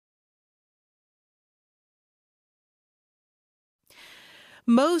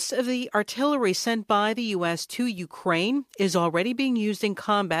Most of the artillery sent by the U.S. to Ukraine is already being used in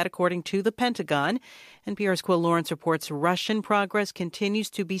combat, according to the Pentagon. NPR's Quill Lawrence reports Russian progress continues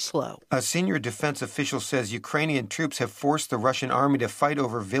to be slow. A senior defense official says Ukrainian troops have forced the Russian army to fight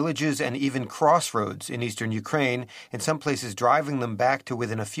over villages and even crossroads in eastern Ukraine, in some places driving them back to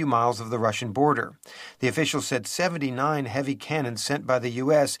within a few miles of the Russian border. The official said 79 heavy cannons sent by the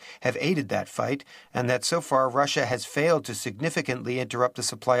U.S. have aided that fight, and that so far Russia has failed to significantly interrupt the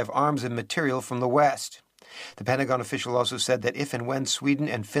supply of arms and material from the West. The Pentagon official also said that if and when Sweden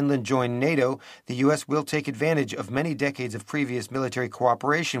and Finland join NATO, the U.S. will take advantage of many decades of previous military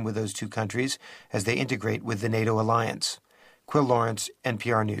cooperation with those two countries as they integrate with the NATO alliance. Quill Lawrence,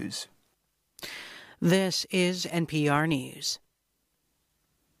 NPR News. This is NPR News.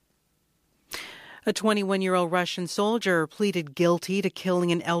 A 21-year-old Russian soldier pleaded guilty to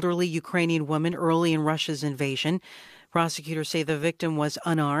killing an elderly Ukrainian woman early in Russia's invasion. Prosecutors say the victim was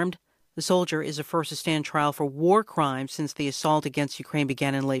unarmed. The soldier is the first to stand trial for war crimes since the assault against Ukraine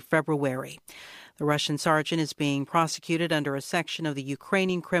began in late February. The Russian sergeant is being prosecuted under a section of the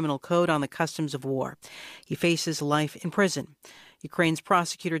Ukrainian Criminal Code on the customs of war. He faces life in prison. Ukraine's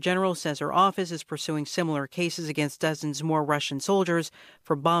prosecutor general says her office is pursuing similar cases against dozens more Russian soldiers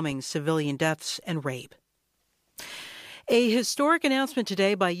for bombings, civilian deaths, and rape. A historic announcement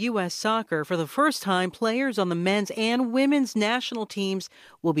today by U.S. Soccer. For the first time, players on the men's and women's national teams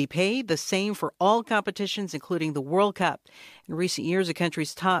will be paid the same for all competitions, including the World Cup. In recent years, the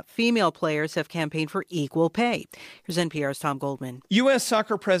country's top female players have campaigned for equal pay. Here's NPR's Tom Goldman. U.S.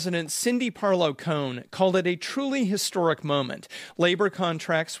 Soccer President Cindy Parlow-Cone called it a truly historic moment. Labor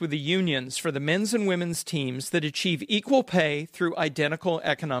contracts with the unions for the men's and women's teams that achieve equal pay through identical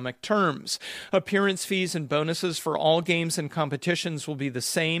economic terms. Appearance fees and bonuses for all games and competitions will be the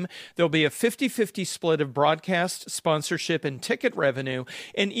same. There'll be a 50-50 split of broadcast, sponsorship, and ticket revenue,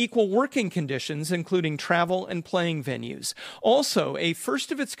 and equal working conditions, including travel and playing venues. Also, a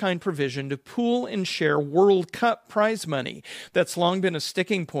first-of-its-kind provision to pool and share World Cup prize money. That's long been a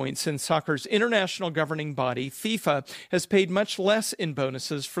sticking point since soccer's international governing body, FIFA, has paid much less in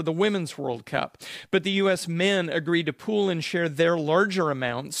bonuses for the Women's World Cup. But the U.S. men agreed to pool and share their larger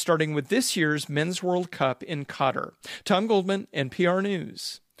amount, starting with this year's Men's World Cup in Qatar. Tom Goldman, NPR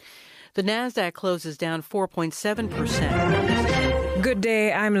News. The Nasdaq closes down 4.7%. Good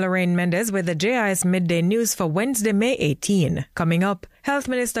day, I'm Lorraine Mendez with the JIS Midday News for Wednesday, May 18. Coming up, Health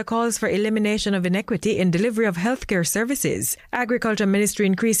Minister calls for elimination of inequity in delivery of healthcare services, Agriculture Ministry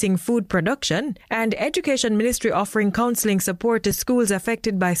increasing food production, and Education Ministry offering counseling support to schools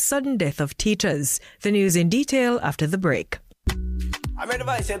affected by sudden death of teachers. The news in detail after the break. I'm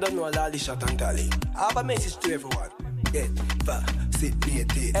advice I don't know all the shot and tally. I have a message to everyone. Get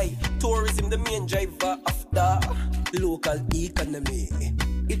vaccinated. Hey, tourism the main driver of the local economy.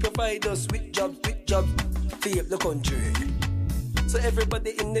 It provides us with jobs to help the country. So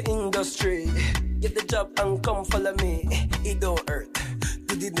everybody in the industry, get the job and come follow me. It don't hurt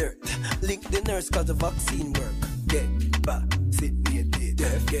to the dirt. Link the nurse cause the vaccine work. Get vaccinated.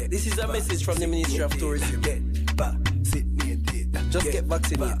 Yeah. This is a message from the Ministry of Tourism. Get vaccinated. Just get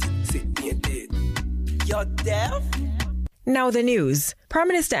vaccinated. You're deaf? Now the news. Prime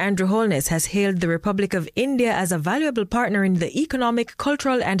Minister Andrew Holness has hailed the Republic of India as a valuable partner in the economic,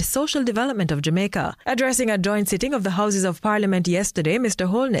 cultural and social development of Jamaica. Addressing a joint sitting of the Houses of Parliament yesterday, Mr.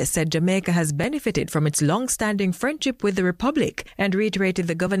 Holness said Jamaica has benefited from its long-standing friendship with the Republic and reiterated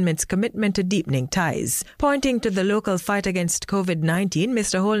the government's commitment to deepening ties. Pointing to the local fight against COVID-19,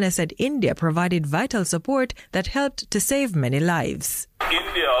 Mr. Holness said India provided vital support that helped to save many lives.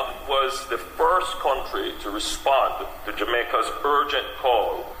 India was the first country to respond to Jamaica's urgent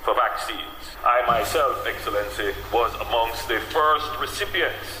call for vaccines. I myself, Excellency, was amongst the first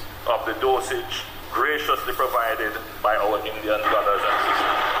recipients of the dosage graciously provided by our Indian brothers and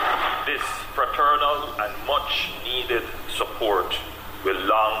sisters. This fraternal and much needed support will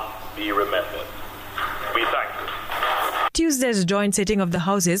long be remembered. We thank you. Tuesday's joint sitting of the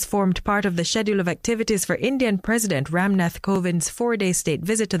Houses formed part of the schedule of activities for Indian President Ramnath Kovind's 4-day state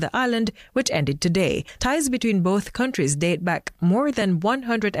visit to the island, which ended today. Ties between both countries date back more than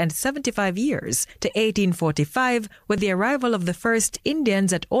 175 years to 1845, with the arrival of the first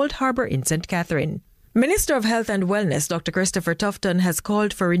Indians at Old Harbour in St. Catherine. Minister of Health and Wellness Dr. Christopher Tufton has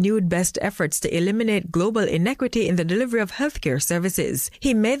called for renewed best efforts to eliminate global inequity in the delivery of healthcare services.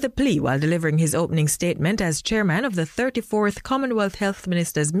 He made the plea while delivering his opening statement as chairman of the 34th Commonwealth Health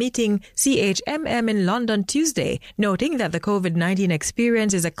Ministers Meeting, CHMM, in London Tuesday, noting that the COVID-19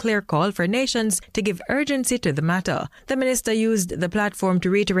 experience is a clear call for nations to give urgency to the matter. The minister used the platform to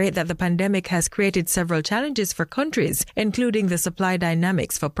reiterate that the pandemic has created several challenges for countries, including the supply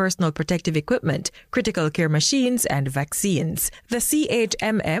dynamics for personal protective equipment, critical care machines and vaccines. The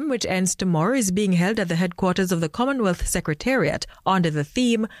CHMM, which ends tomorrow, is being held at the headquarters of the Commonwealth Secretariat under the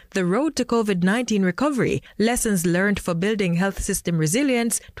theme The Road to COVID-19 Recovery, Lessons Learned for Building Health System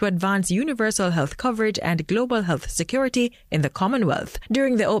Resilience to Advance Universal Health Coverage and Global Health Security in the Commonwealth.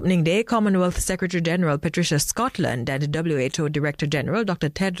 During the opening day, Commonwealth Secretary-General Patricia Scotland and WHO Director-General Dr.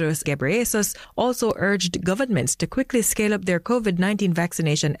 Tedros Ghebreyesus also urged governments to quickly scale up their COVID-19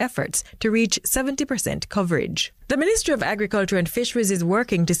 vaccination efforts to reach 70% coverage. The Ministry of Agriculture and Fisheries is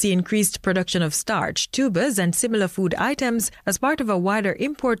working to see increased production of starch, tubers and similar food items as part of a wider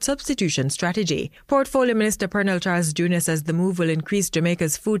import substitution strategy. Portfolio Minister Pernell Charles Jr. says the move will increase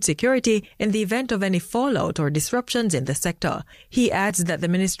Jamaica's food security in the event of any fallout or disruptions in the sector. He adds that the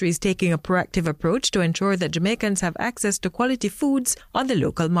ministry is taking a proactive approach to ensure that Jamaicans have access to quality foods on the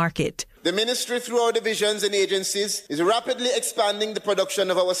local market. The ministry, through our divisions and agencies, is rapidly expanding the production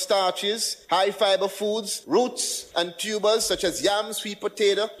of our starches, high-fiber foods, roots and tubers such as yam, sweet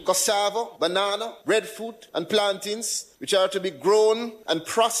potato, cassava, banana, breadfruit and plantains, which are to be grown and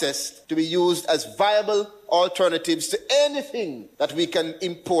processed to be used as viable alternatives to anything that we can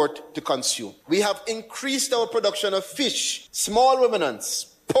import to consume. We have increased our production of fish, small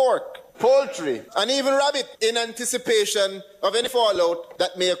ruminants, pork, poultry, and even rabbit in anticipation of any fallout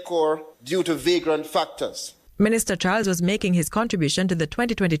that may occur due to vagrant factors. Minister Charles was making his contribution to the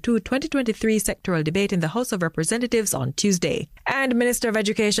 2022-2023 sectoral debate in the House of Representatives on Tuesday. And Minister of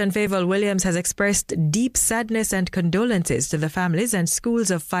Education Favour Williams has expressed deep sadness and condolences to the families and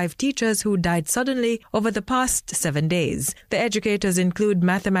schools of 5 teachers who died suddenly over the past 7 days. The educators include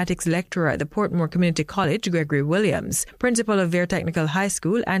mathematics lecturer at the Portmore Community College, Gregory Williams, principal of Vere Technical High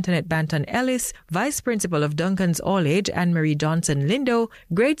School, Antoinette Banton Ellis, vice principal of Duncan's All Age, Anne-Marie Johnson Lindo,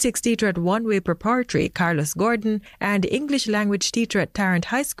 grade 6 teacher at One Way Preparatory, Carlos Gordon, and English language teacher at Tarrant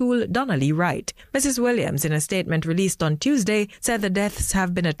High School, Donnelly Wright. Mrs. Williams, in a statement released on Tuesday, said the deaths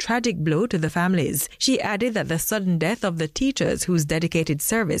have been a tragic blow to the families. She added that the sudden death of the teachers whose dedicated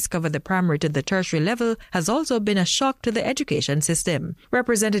service covered the primary to the tertiary level has also been a shock to the education system.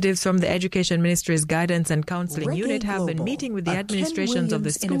 Representatives from the Education Ministry's Guidance and Counselling Unit have been meeting with the administrations of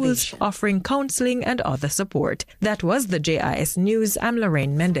the schools, offering counselling and other support. That was the JIS News. I'm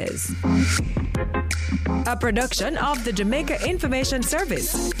Lorraine Mendez. A production of the Jamaica Information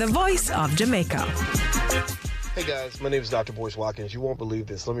Service, the voice of Jamaica. Hey guys, my name is Dr. Boyce Watkins. You won't believe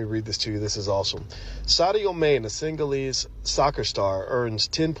this. Let me read this to you. This is awesome. Sadio Mane, a Senegalese soccer star, earns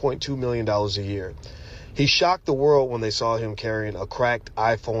 $10.2 million a year. He shocked the world when they saw him carrying a cracked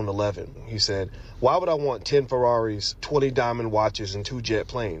iPhone 11. He said, "Why would I want 10 Ferraris, 20 diamond watches, and 2 jet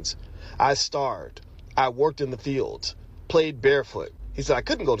planes? I starved. I worked in the fields, played barefoot." He said, "I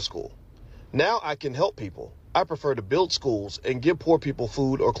couldn't go to school. Now I can help people. I prefer to build schools and give poor people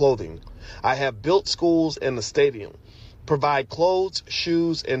food or clothing. I have built schools and a stadium, provide clothes,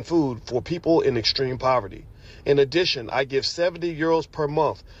 shoes, and food for people in extreme poverty. In addition, I give 70 euros per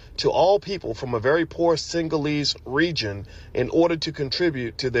month to all people from a very poor Senegalese region in order to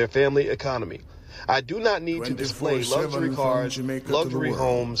contribute to their family economy. I do not need to display luxury cars, luxury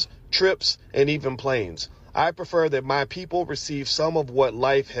homes, trips, and even planes. I prefer that my people receive some of what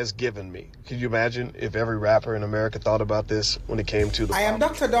life has given me." Can you imagine if every rapper in America thought about this when it came to the I am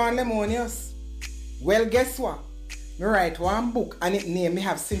Dr. Dawn Lemonius. Well, guess what? Me write one book and it name me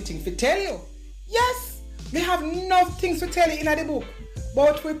have something to tell you. Yes, me have enough things to tell you in the book.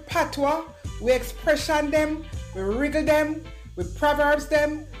 But we patois, we expression them, we wriggle them, we proverbs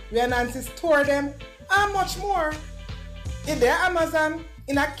them, we enhance store them, and much more. In the Amazon,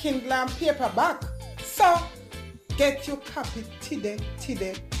 in a Kindle and paperback. So, get your copy today.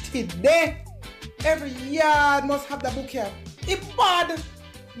 Every yard must have the book here. If bad,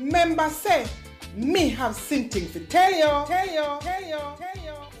 members say, me have something to tell you. There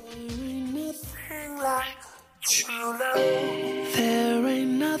ain't nothing like true love. There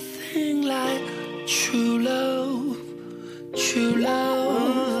ain't nothing like true love. True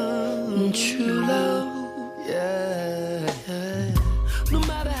love. True love. Yeah. No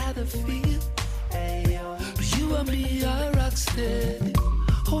matter how they feel. You and me are rock steady.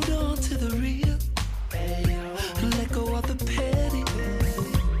 Hold on to the real. And let go of the petty.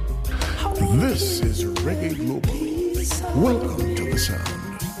 This is Reggae Global. Welcome to the sound.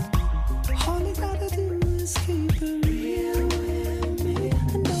 All you gotta do is keep it real with me,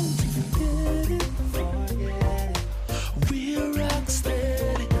 and don't forget it. We're rock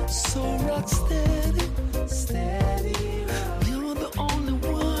steady, so rock steady, steady. You're the only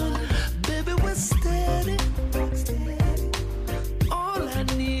one, baby, we're steady. All I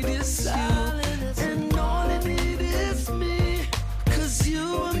need is you, and all I need is me, 'cause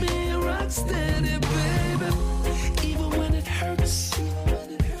you and me rock steady, baby. Even when it hurts,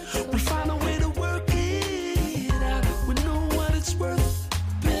 we find a way to work it out. We know what it's worth,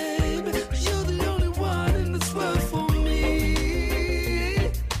 baby. You're the only one in this world for me.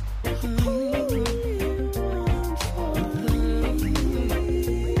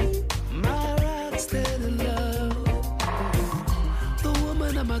 My rock steady love, the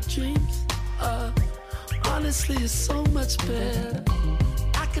woman of my dreams. Honestly, it's so much better.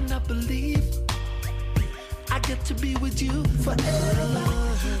 I cannot believe I get to be with you forever.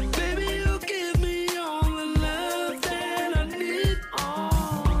 Baby, you give me all the love that I need.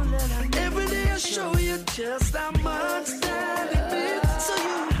 Every day I show you just how much that it means. So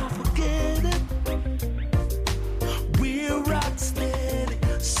you don't forget it. We're rock steady,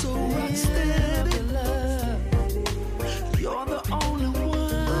 so rock steady. You're the only one.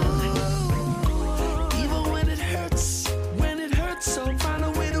 Even when it hurts, so find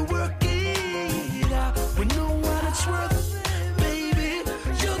a way to work it out. We know what it's worth, baby.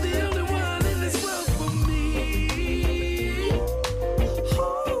 You're the only one in this world for me.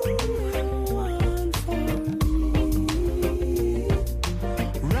 One for me.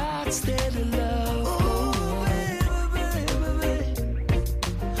 Rock steady love. Oh, baby, baby.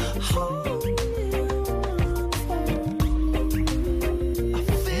 Only one for me. I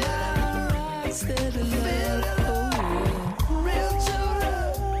feel rock steady love. Real true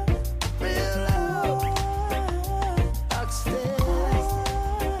love, real love. Rock steady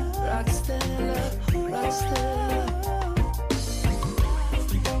love, rock steady love.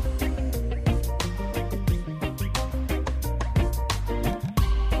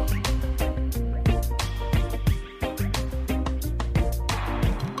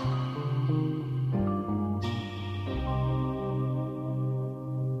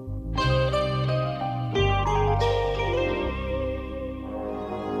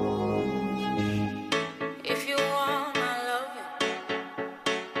 If you want my loving,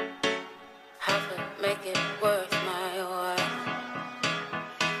 have to make it worth my while.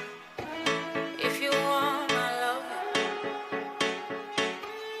 If you want my loving,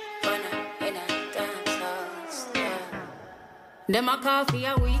 run it in a dancehall style. Them a call for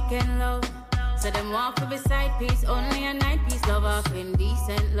a weekend love, so them want for beside piece, only a night piece love off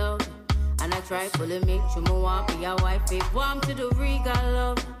indecent love. And I try fully make sure me want be a wife, if warm to the regal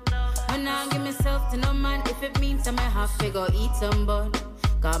love. When I give myself to no man, if it means I might have to go eat some bun.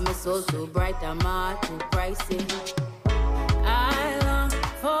 Got my soul too bright and my heart too pricey. I long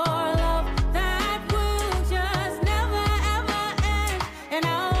for love that will just never ever end, and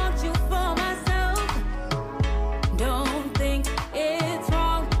I want you for myself. Don't think it's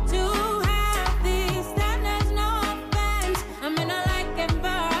wrong to have these standards, no offense. I mean, I like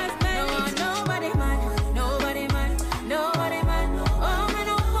embarrassment. No one, nobody man, nobody man, nobody man. Oh, me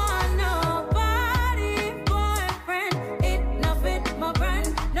no want nobody boyfriend. It no fit my brand.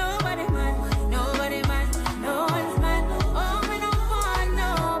 Nobody man, nobody man, no one's man. Oh, me no want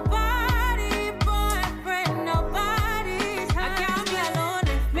nobody boyfriend. Nobody's hand. I can't be alone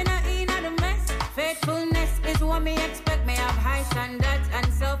if me not in the mess. Faithfulness is what me expect. Me have high standards and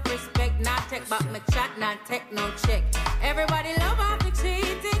self-respect. Not take back my chat, not take no check. Everybody love after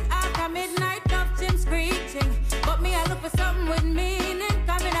cheating. After midnight, love Tim screeching. But me, I look for something with meaning.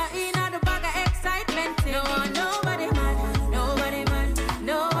 Coming out in the bag of excitement. No one, nobody man, nobody man,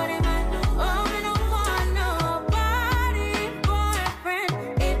 nobody man. Oh, me no want nobody boyfriend.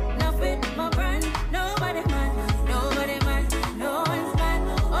 It no fit my brand. Nobody man, nobody man, no one's man.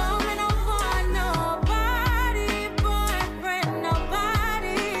 Oh, me no want nobody boyfriend.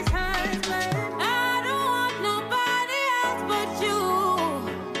 Nobody's husband. I don't want nobody else but you.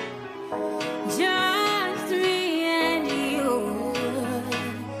 Just me and you.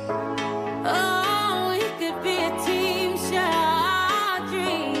 Oh, we could be a team, share our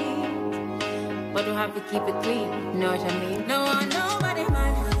dreams. But we have to keep it clean, know what I mean? No one, nobody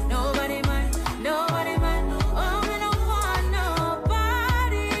man, nobody man, nobody man. Oh, me no want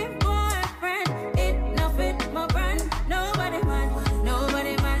nobody boyfriend. It no fit my brand. Nobody man,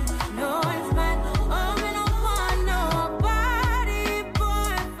 nobody man, no one's man. Oh, me no want nobody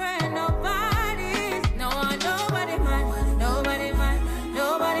boyfriend. Nobody's, no one, nobody man, nobody man,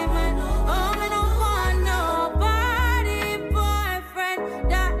 nobody man. Oh, me no want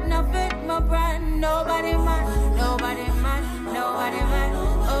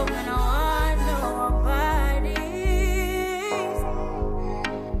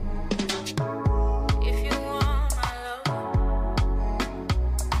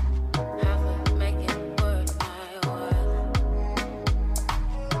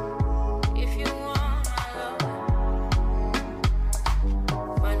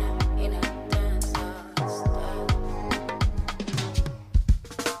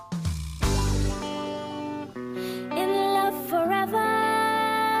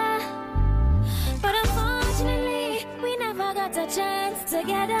got a chance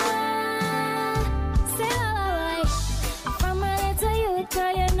together. Say alright. From a little youth,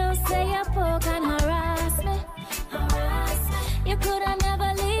 girl, you know, say you poke and harass me. You could have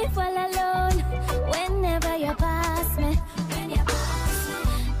never leave well alone whenever you pass me.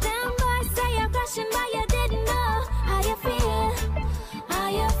 Them boys say you're crushing, but you didn't know how you feel. How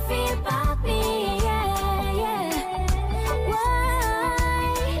you feel about me, yeah, yeah.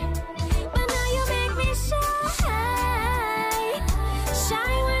 Why? But now you make me shy.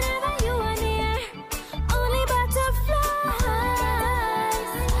 Shy whenever you are near. Only butterflies.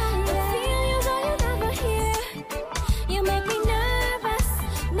 I feel you though you never hear. You make me nervous.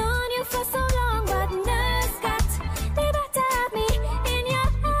 Known you for so long, but nerves got the better of me in your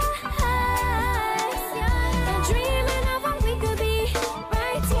eyes. And dreaming of what we could be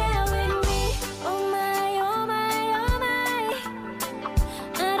right here with me. Oh my, oh my, oh my.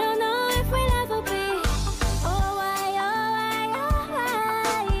 I don't know if we'll ever be. Oh why, oh why, oh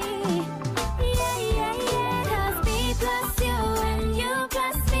why. Yeah, yeah, yeah. 'Cause me plus you and you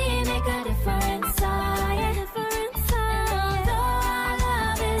plus me make a difference. Oh yeah, difference. And although our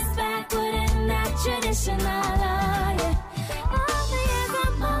love is backward and not traditional, oh yeah. All the years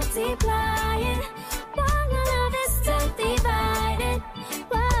are multiplying, but our love is still divided.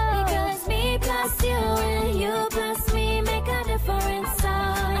 Whoa. Because me plus you and you plus me make a difference. Oh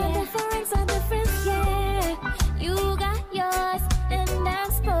yeah. A difference, yeah. You got yours and I'm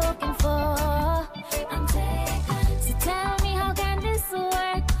spoken for. I'm taken. So tell me, how can this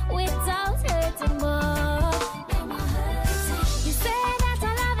work without hurting more? You say that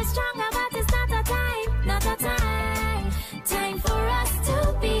our love is stronger, but it's not a time, not a time. Time for us to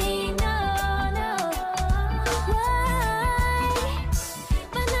be, no, no. Why?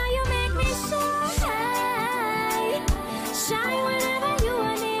 But now you make me shy. Shy whenever you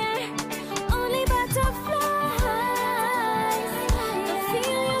are near. Only butterflies. I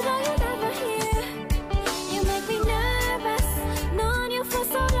feel you though you never hear. You make me nervous. Known you for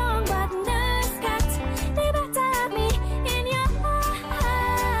so long, but nerves got the better of me in your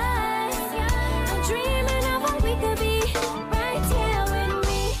eyes. I'm dreaming of what we could be right here with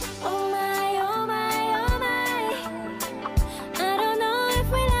me. Oh my, oh my, oh my. I don't know if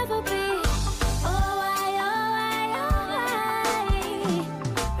we'll ever be. Oh why, oh why, oh why.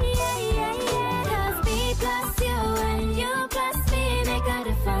 Yeah, yeah, yeah. 'Cause me plus you and you plus me make a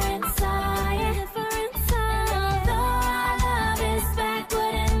difference. Oh yeah, difference. And although our love is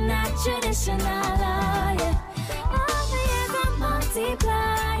backward and not traditional, oh yeah. All the years are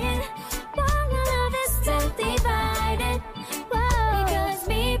multiplying, but our love is still divided. Whoa. Because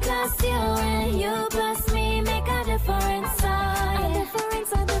me plus you and you plus me make a difference. Oh yeah.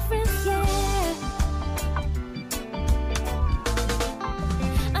 A difference, yeah.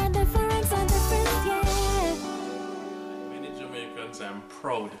 A difference, yeah. Many Jamaicans, I'm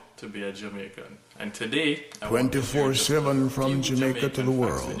proud to be a Jamaican. And today, I 24/7 from Jamaica to the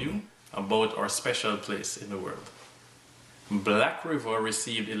world. with you about our special place in the world. Black River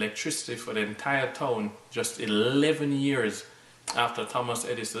received electricity for the entire town just 11 years after Thomas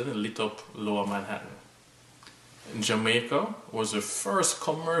Edison lit up Lower Manhattan. Jamaica was the first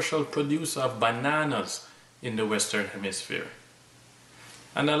commercial producer of bananas in the Western Hemisphere.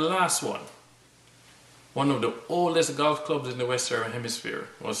 And the last one of the oldest golf clubs in the Western Hemisphere,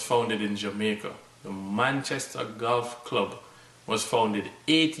 was founded in Jamaica. The Manchester Golf Club was founded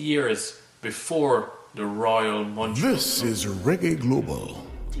 8 years before the Royal Montreal. This is Reggae Global.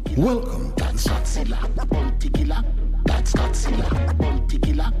 Welcome to the sound. That's Godzilla. That's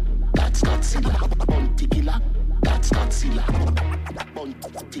Godzilla. That's Godzilla.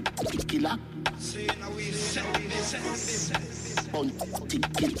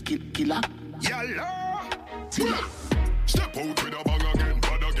 Killer. Yalla. Step out with a bang again,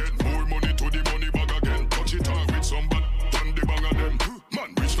 bad again. More money to the money bag again. Touch it on with some bad on the bang again. Man,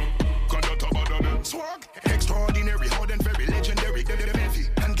 rich no, conduct a bad again. Swag, extraordinary, hard and very legendary. Them heavy,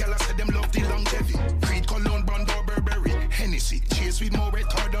 and gala said them love the longevity. Creed, Cologne, Bond, Burberry, Hennessy, chase with more red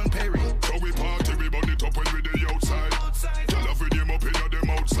card on Perry. So we party, we burn it up when we the outside. Tell her with them up in them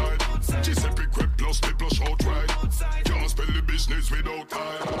outside. Giuseppe Crep plus the plus outright. Can't spell the business without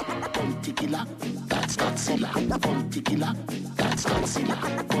time. Killer, that's Godzilla. Killer, that's Godzilla.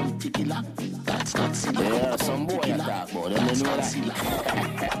 Killer, that's Godzilla. Yeah, some boy you talk about them, they know that.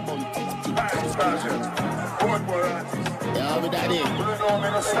 Yeah, with that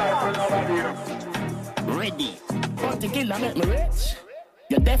in. Ready. Want to kill and make me rich?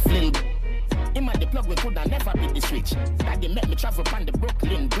 You deaf little. Him and the plug we coulda never be the switch. Daddy make me travel on the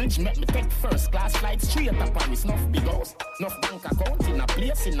Brooklyn Bridge, make me take first class flight straight to Paris. Enough big house, enough bank account in a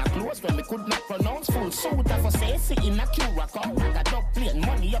place in a close where me could not pronounce. Full suit of a say in a Curacao. Like a dog plane,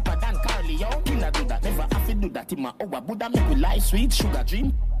 money up a than Carleo. Killer do that, never have to do that in my hour. Buddha make we life sweet, sugar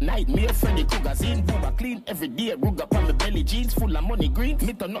dream. Nightmare, Freddy Krueger scene. Booba clean every day, rug up on my belly jeans. Full of money green,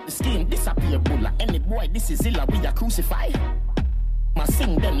 me turn up the scheme. Disappear bulla, any boy, this is Zilla, we a crucify. Ma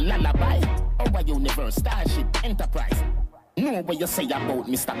sing them lullaby. Our universe, Starship, Enterprise. Know what you say about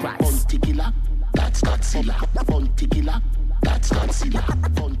Mr. Price. Bounty killer, that's Godzilla. Bounty killer, that's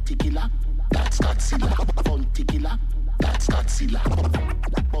Godzilla. Bounty killer, that's Godzilla. Bounty killer, that's Godzilla.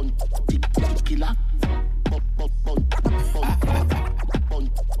 Bounty killer, killer.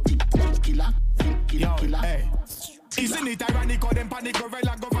 Isn't it ironic how them panic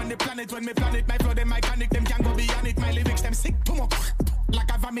gorilla govern the planet? When me planet my flow them iconic, them can't go beyond it. My lyrics them sick too much.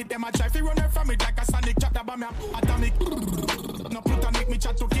 Like I vomit them a try fi run from it like a sonic. Chat about me atomic. No plutonic, me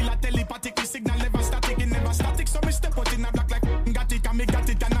chat to kill a telepathic. Me signal never static, it never static. So me step out in a black like got it and me got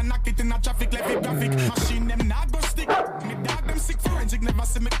it and I knock it in a traffic like a graphic. Machine them not go stick. Me dog them sick forensic, never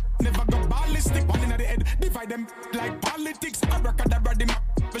see me, never go ballistic. One in the head, divide them like politics. Abracadabra them up,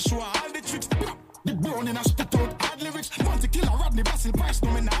 show all the tricks. The brown in a spit out hard lyrics. Want to kill a Rodney Basil Price. No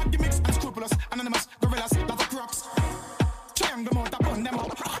me not gimmicks. Unscrupulous, anonymous, gorillas, love of crops. Triangle mount, I burn them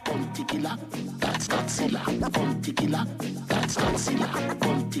up. Bounty killer, that's Godzilla. Bounty killer, that's Godzilla.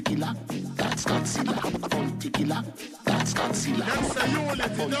 Bounty killer, that's Godzilla. Bounty killer, that's Godzilla. That's the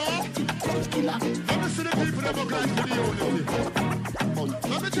unity, no? Killer. Let me see the people that go to the unity.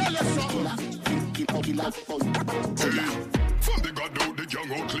 Let me tell you something. From the god out, the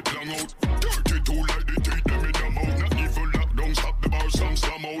young out, clip long out. 32 like the teeth, them in the mouth. Not even lockdown, stop the bar, some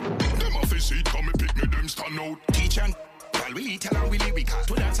slam out. Them off his seat, come and pick me, them stand out. Teach and while we tell and we lyrical.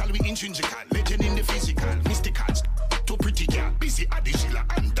 To dance all we intrinsical. Legend in the physical, mystical. Too pretty girl, busy at the Zilla.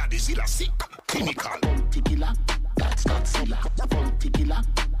 And that is Zilla sick, clinical. Bounty killer, that's Godzilla. Bounty killer,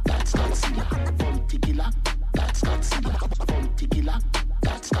 that's Godzilla. Bounty killer, that's Godzilla. Bounty killer,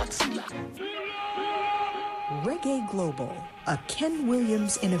 that's Godzilla. Reggae Global, a Ken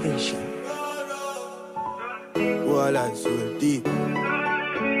Williams innovation. Well, I so deep.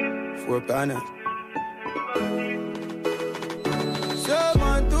 For banner. So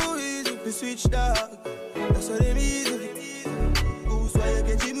man, too easy to switch dog. That's what they easy. Who's why you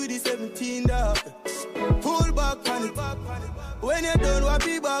get him with the 17 dog? Pull back on it. When you're done, what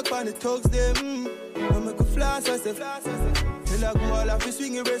be back on the thugs them. I make a flash, I say. Tell a go all of the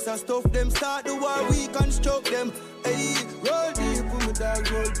swing erase and stuff them. Start the war, we construct them. Hey, roll deep, put my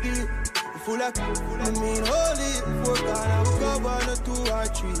dog roll deep. Full of I mean holy. 4 corner, we go 1 or 2 or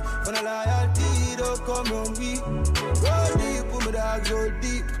 3. When a loyalty don't come on we. Roll deep, put my dog roll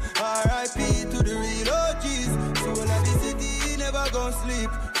deep. R.I.P. to the real OGs. So when I the city, never gon' sleep.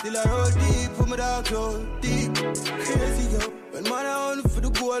 Still I roll deep, put my dog roll deep. Crazy yo, when man I on for the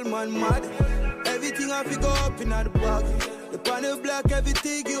gold man mad. Everything I pick up in the bag. The panel black,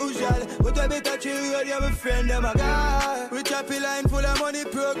 everything usual. But I better chill with you, my friend, them a guy. We choppy line full of money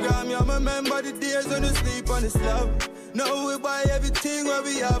program. You remember the days when you sleep on the slab. Now we buy everything where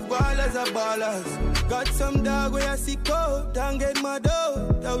we have ballers and ballers. Got some dog where I sick out and get my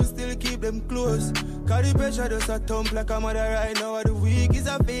dough. That we still keep them close. Cause the pressure does a thump like a mother right now. Of the week is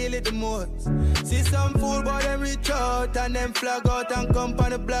I feel it the most. See some fool but them reach out and them flag out and come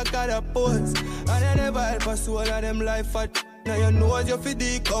on the block at a post. And they never help a soul of them life at. Now you know you fi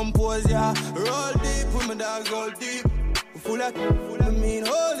decompose, yeah. Roll deep, with my dogs roll deep. Full of I mean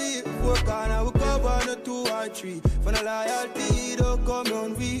holy. 4 corner, we go 1 or 2 or 3. For the loyalty, don't come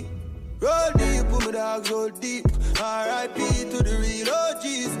on we. Roll deep, with my dogs roll deep. R.I.P. to the real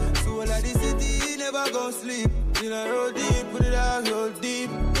OGs. So all of the city never gon' sleep. Still I roll deep, with the dogs roll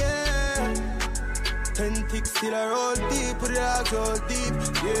deep. Yeah. 10 ticks, still I roll deep, with the dogs roll deep.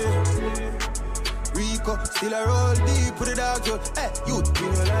 Yeah. Rico, still I roll deep, with the dogs roll. Hey, you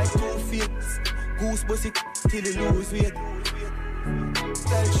know like 2 feet. Goose pussy till you lose weight.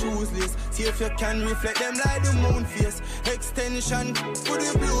 Like shoesless. See if you can reflect them like the moon face. Extension, put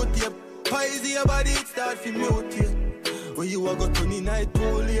the blue tape. Pies your body, it start to mutate. When you a go 29 too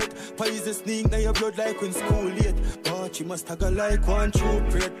late. Pies the sneak, now your blood like when school late. But you must go like 1 true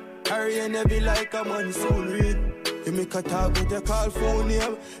prate. Hurry and heavy like a man soon read. You make a talk with your call phone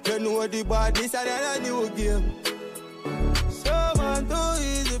name. You know the badness and a new game. So man, too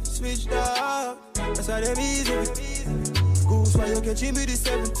easy to switch up. That's why them easy. Goose why you catching me the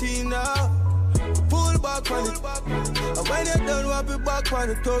 17 now. Pull back on it. And when you're done, we'll be back on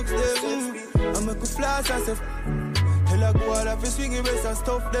the thugs them. I make a flash and say, tell a go all of swing your wrist and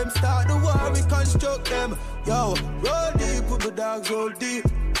stuff them. Start the war, reconstruct them. Yo, roll deep, put the dogs roll deep.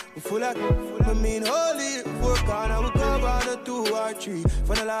 We full of, I mean holy. Work on and we go on a 2 or 3.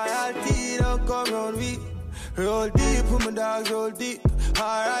 For the loyalty, don't come round we. Roll deep, put my dogs roll deep.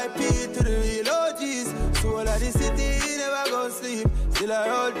 R.I.P. to the real OGs. Soul of the city, never go sleep. Still I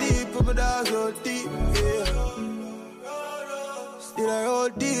roll deep, put my dogs roll deep. Yeah. Still I roll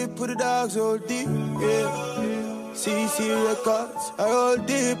deep, put the dogs roll deep. Yeah. CC Records, I roll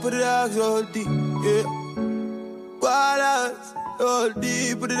deep, put the dogs roll deep. Yeah. Balance, roll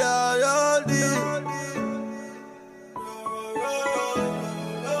deep, put the dogs roll deep.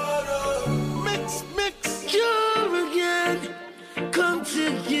 Come to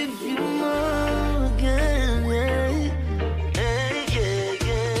give you more again, yeah. Hey, yeah,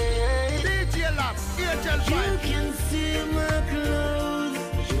 yeah. DJ Locks, you can see my clothes.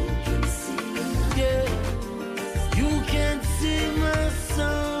 You can see, yeah. You can see my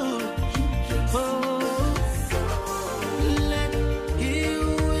soul. Oh, let he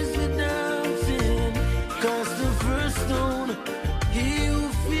who is without sin cast the first stone. He who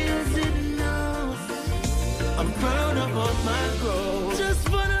feels it knows. I'm proud about my growth. Just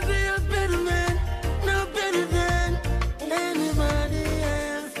wanna be a better man, no better than anybody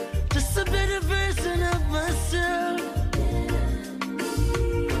else. Just a better version of myself.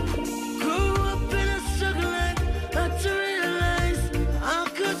 Grew up in a struggle life, had to realize I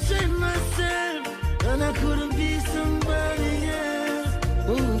could change myself, and I couldn't be somebody else.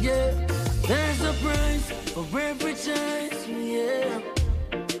 Oh yeah, there's a price for every chance, yeah.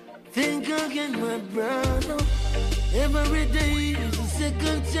 Think again, my brother. Every day is a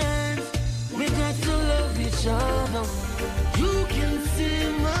second chance. We got to love each other. You can see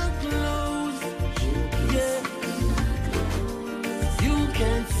my clothes. Yeah. You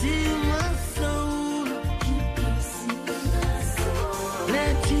can see my soul.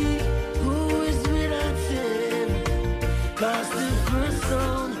 Let he who is without sin cast the first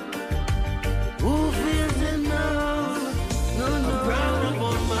stone. Who feels it now? No, I'm proud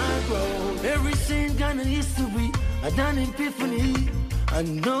about my growth. Every sin got a history. I done epiphany, I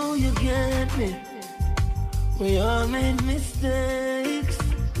know you get me. We all made mistakes,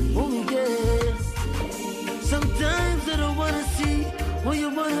 oh yes. Sometimes I don't wanna see where you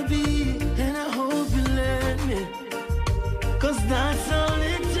wanna be, and I hope you let me, cause that's all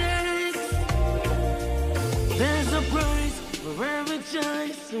it takes. There's a price for every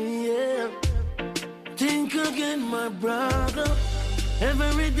choice, yeah. Think again, my brother.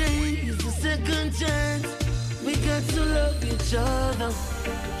 Every day is a second chance. We got to love each other.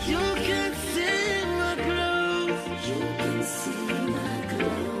 You can see my clothes. You can see my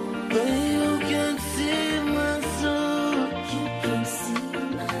clothes. But you can see my soul. You can see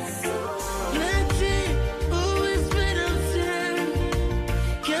my soul. Let's see who is better sin.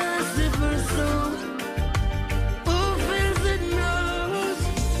 Cast the first stone. Who feels it knows.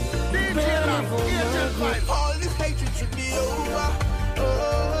 All this hatred should be over.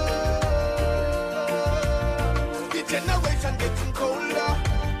 Generation getting colder.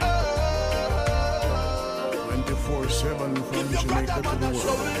 24/7 from Jamaica to the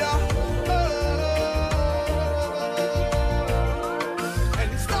world.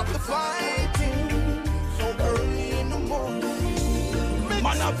 And stop the fighting so early in the morning.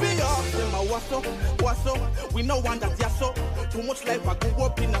 Man, I be off them. What's up? We know one that's yes up. Too much life I go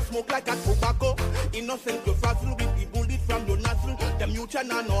up in a smoke like a tobacco. Innocent you frazzle with the bullet from your nostril. The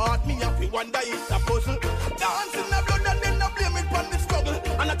mutual and no heart me if you wonder it's a puzzle. Dance in the blood and then I blame it from the struggle.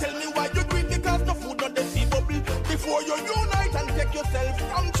 And I tell me why you greed because no food on the sea bubble. Before you unite and take yourself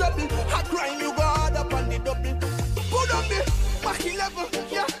from trouble. Hard crime you go hard up on the double. Put on the Mach 11,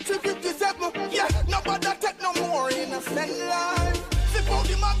 yeah, 257, yeah. Nobody take no more innocent life. Zip out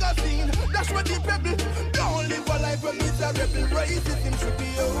the magazine, that's where the pebble. Don't live a life of miserable. Racism should be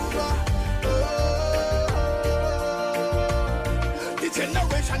over. The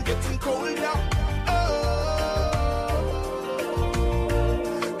generation getting colder.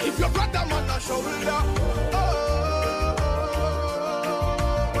 Keep your brother man on shoulder.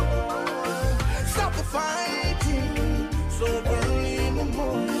 Stop the fighting so early in the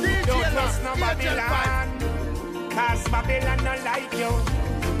morning. Don't trust no Babylon, cause Babylon don't like you.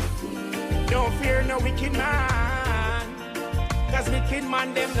 Don't fear no wicked man, cause wicked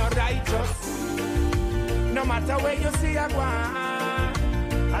man them not righteous. No matter where you see a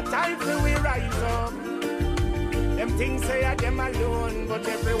one, a time for we rise up. Them things say are them alone, but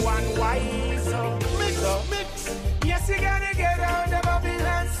everyone wise up. Mix. Yes, you gotta get out the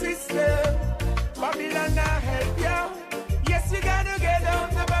Babylon system. Babylon not help you. Yes, you gotta get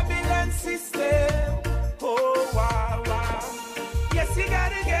out the Babylon system. Oh, wow.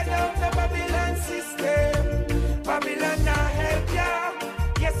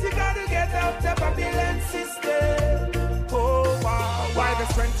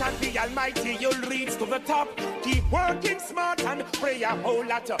 the strength of the Almighty, you'll reach to the top. Keep working smart and pray a whole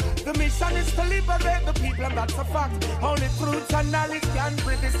lot. The mission is to liberate the people, and that's a fact. Only truth and knowledge can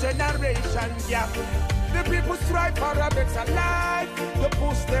bridge this generation gap. The people strive for a better life. You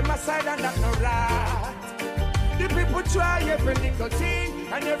push them aside and that's no right. The people try every little thing,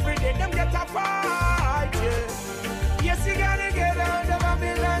 and every day them get a fight, yeah. Yes, you gotta get out of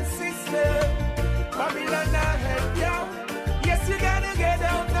Babylon system. Babylon not help you. Yes, you gotta get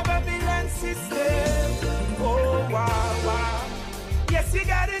out of Babylon system. Oh, wow, wow. Yes, you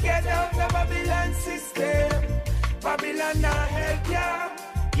gotta get out of Babylon system. Babylon not help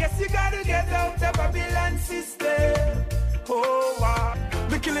you. Yes, you gotta get out of Babylon system. Oh, wow.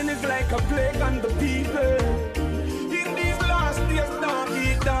 The killing is like a plague on the people. In these last days, dog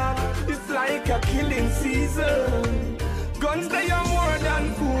eat dog. It's like a killing season. Guns, they are more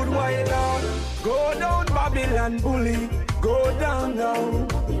than food, why not? Go down, Babylon bully. Go down now.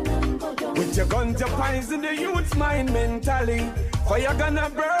 With your guns, you poison the youth's mind mentally. Fire gonna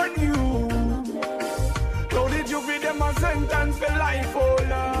burn you. How did you give them a sentence for life, oh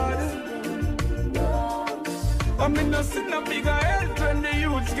Lord? I'm innocent, a bigger health when the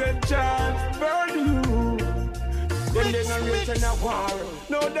youths get charged. Burn you. Them generation a war.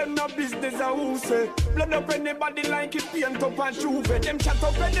 No, them no business a who say. Blood up anybody like it paint up and juve. Them chat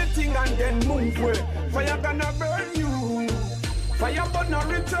up anything and then move way. Fire gonna burn you. Fire but no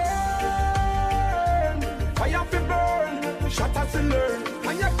return. Fire fi burn. Shut us to learn.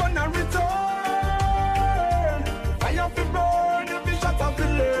 Fire gonna return. Fire fi burn. Be shut up to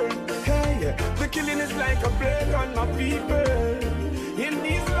learn. Hey, the killing is like a plague on my people. In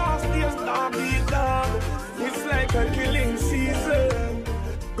these last days, dog eat dog. It's like a killing season.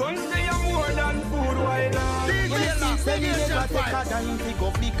 Guns, they are more than food, why not? Say me never take a dime, pick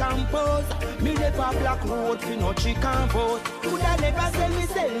up the campus. Me never black road, fi no chicken vote. Coulda never sell me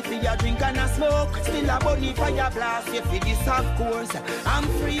selfie, a drink and a smoke. Still a bunny fire blast, yeah, for this of course. I'm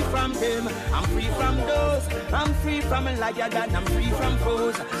free from them, I'm free from those. I'm free from a liar and I'm free from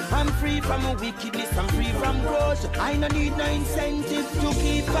foes. I'm free from a wickedness, I'm free from growth. I no need no incentive to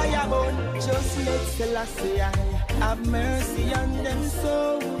keep fire burn. Just let Selassie have mercy on them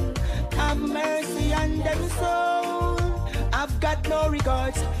soul. Have mercy on them soul. I've got no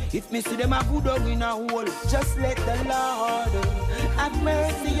regards. If me see them a good dog in a hole, just let the Lord have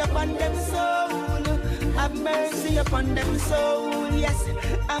mercy upon them soul. Have mercy upon them soul. Yes,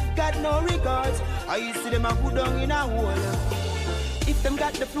 I've got no regards. I see them a good dog in a hole. If them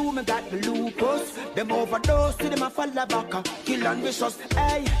got the flu, me got the lupus. Them overdose, see them a fall back, kill and vicious.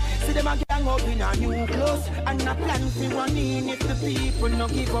 Hey, see them a gang up in a new clothes. And a plan for one in if the people no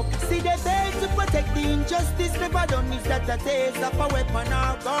give up. See they there to protect the injustice. Never done is that a taste of a weapon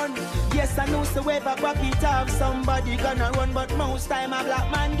or gun. Yes, I know so ever back it have somebody gonna run. But most time a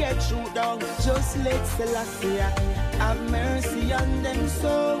black man get shoot down. Just let Selassie have mercy on them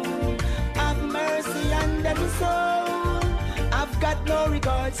soul. Have mercy on them soul. I've got no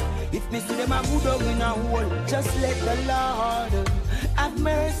regards. If me see them a good dog in a hole, just let the Lord have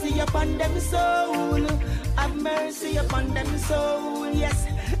mercy upon them soul. Have mercy upon them soul. Yes,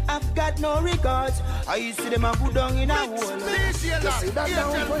 I've got no regards. I see them a good dog in a hole. You see that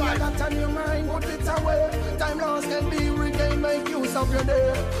down when you got on your mind, put it away. Time lost can be regained, make use of your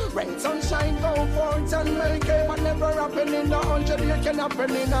day. Rain, sunshine, go forth and make it. What never happen in 100 years can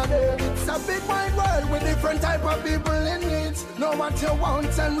happen in a day. It's a big wide world with different type of people in it. Know what you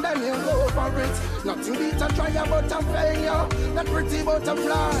want and then you go for it. Nothing beat a trial but a failure. That pretty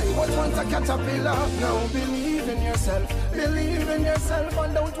butterfly was once a caterpillar. Now believe in yourself, believe in yourself,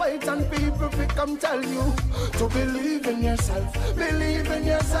 and don't wait and people come tell you to believe in yourself, believe in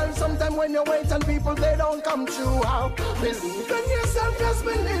yourself. Sometimes when you wait and people they don't come true. How? Believe in yourself, just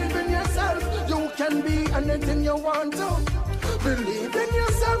believe in yourself. You can be anything you want to. Believe in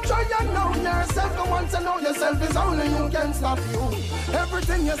yourself, try and know yourself. The one to know yourself is only you can stop you.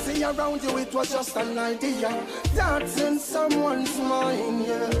 Everything you see around you, it was just an idea that's in someone's mind,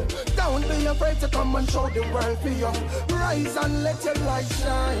 yeah. Don't be afraid to come and show the world for you. Rise and let your light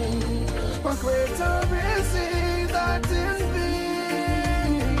shine. For greater is he that in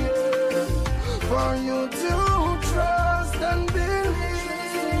thee, yeah. For you to trust and believe.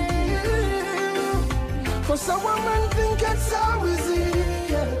 For some women think it's so easy,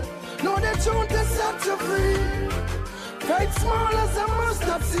 yeah. No, the truth is set you free. Faith small as a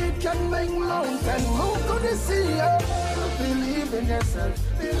mustard seed can make mountain move to the sea, yeah. believe in yourself.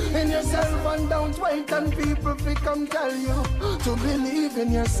 In yourself and don't wait and people will come tell you to believe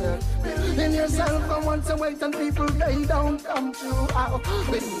in yourself. In yourself and once you wait and people they don't come true.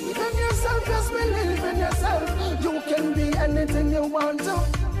 Believe in yourself, just believe in yourself. You can be anything you want to.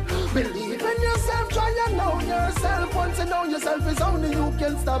 Believe in yourself, try and know yourself. Once you know yourself, it's only you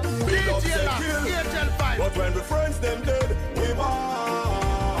can stop you. But when the friends them dead, we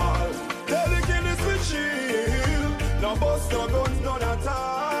ball. Tell the killers we shield. No bust, no guns, none at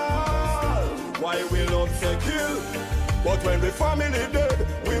all. Why we love to kill? But when the family dead,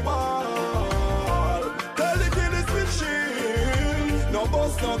 we ball. Tell the killers we shield. No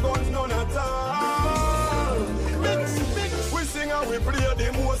bust, no guns, none at all. We sing and we play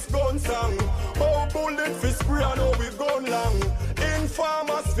the most gun song. Oh, bullet fi spray and how we gun long.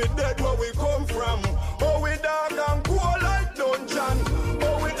 Informers fi dead where we come from. Oh, we dark and cool like dungeon.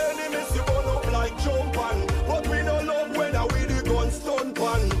 Oh, we enemies you burn up like jump on. But we no love whether we the gun stun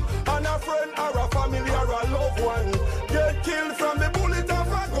pan. And a friend or a family or a loved one get killed from the bullet of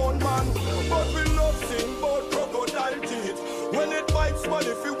a gunman. But we love sing about crocodile teeth. When it bites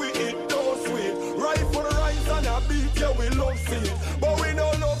money fi we eat those sweet. Rifle rise and a beat, yeah we love see it. But we no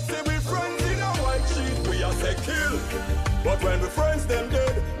love see we friends in a white sheet. We a say kill. But when we friends them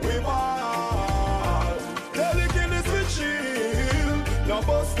dead, we ball. Tell the killers we shield. No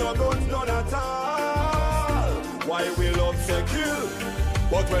bust, no guns, none at all. Why we love say kill.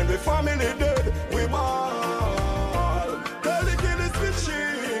 But when we family dead, we ball. Tell the killers we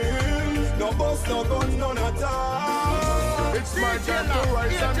shield. No bust, no guns, none at all. It's my time to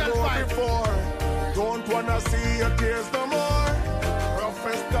rise and go before. Don't wanna see your tears no more.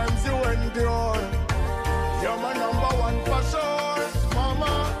 Roughest times you endure. You're my number one for sure.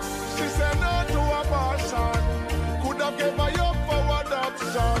 Mama, she said no to abortion. Could have gave her up for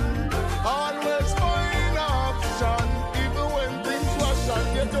adoption. Always find an option. Even when things wash on,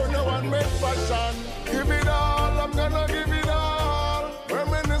 you don't know and make fashion. Give it all, I'm gonna give it all.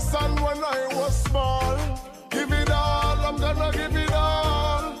 Reminiscent when I was small. Give it all, I'm gonna give it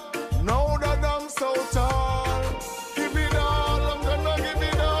all. Now that I'm so tall. Give it all, I'm gonna give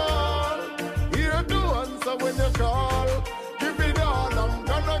it all. Hear the answer when you call. Give it all, I'm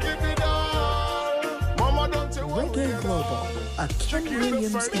gonna give it all. Mama, don't you worry. Reggae Global, a Ken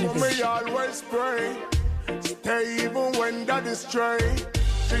Williams innovation. Me always pray. Stay even when daddy stray.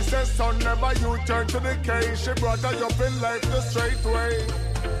 She says, son, never you turn to the cage. She brought her up in life the straight way.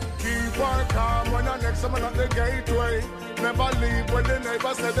 Keep her calm when her next time at the gateway. Never leave when the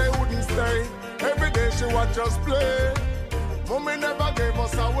neighbors said they wouldn't stay. Every day she watch us play. Mommy never gave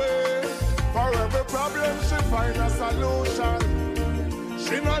us away. For every problem she find a solution.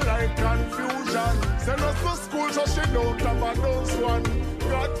 She not like confusion. Send us to school so she don't have a dose one.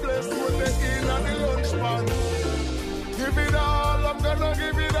 God bless with the in and the lunch pan. Give it all, I'm gonna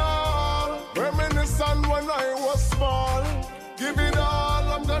give it all. Reminiscent when I was small. Give it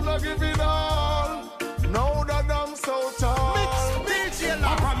all, I'm gonna give it all. Now that I'm so tall.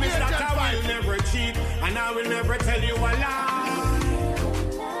 I promise that I will never cheat, and I will never tell you a lie.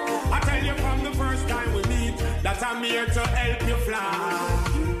 I tell you from the first time we meet that I'm here to help you fly.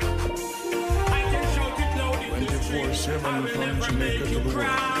 I can shout it loud in the street. I will never make you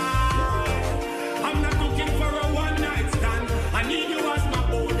cry. I'm not looking for a one-night stand. I need you as my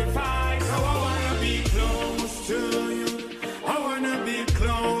bonafide. So I wanna be close to you. I wanna be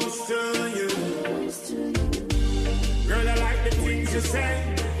close to you. Girl, I like the things you say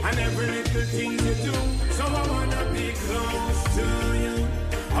and every little thing you do. So I wanna be close to you.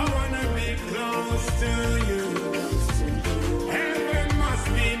 I wanna be close to you. Heaven must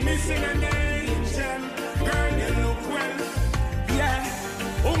be missing an angel. Girl, you look well. Yeah.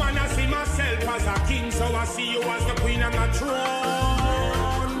 Woman, I see myself as a king, so I see you as the queen of my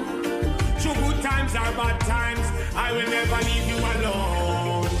throne. Through good times or bad times, I will never leave you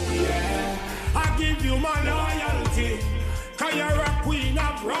alone. Yeah. I give you my loyalty, 'cause you're a queen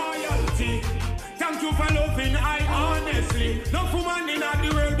of royalty. Thank you for loving I honestly. No woman in the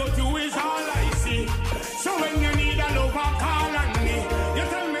world but you is all I see. So when you need a lover, call on me. You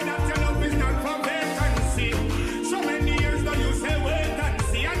tell me that your love is not for vacancy. So many years now you say wait and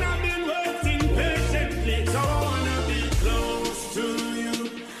see, and I've been waiting patiently. So I wanna be close to you.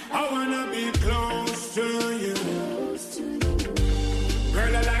 I wanna be close to you.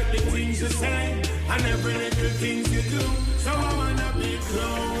 Girl, I like the things you say and every little things you do. So I wanna be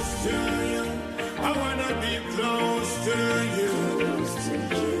close to you. I wanna be close to you.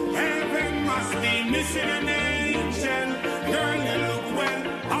 Heaven must be missing an angel. Girl, you look well.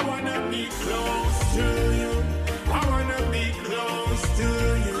 I wanna be close to you. I wanna be close to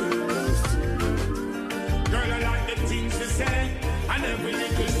you. Girl, I like the things you say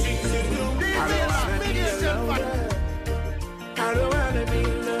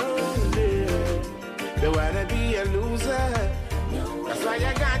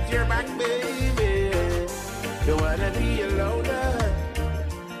your back, baby. Don't wanna be alone.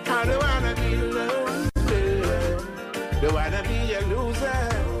 I don't wanna be alone. Don't wanna be a loser.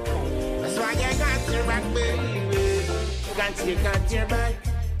 That's why I got your back, baby. Got your back.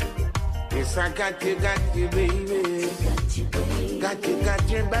 Yes, I got you, baby. Got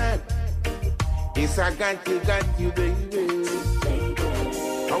your back. Yes, I got you, baby.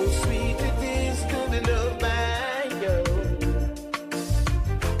 How sweet it is to be loved by you.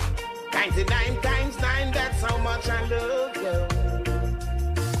 99 times 9, that's how much I love you.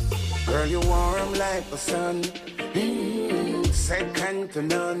 Girl, you're warm like the sun. Second to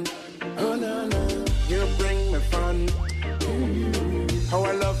none. Oh, no, no. You bring me fun. How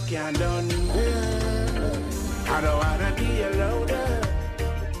I love can done. I don't wanna be alone.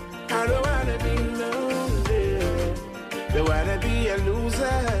 I don't wanna be lonely. Don't wanna be a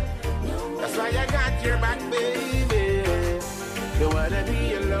loser. That's why I got your back, baby. Don't wanna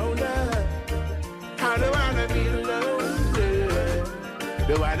be alone. I don't wanna be lonely.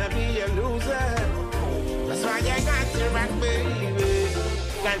 Don't wanna be a loser. That's why I got your back, baby.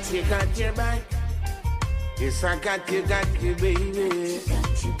 Got your back. Yes, I got you, baby.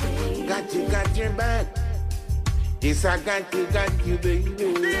 Got your back. Yes, I got you, baby.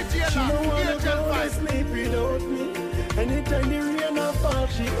 She don't wanna go to sleep without me. Anytime the rain or fall,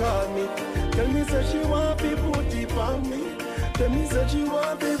 she call me. Tell me say she want to put it on me. Tell me say she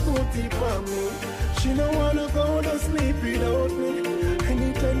want to put it on me. She don't wanna go to sleep without me.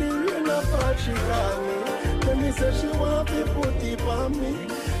 Anytime the rain or fall, she call me. Tell me say she want to put it on me.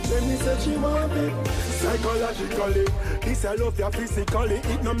 Tell me say she want it. Psychologically, this I love ya physically,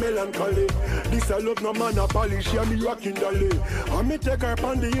 it no melancholy. This I love no monopoly, she and me rocking dolly. And me take her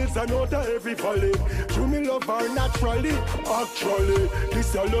on the hills and out of every valley. Do me love her naturally, actually.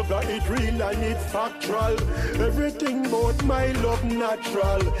 This I love her, it real and it factual. Everything about my love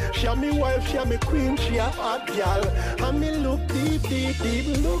natural. She and me wife, she and me queen, she a hot gal. And me look deep,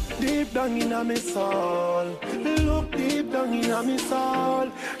 look deep down in a me soul. Look deep down in a me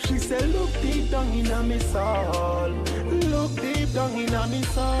soul. She said, look deep down in a me soul. Look deep down in a me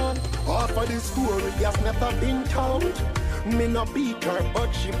soul. Half of the story has never been told. Me not beat her,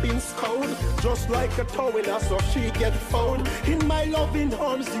 but she been scolded. Just like a towel, so she get fold. In my loving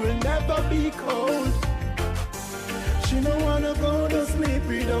arms, you'll never be cold. She don't wanna go to sleep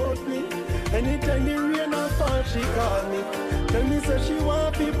without me. Anytime the rain or fall, she call me. Tell me say she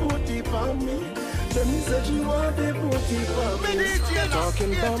want to put it on me. Tell me say she want to put it on me.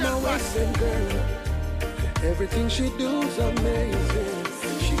 Talking about my Western girl. Everything she do's amazing.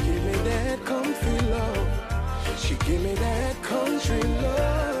 She give me that comfy love. She give me that country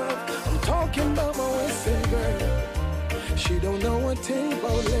love. I'm talking about my Western girl. She don't know a thing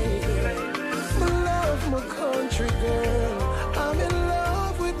about lady. I love my country girl. I'm in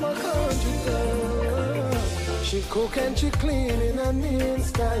love with my country girl. She cook and she clean in an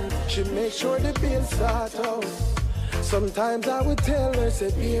instant. She make sure the bills start out. Sometimes I would tell her,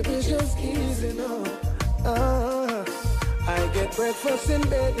 say, baby, just easy now. I get breakfast in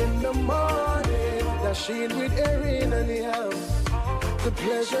bed in the morning. That she'd with Erin and the house. The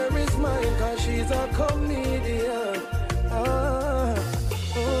pleasure is mine, cause she's a comedian.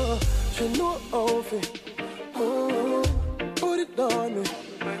 She know how to put it on me.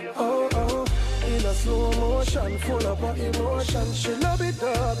 In a slow motion, full of her emotion. She love it,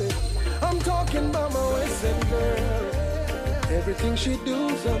 I'm talking about my Western girl. Everything she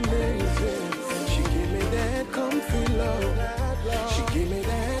do's amazing. She give me that comfy love. She give me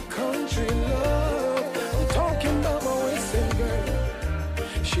that country love. I'm talking about my Western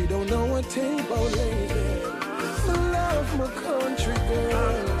girl. She don't know a thing about lady. I love my country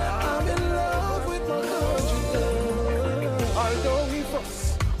girl. I'm in love with my country girl. Although we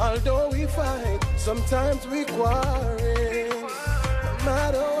fuss, although we fight, sometimes we quarrel. No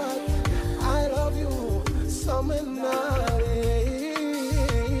matter what, I love you, summer night.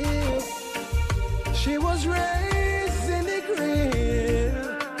 She was raised in the green,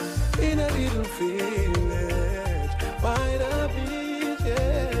 in a little village by the beach.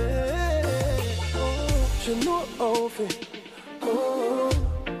 Yeah. She know how to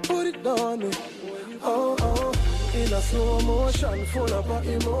put it on me. In a slow motion, full of her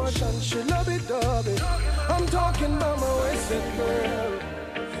emotion. She love it, I'm talking about my Western girl.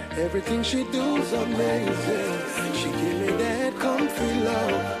 Everything she do's amazing. She give me that comfy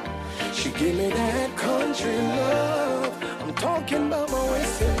love. She give me that country love. I'm talking about my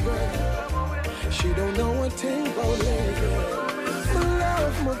Western girl. She don't know a thing about lady. I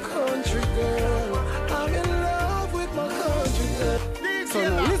love my country girl. I'm in love with my country girl. So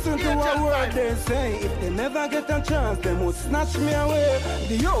now listen to what a word they say. If they never get a chance, they would snatch me away.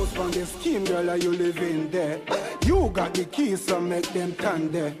 The house from the scheme, girl, are you living there? You got the keys, so make them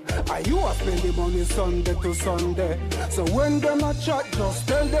turn there. Are you a spend the money Sunday to Sunday? So when them a chat, just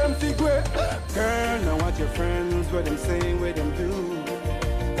tell them figure. Girl, now what your friends, what them say, what them do.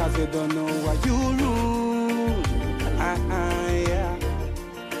 Cause they don't know what you rule. Yeah.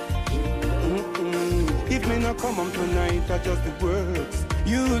 If me not come home tonight, I just the words.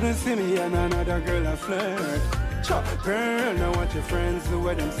 You don't see me and another girl I flirt. Girl, now what your friends do,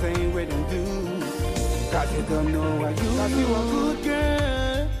 what them say, what them do. Cause you don't know what you. Cause you a good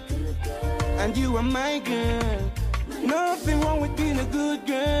girl, and you are my girl. Nothing wrong with being a good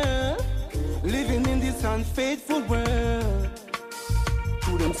girl, living in this unfaithful world.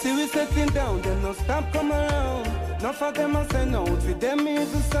 To them see we settling down, them no stop come around. Enough of them a send out, with them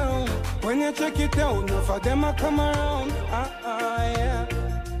is the sound. When you check it out, enough of them a come around. Yeah.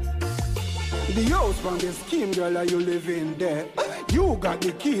 The house from the scheme, girl, are you living there? You got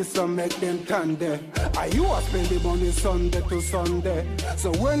the keys, so make them turn there. Are you a spend the money Sunday to Sunday?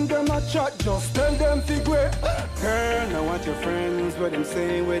 So when them a chat, just tell them figure. Girl, now what your friends, what them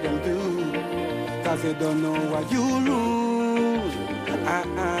say, what them do. Cause you don't know what you rule.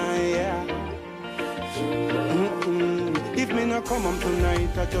 Yeah. If me not come home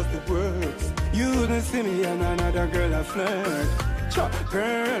tonight, I just the words. You don't see me and another girl I flirt.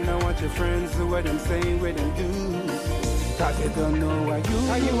 Girl, now what your friends do, what them say, what them do. Cause you don't know what you.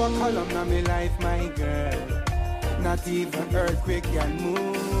 Are you a column of my life, my girl? Not even earthquake can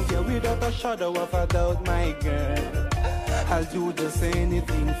move you without a shadow of a doubt, my girl. I'll do just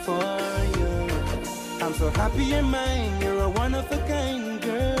anything for you. I'm so happy you're mine, you're a one of a kind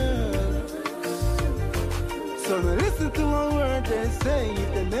girl. So listen to a word they say.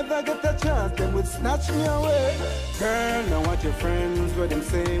 If they never get a chance, they would snatch me away. Girl, now what your friends, what them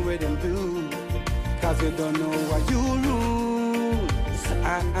say, what them do. Cause you don't know what you rule.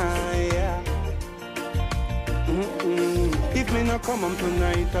 Yeah. If me not come home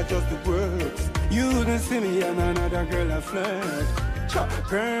tonight, I just the words. You don't see me and another girl I flirt.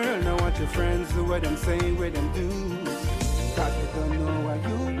 Girl, now what your friends do, what them say, what them do. Cause you don't know what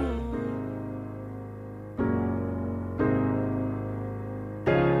you rule.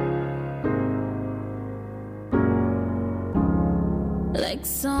 Like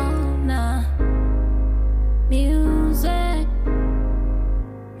sauna music.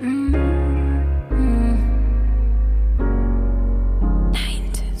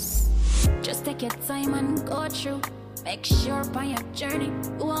 90s. Just take your time and go through. Make sure on your journey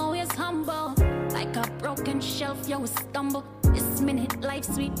you always humble. Like a broken shelf, you will stumble. This minute life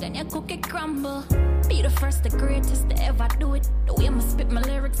sweet, then your cookie crumble. Be the first, the greatest to ever do it. The way I spit my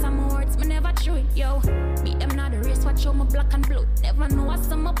lyrics and my words, me never true it, yo. Beat them not the race, watch out my black and blue. Never know what's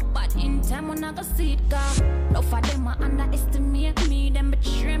some up, but in time when I go see it, go. No for them, I underestimate me. Them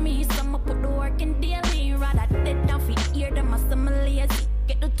betray me, some put the work in daily. Rather dead down for hear them, I some lazy.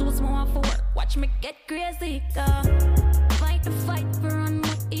 Get the tools more for work, watch me get crazy, go. Fight the fight, we run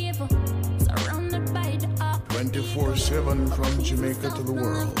with evil. Surrounded by the up. 24/7 from Jamaica to the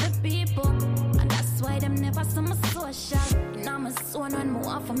world. That's why them never saw my social. Now I'm a son when I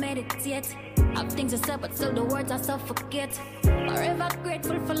want to meditate. Have things to say, but still the words I self forget. Forever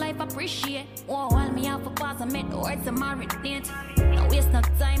grateful for life, appreciate. Oh, while me have a pause, I make the words to marinate. Don't waste no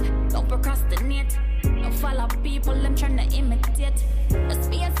time, don't procrastinate. Don't follow people, them trying to imitate. Just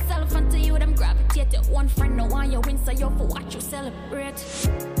be yourself until you them gravitate. Your one friend, no one you win, so you for what you celebrate.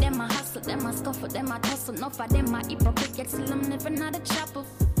 Them a hustle, them a scuffle, them a tussle. Enough of them a hypocrite, yet still I'm living at a chapel.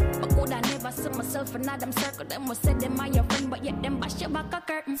 But could I never see myself in them circle? Them will say them are your friend, but yet them bash your back a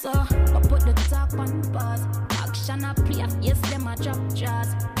curtain. So I put the talk on pause. Action a play, yes them a drop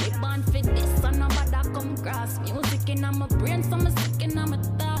jazz. They born for this, and nobody come cross. Music in my brain, so I'm sick in my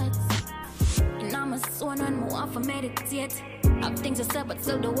thoughts. And I'm a son when I want to meditate. Have things to say, but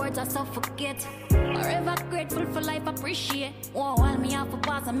still the words I self forget. Forever grateful for life, appreciate. Oh, while me have a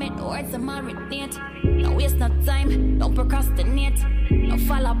pause, I make the words to marinate. Don't waste no time, don't procrastinate. Don't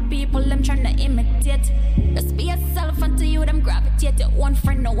follow people, them trying to imitate. Just be yourself until you them gravitate. Your one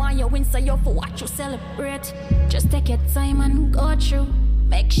friend, no one you win, so you for what you celebrate. Just take your time and go through.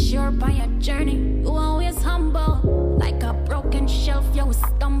 Make sure on your journey you always humble. Like a broken shelf, you will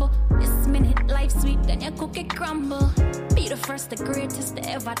stumble. This minute life sweet, then your cookie crumble. Be the first, the greatest to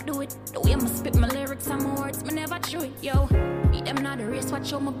ever do it. The way I spit my lyrics and my words, me never true it, yo. Beat them not the race,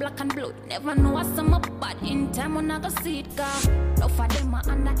 watch out my black and blue. Never know what's some up, but in time when I go see it, go. No for them, I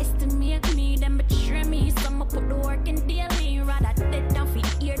underestimate me. Them betray me, some put the work in daily. Rather dead down for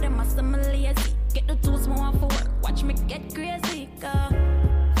hear them, I some lazy. Get the tools more for work, watch me get crazy, go.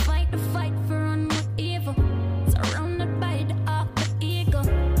 Fight the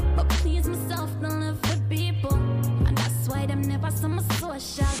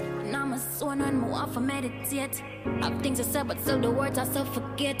social, and I'm a zone when I want to meditate. Have things to say, but still the words I still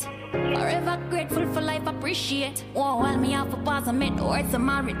forget. Forever grateful for life, appreciate. Oh, while me have a pause and make the words to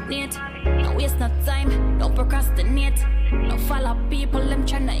marinate. Don't waste no time, don't procrastinate. Don't follow people, them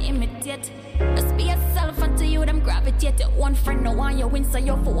tryna imitate. Just be yourself until you them gravitate. Your one friend no want you win, so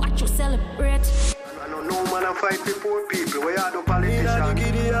you for what you celebrate. I don't know man, I fight for poor people. Where are the politicians?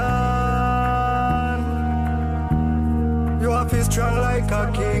 You have to strong like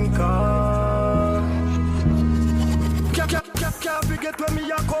a king Kong. Can't forget where me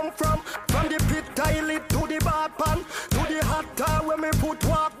a come from. From the pit toilet to the bad pan, to the hot tub where me put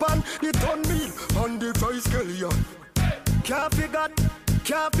walk pan. The ton meal on the fry scallion. Can't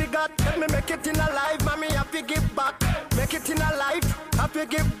forget, let me make it in a life, mommy have to give back. Make it in a life, have to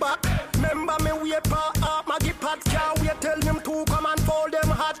give back. Remember me wait for up, Maggie Pat can't wait, tell them to come and fold them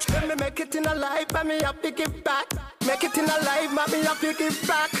hot. Let me make it in a life, mommy have to give back. Make it in a life, mommy have to give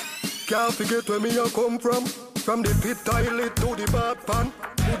back. Can't forget where me a come from. From the pit toilet to the bad pan,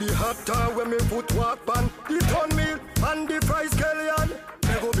 to the hot tub where me put walk pan. The ton meal and the fry scallion.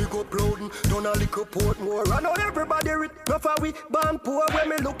 They go big up loading, done a little port more. I know everybody rich, not for we born poor. When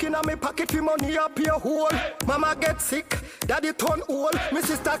me looking at me pocket for money up your hole. Mama get sick, daddy turn old. Me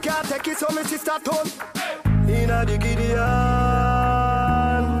sister can't take it, so me sister turn. Inna the Gideon,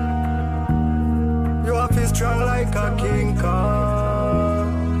 you have to strong like a king Kong.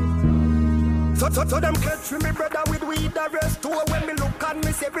 So them catch me brother with weed the rest too. When me look at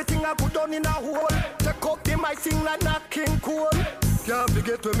me, everything I put on in a hole. Take up the mic, sing like Nat King Cole. Can't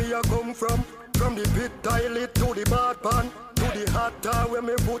forget where me a come from. From the pit toilet to the bad pan, to the hot tub where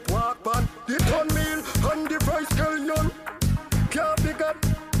me put walk pan. The ton meal and the fry scallion. Can't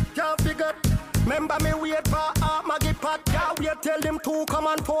forget. Remember me wait for Maggie Pat. Can't wait tell them to come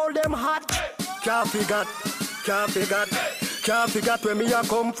and fold them hot. Can't forget where me a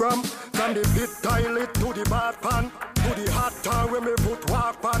come from. From the pit toilet to the bad pan, to the hot tub where me put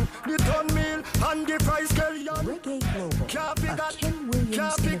walk pan. The ton meal and the fry scallion. Reggae Global, can't a Ken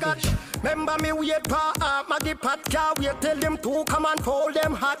Williams innovation. Remember me wait for Maggie Pat. Can't wait tell them to come and fold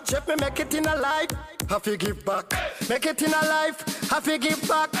them hot. Chef me make it in a life, have to give back. Make it in a life, have to give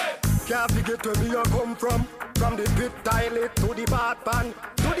back. Can't forget where me a come from. From the pit toilet to the bad pan,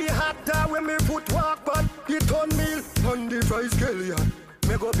 to the hot tub where me put walk pan. The ton meal and the fry scallion.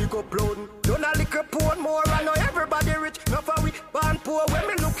 Me go big up loading, don't a lick a poor more. I know everybody rich, not for we born poor. When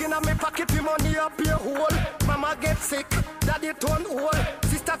me looking at me pocket, the money up your hole. Mama get sick, daddy turn old.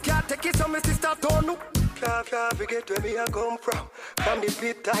 Sister can't take it, so me sister turn up. Can't forget where me a come from. From the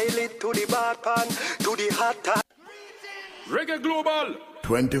pit toilet to the bad pan, to the hot tub. Reggae Global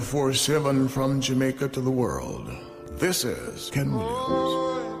 24/7 from Jamaica to the world. This is Ken Williams.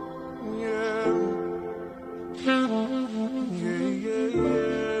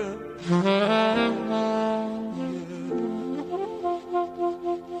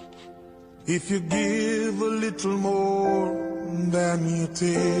 If you give a little more than you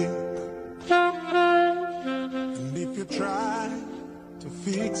take, and if you try to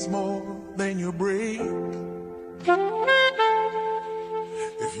fix more than you break,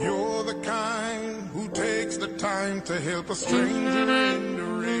 if you're the kind who takes the time to help a stranger in the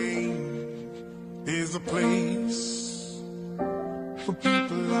rain, there's a place for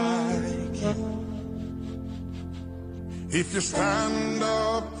people like you. If you stand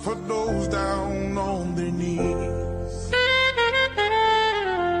up for those down on their knees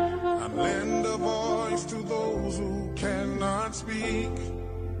and lend a voice to those who cannot speak,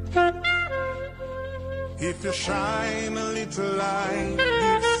 if you shine a little light,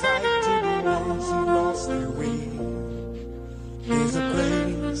 give sight to the ones who lost their way, there's a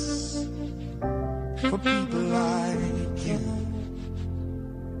place for people like you.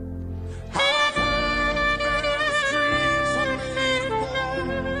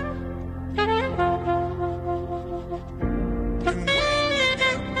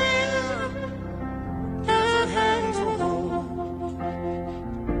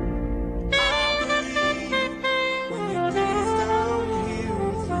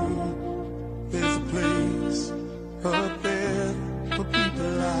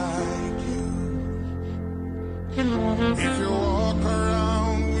 If you walk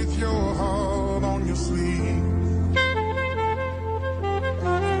around with your heart on your sleeve,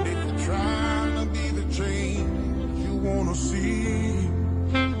 and if you're trying to be the change you want to see,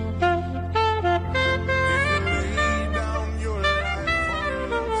 if you lay down your life for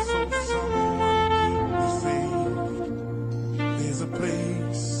love so someone can be saved, there's a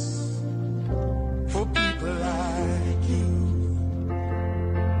place for people like you.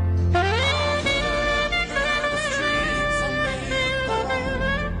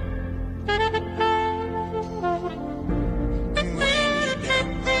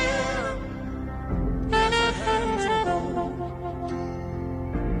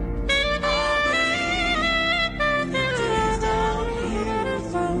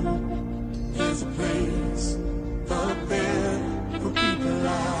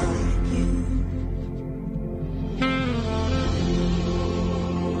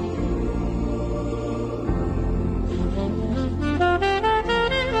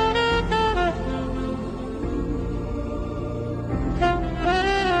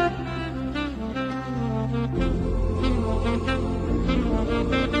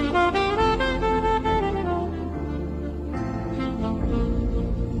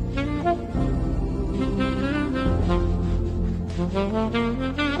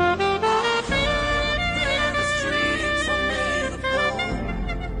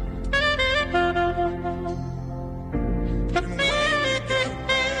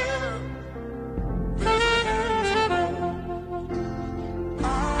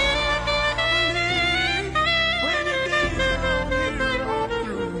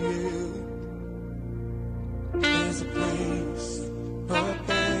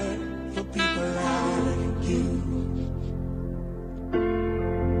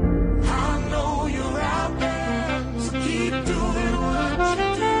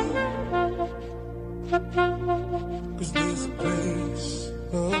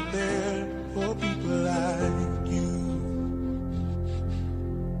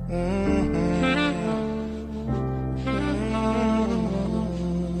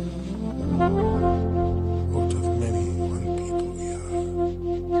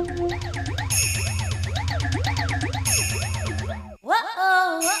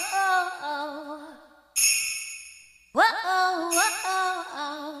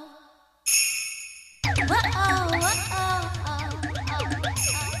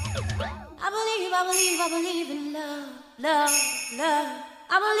 I believe in love, love, love.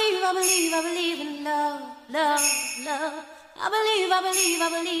 I believe in love, love, love. I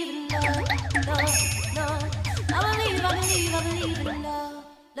believe in love, love, love. I believe in love,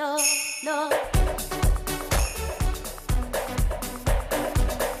 love, love.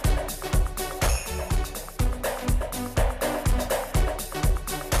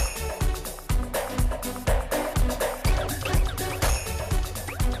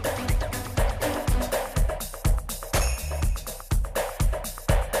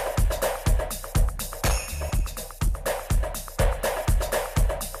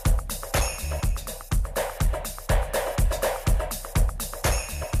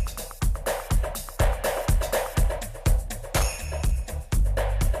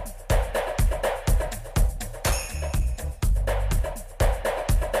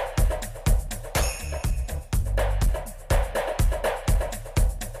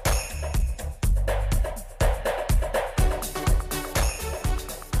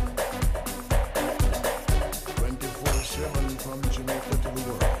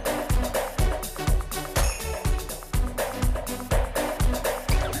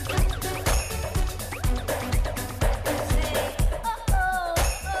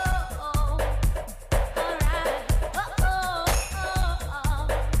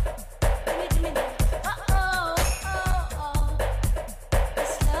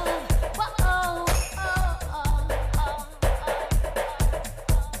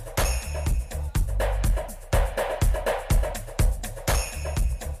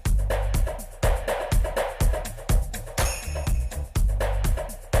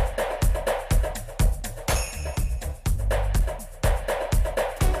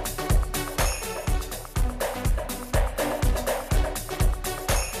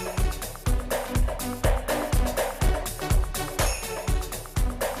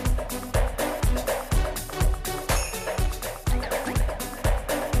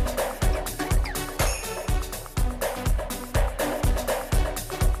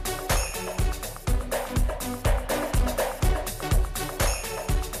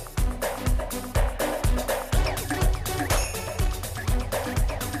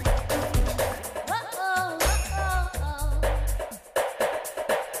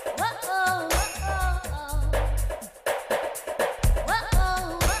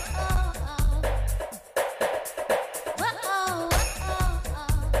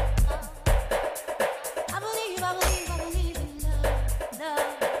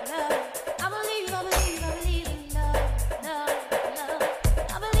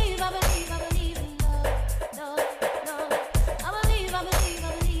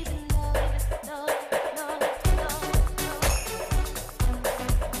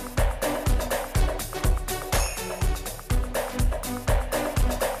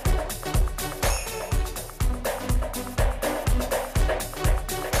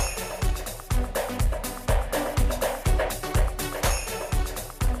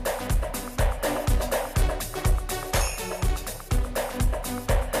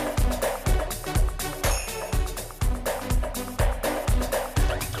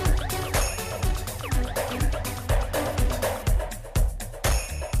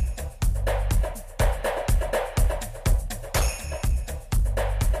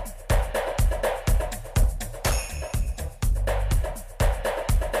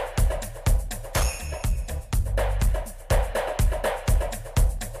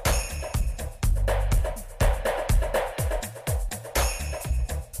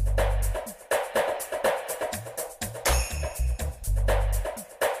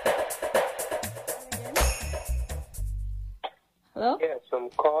 Hello? Yes, I'm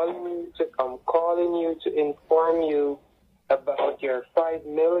calling you to inform you about your $5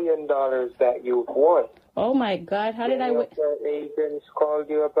 million that you've won. Oh my God, how did I win? Your agents called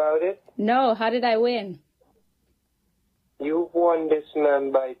you about it? No, how did I win? You've won this,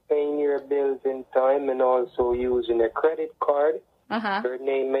 man, by paying your bills in time and also using a credit card. Uh-huh. Your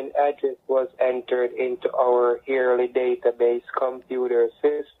name and address was entered into our yearly database computer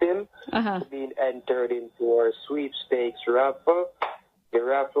system, being entered into our sweepstakes raffle. The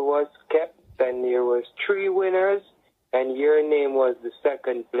raffle was kept, and there was 3 winners, and your name was the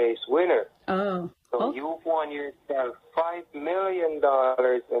second place winner. Oh. So you've won yourself $5 million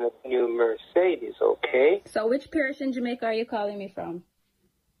in a new Mercedes, okay? So which parish in Jamaica are you calling me from?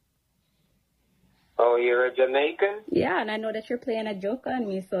 Oh, you're a Jamaican? Yeah, and I know that you're playing a joke on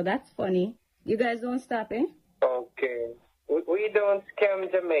me, so that's funny. You guys don't stop, eh? Okay. We don't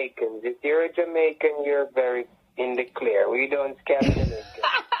scam Jamaicans. If you're a Jamaican, you're very in the clear. We don't scam Jamaicans.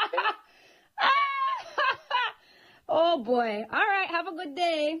 Oh, boy. All right, have a good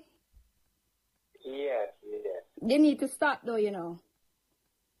day. Yes. You need to stop though, you know.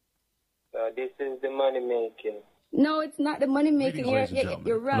 This is the money making. No, it's not the money making.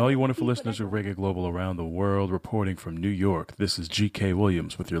 You're right. And all you wonderful listeners of Reggae Global around the world, reporting from New York, this is G.K.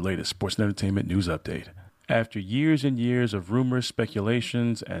 Williams with your latest sports and entertainment news update. After years and years of rumors,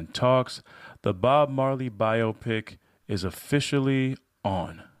 speculations, and talks, the Bob Marley biopic is officially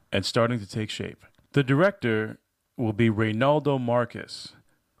on and starting to take shape. The director will be Reynaldo Marcus,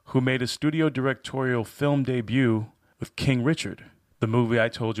 who made a studio directorial film debut with King Richard, the movie I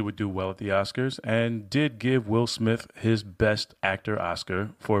told you would do well at the Oscars, and did give Will Smith his Best Actor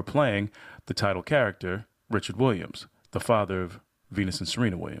Oscar for playing the title character, Richard Williams, the father of Venus and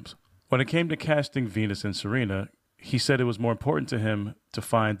Serena Williams. When it came to casting Venus and Serena, he said it was more important to him to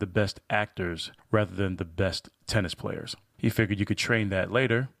find the best actors rather than the best tennis players. He figured you could train that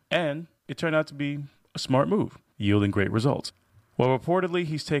later, and it turned out to be a smart move, yielding great results. Well, reportedly,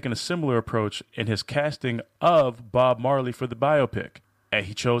 he's taken a similar approach in his casting of Bob Marley for the biopic, and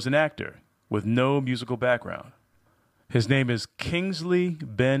he chose an actor with no musical background. His name is Kingsley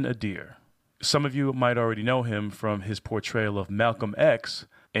Ben-Adir. Some of you might already know him from his portrayal of Malcolm X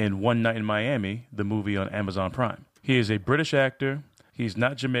in One Night in Miami, the movie on Amazon Prime. He is a British actor. He's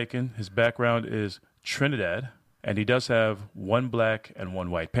not Jamaican. His background is Trinidad. And he does have one black and one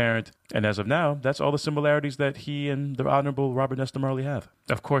white parent. And as of now, that's all the similarities that he and the Honorable Robert Nesta Marley have.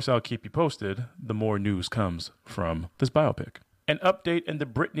 Of course, I'll keep you posted the more news comes from this biopic. An update in the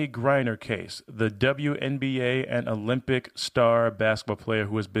Brittany Griner case, the WNBA and Olympic star basketball player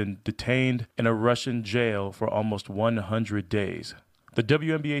who has been detained in a Russian jail for almost 100 days. The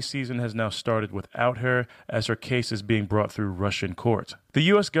WNBA season has now started without her, as her case is being brought through Russian courts. The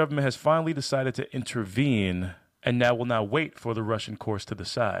U.S. government has finally decided to intervene and now will not wait for the Russian courts to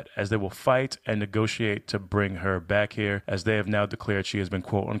decide, as they will fight and negotiate to bring her back here, as they have now declared she has been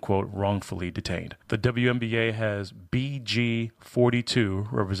quote-unquote wrongfully detained. The WNBA has BG42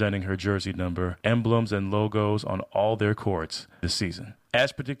 representing her jersey number, emblems and logos on all their courts this season.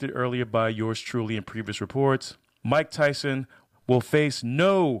 As predicted earlier by yours truly in previous reports, Mike Tyson will face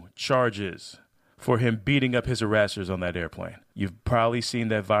no charges for him beating up his harassers on that airplane. You've probably seen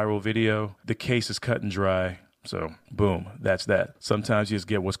that viral video. The case is cut and dry. So, boom, that's that. Sometimes you just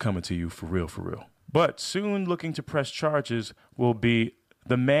get what's coming to you for real, for real. But soon looking to press charges will be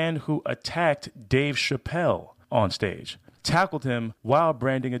the man who attacked Dave Chappelle on stage, tackled him while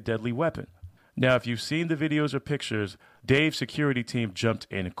branding a deadly weapon. Now, if you've seen the videos or pictures, Dave's security team jumped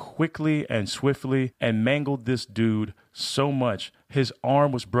in quickly and swiftly and mangled this dude so much. His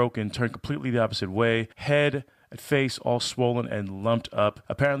arm was broken, turned completely the opposite way, head and face all swollen and lumped up.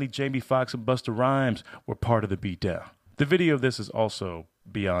 Apparently, Jamie Foxx and Busta Rhymes were part of the beatdown. The video of this is also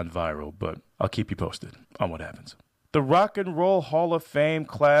beyond viral, but I'll keep you posted on what happens. The Rock and Roll Hall of Fame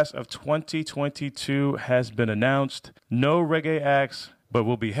class of 2022 has been announced. No reggae acts, but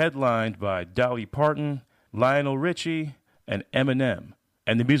will be headlined by Dolly Parton, Lionel Richie, and Eminem.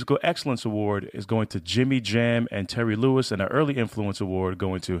 And the Musical Excellence Award is going to Jimmy Jam and Terry Lewis, and an Early Influence Award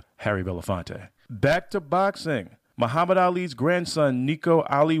going to Harry Belafonte. Back to boxing. Muhammad Ali's grandson, Nico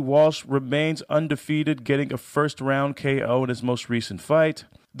Ali Walsh, remains undefeated, getting a first-round KO in his most recent fight.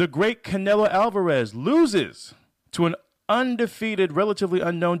 The great Canelo Alvarez loses to an undefeated, relatively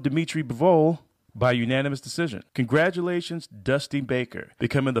unknown Dimitri Bivol by unanimous decision. Congratulations, Dusty Baker,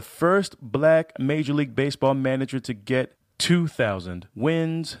 becoming the first black Major League Baseball manager to get 2,000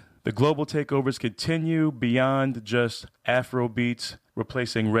 wins. The global takeovers continue beyond just Afro beats,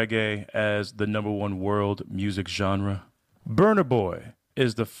 replacing reggae as the #1 world music genre. Burna Boy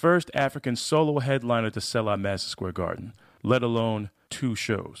is the first African solo headliner to sell out Madison Square Garden, let alone 2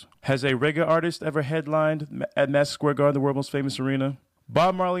 shows. Has a reggae artist ever headlined at Madison Square Garden, the world's most famous arena?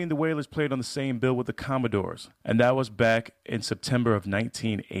 Bob Marley and the Wailers played on the same bill with the Commodores, and that was back in September of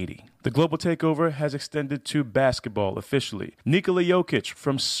 1980. The global takeover has extended to basketball officially. Nikola Jokic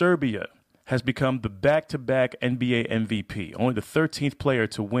from Serbia has become the back-to-back NBA MVP, only the 13th player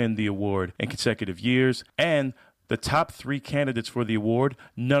to win the award in consecutive years, and the top 3 candidates for the award,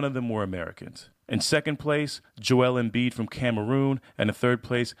 none of them were Americans. In second place, Joel Embiid from Cameroon, and in third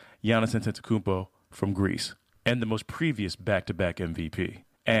place, Giannis Antetokounmpo from Greece, and the most previous back-to-back MVP,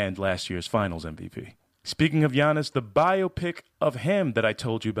 and last year's Finals MVP. Speaking of Giannis, the biopic of him that I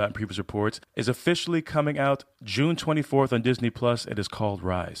told you about in previous reports is officially coming out June 24th on Disney+. It is called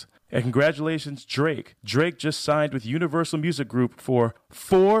Rise. And congratulations, Drake. Drake just signed with Universal Music Group for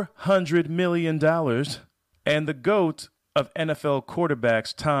 $400 million. And the GOAT of NFL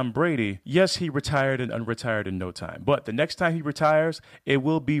quarterbacks, Tom Brady, yes, he retired and unretired in no time. But the next time he retires, it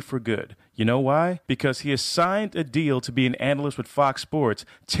will be for good. You know why? Because he has signed a deal to be an analyst with Fox Sports,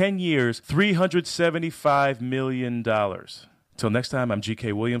 10 years, $375 million. Till next time, I'm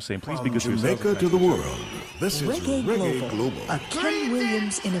G.K. Williams saying please be good to yourself. Jamaica to the world. This is Reggae Global, a Ken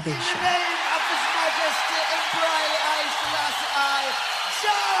Williams innovation.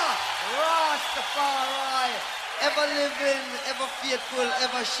 Rastafari, ever living, ever faithful,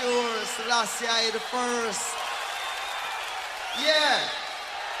 ever sure, Selassie I the first. Yeah.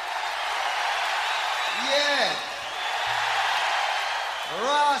 Yeah.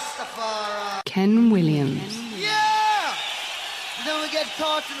 Rastafari. Ken Williams. Yeah. Then we get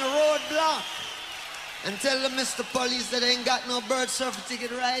caught in a roadblock and tell the Mr. Police that they ain't got no bird surfer ticket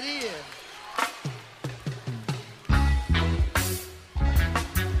right here.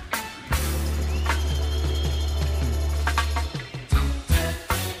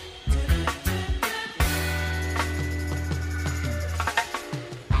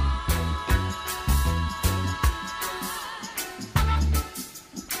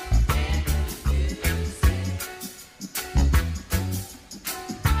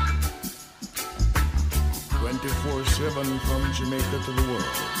 24/7 from Jamaica to the world.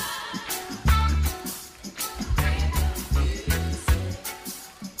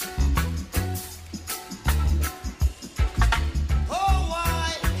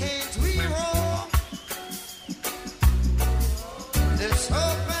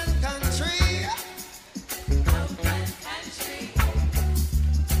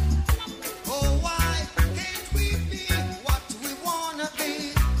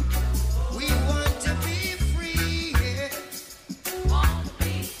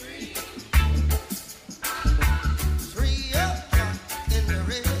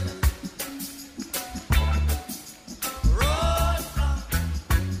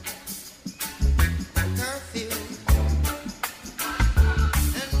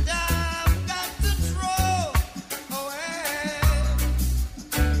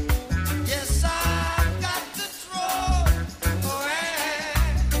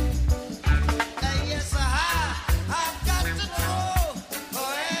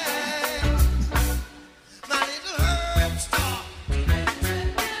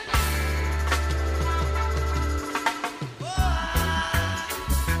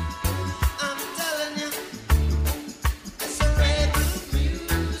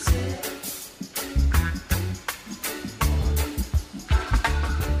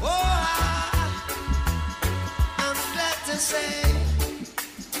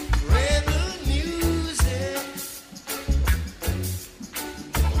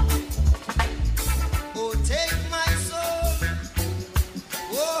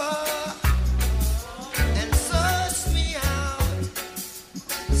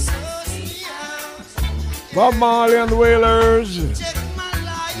 Bob Marley and the Wailers.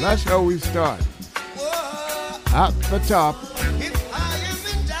 That's how we start. At the top.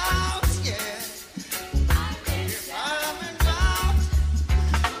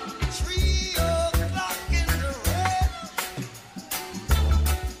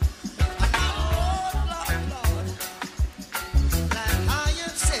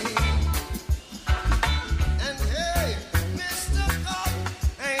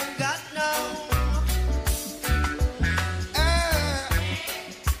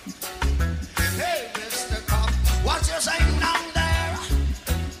 What you say now?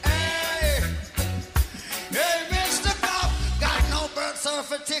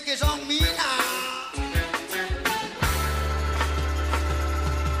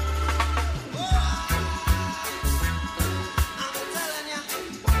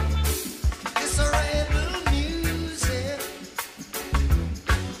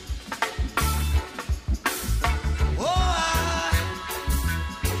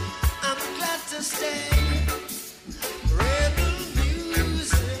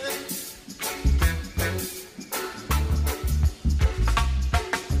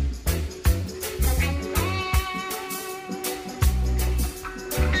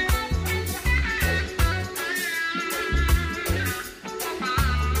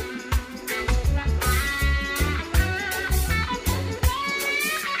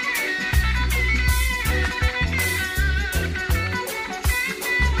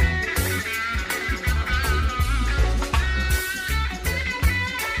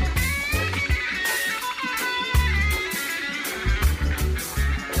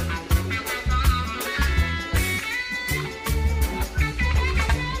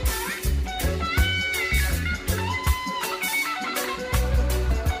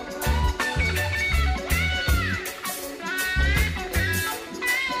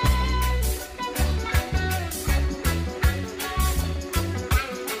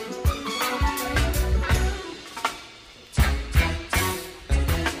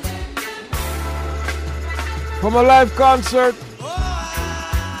 from a live concert.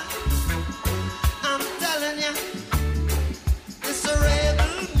 I'm telling you, it's a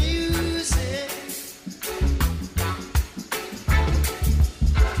rebel music.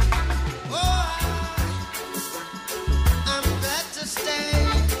 I'm glad to stay.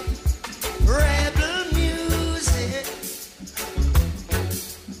 Rebel music.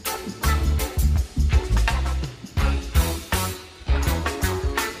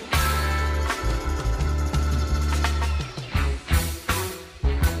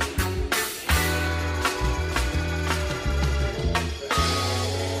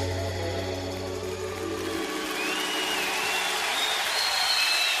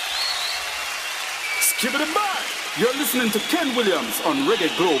 Skip it back. You're listening to Ken Williams on Reggae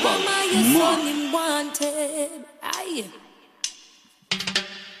Global. Mama, your son him wanted. Aye.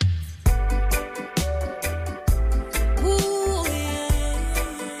 Ooh, yeah.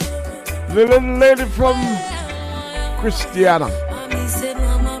 The little lady from Christiana, Mommy said,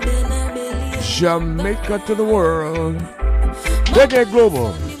 Mama, belly. Jamaica to the world. Reggae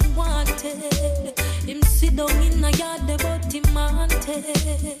Global. Him wanted. Him sit down in a yard, but him wanted.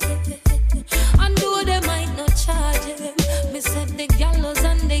 And though they might not charge him, me said the gallows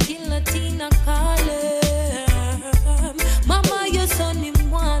and the guillotine are calling. Mama, your son him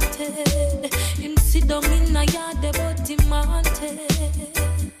wanted. Him sit down in a yard, but him wanted.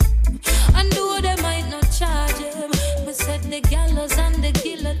 And though they might not charge him, me said the gallows and the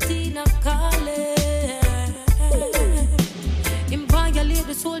guillotine are calling. Him violate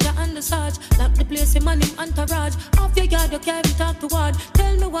the soldier and the sarge, lock the place him and him entourage. Off your yard, you can't even talk to ward.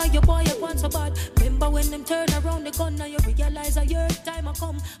 Tell me why your boy want so bad. Remember when them turn around the gun, now you realize a year time a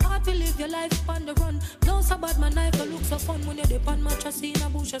come. Hard to live your life on the run. No so bad, my knife don't look so fun when you dip on mattress in a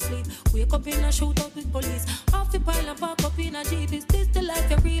bush asleep. Wake up in a shootout with police. Off the pile and park up in a jeep. Is this the life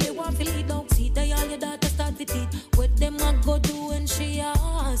you really want to lead? Don't see that all your daughter start to eat. What them a go do when she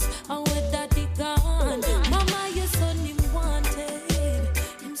asks? And what that it gone? Mama, your son him wanted.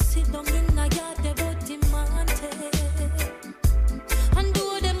 Him sit down in a yard, but him wanted. And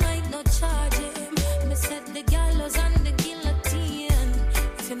though they might not charge him, me said the gallows and the guillotine.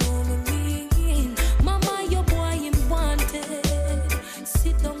 If you know me mean, Mama, your boy him wanted.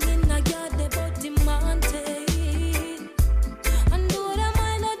 Sit down in a yard, but him wanted. And though they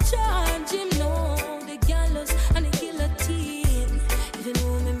might not charge him, no, the gallows and the guillotine. If you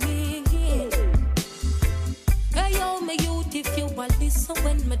know me mean. Hey yo, me youth, if you want listen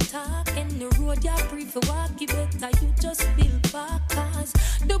when me talk in the road, you prefer walk, you better you just build back. Cause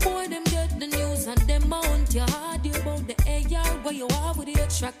the boy them get the news and them mount your hard about the AR where you are with the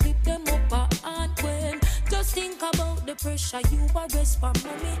extra clip them up and when. Just think about the pressure you arrest for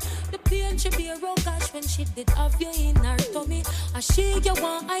mommy. The pain she be a raw cash when she did have you in her tummy. And she you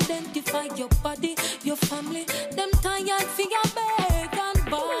want identify your body, your family. Them tired for your beg and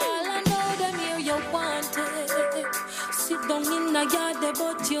ball and all them here you wanted. Sit down in the yard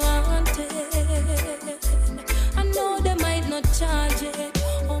but you wanted. I know they might not charge it.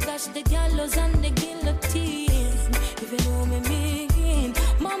 Oh gosh, the gallows and the guillotine. If you know me mean,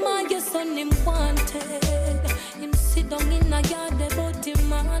 Mama, your son him wanted. Him sit down in a yard but him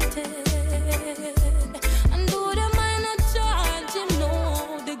wanted. And though they might not charge him, no,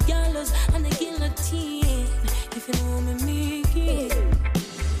 the gallows and the guillotine. If you know me mean.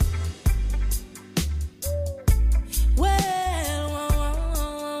 Well,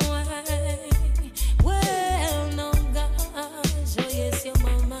 no gosh, oh yes, your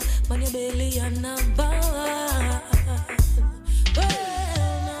mama, man, your belly and a bad.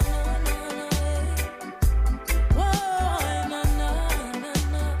 Well, no,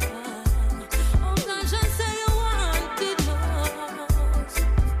 oh gosh, I say you want it most.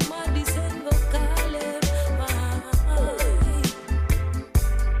 My December Caleb,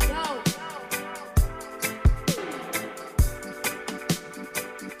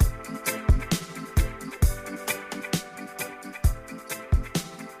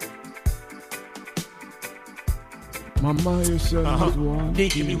 Mama, your son is one.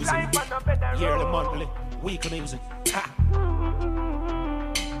 Daily music, yearly, monthly, weekly music.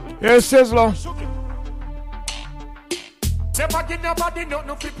 Yes, Sizzler. Never give nobody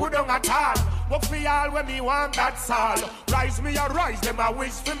nothing fi put down at all. Work for all when me want that's all. Rise me a rise, them a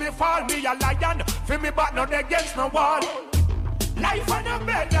wish for me fall. Me a lion, for me back not against no wall. Life on a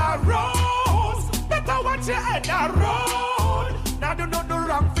bed a rose. Better watch your head a road. Now do not do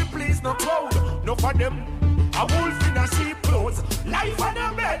wrong fi please no crowd. No for them, a wolf in a sheep clothes. Life on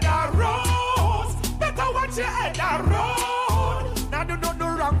a bed a rose. Better watch your head a road. Now do not do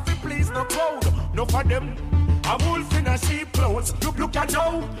wrong fi please no crowd. No for them, A wolf in a sheep clothes. Look at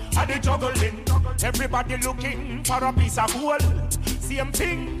now, are they juggling? Everybody looking for a piece of gold. Same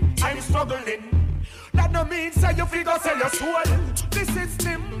thing, I'm struggling. That no means that you figure sell your soul. The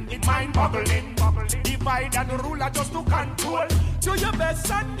system, it mind-boggling. Divide and rule just to control. Do your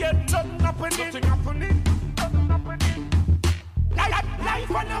best and get nothing happening.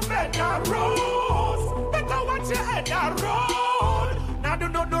 Life on a better road. Better watch your head a road. Now do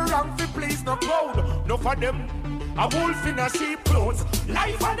not do wrong for please no crowd. No for them, a wolf in a sheep clothes.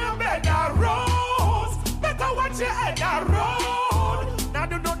 Life on a better road. Better watch your head a road. Now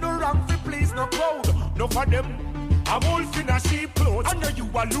do not do wrong for please no crowd. No for them, a wolf in a sheep clothes. I know you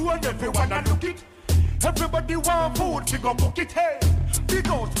alone, everyone a look it. Everybody want food, we go book it, hey. Big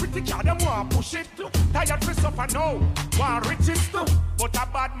house, pretty car, them want push it. Tired for suffer now, want riches too. But a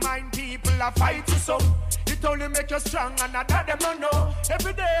bad mind people a fight you so. It only make you strong and another them don't know.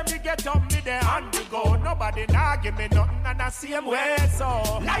 Every day me get up, me there and me go. Nobody nah give me nothing and I see him way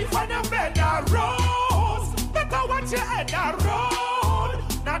so. Life on a better road. Better watch your head a road.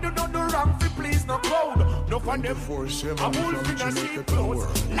 Now do not do wrong for please no crowd. No for them, a wolf in a sheep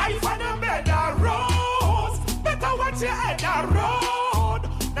clothes. Life on a better road. Better watch your head a road.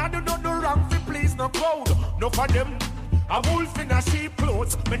 Now do not do wrong for please no crowd. No for them, a wolf in a sheep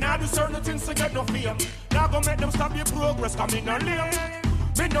clothes. Me now do certain things to get no fame. Now go make them stop your progress coming on lane.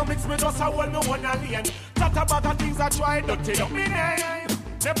 Me no mix me just a hold me one a lane. Chat about the things I try, don't take up me name.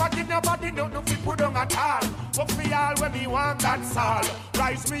 Never give nobody no fi put on at all. But me all when me want that's all.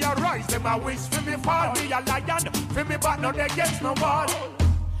 Rise me a rise, them a wish for me fall. Me a lion, for me back not against no wall.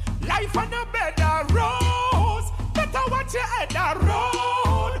 Life on a better road. Better watch your head a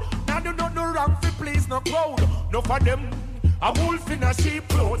road. Now do not do wrong for please no crowd. No for them, a wolf in a sheep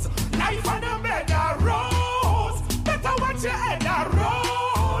clothes. Life on a better road. Better watch your head a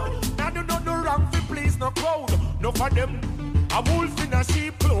road. Now do not do wrong for please no crowd. No for them, a wolf in a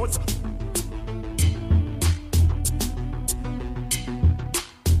sheep clothes.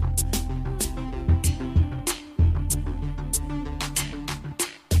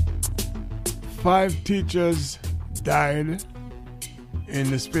 Five teachers died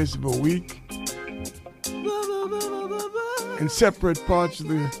in the space of a week in separate parts of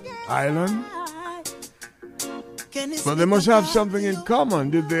the island. But they must have something in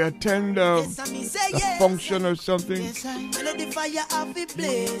common. Did they attend a function or something?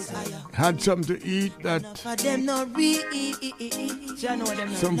 Had something to eat that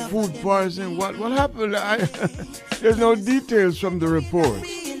some food poisoning. What happened? There's no details from the report.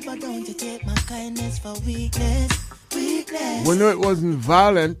 We know it wasn't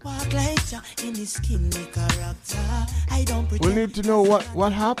violent. We need to know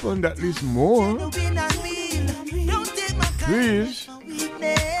what happened, at least more. Please.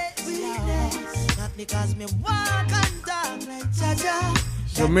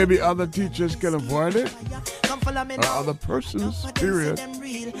 So maybe other teachers can avoid it, or other persons, period.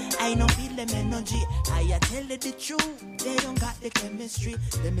 I don't feel them energy. I tell you the truth. They don't got the chemistry.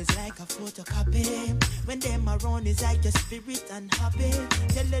 Them is like a photocopy. When them around is like your spirit and happy.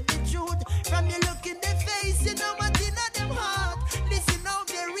 Tell you the truth. From you look in their face, you know what's in them heart. Listen how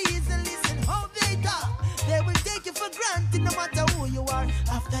they reason, listen how they talk. They will take you for granted no matter who you are.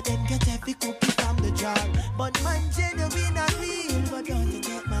 After them get every cookie from the jar. But man genuine and real. But don't you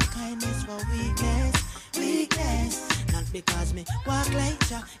take my kindness for weakness. Weakness. Not because me walk like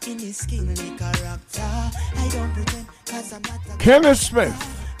Jah in his kingly character. I don't pretend cause I'm not a Kenneth Smith.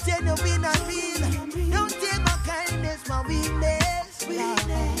 genuine and real. Don't take my kindness, my weakness.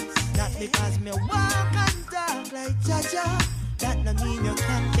 Weakness. Not because me walk and talk like Jah. That no mean you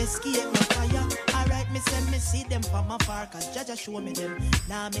can't escape my fire. Alright, me send me see them from afar, cause Jah show me them.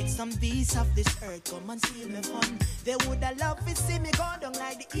 Now make some beasts of this earth come and steal me fun. They woulda love to see me go down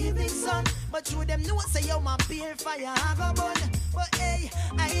like the evening sun. But through them know say you my pure fire I go burn. But hey,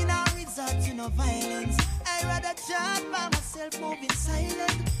 I ain't no resort to no violence. I rather chat by myself moving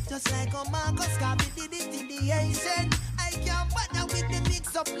silent. Just like a Marcus Garvey did it in the ancient. I can't bother with the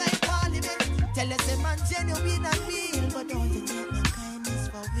mix up like parliament. Tell us a man genuine and real. But don't you take my kindness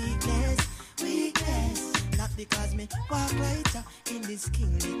for weakness. Weakness. Not because me walk lighter in this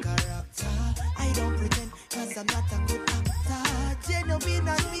kingly character. I don't pretend cause I'm not a good actor. Genuine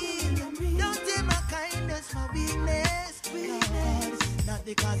and real. Don't take my kindness for weakness. Weakness. Not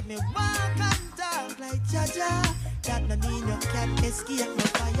because me walk and talk like Jah. That no mean you can't escape no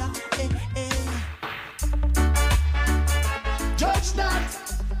fire. Hey, hey. Judge not,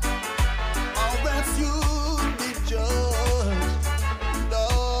 or else you'll be judged.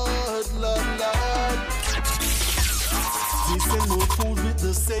 Lord, Lord, Lord. This ain't no fools with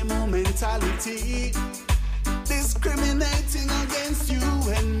the same mentality. discriminating against you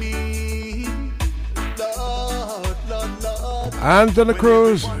and me. Lord, Lord, Lord. Anthony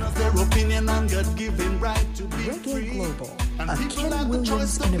Cruz. Their opinion on God-given right to be free. Global, and a people Ken have the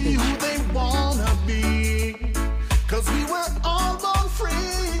choice Williams to be who innovation. they wanna be. Cause we were all born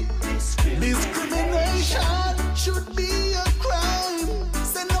free. Discrimination should be a crime.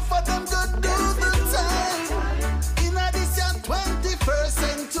 Say enough of them go do the time. In this year 21st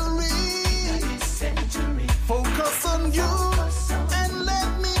century, focus on you and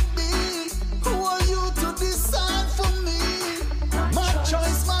let me be. Who are you to decide for me? My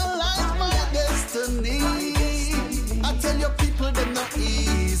choice, my life, my destiny. I tell your people they're not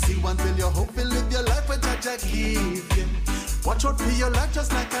easy. One tell you hope you live your life with Jaja give you. Watch out for your life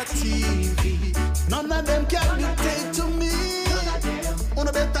just like a TV. None of them can dictate to me. On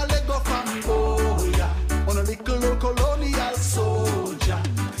a better leg go from Goya. On a little old colonial soldier.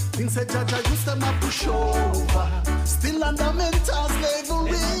 Things that Jaja used to not push over. Still under mental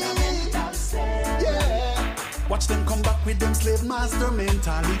slavery. Yeah. Watch them come back with them slave master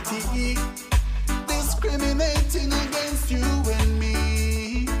mentality. Discriminating against you and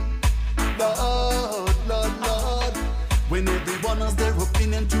me. Lord, Lord, Lord. When everyone has their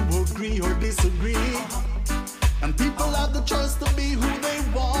opinion to agree or disagree. And people have the choice to be who they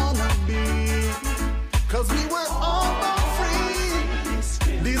wanna be. Cause we were all born free.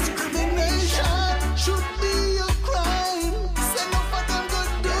 Discrimination should be a crime. Say no for them go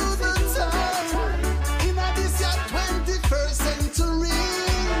do the time. In this year 21st century.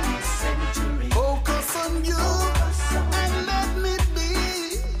 Focus on you and let me be.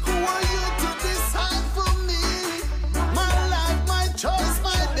 Who are you to decide for me? My life, my choice,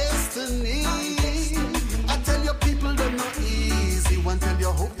 my destiny. I tell your people they're not easy. One tell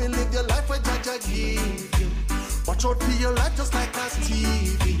you hope you live your life where Jaja give you. Watch out for your life just like a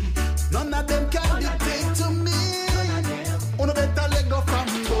TV. None of them can dictate to me. On a better leg go from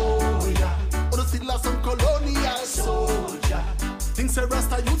Goya. On a still have some colonial soldier. Things say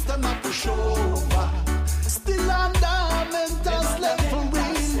Rasta youths them not push over. Still under mental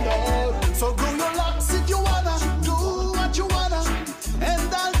slavery, Lord. So grow your locks if you wanna. Do what you wanna.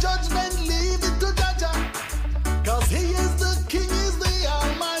 And all judgment leave it to Jaja. Cause he is the king, is the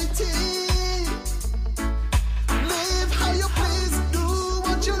almighty. Live how you please, do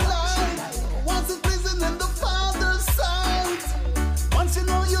what you like. Once it's pleasing in the Father's sight. Once you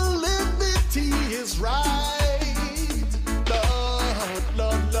know your liberty is right. Lord,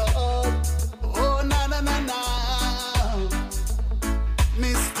 Lord, Lord. Oh, na na na na.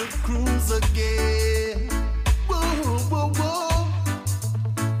 Mr. Cruz again. Whoa, whoa, whoa.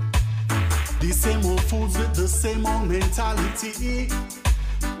 The same old fools with the same old mentality.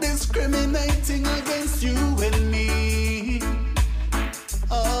 Discriminating against you and me.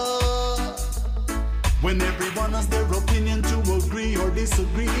 When everyone has their opinion to agree or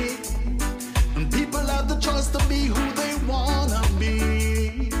disagree. And people have the choice to be who they wanna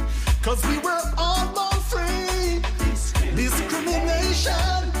be. Cause we were all born free.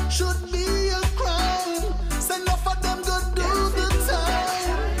 Discrimination should be a crime. Say enough of them go do the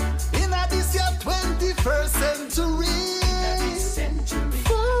time. In this year 21st century.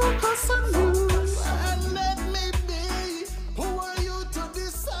 Focus on you and let me be. Who are you to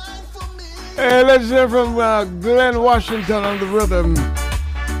decide for me? Hey, let's hear from Glenn Washington on the rhythm.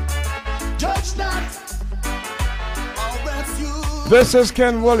 Judge not. This is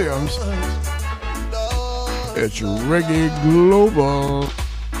Ken Williams. It's Reggae Global.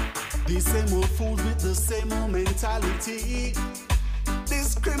 The same old fools with the same old mentality.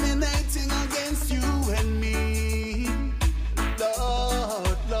 Discriminating against you and me.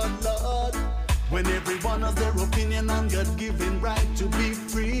 Lord, Lord, Lord. When everyone has their opinion on God-given right to be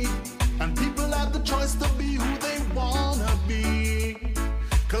free. And people have the choice to be who they wanna be.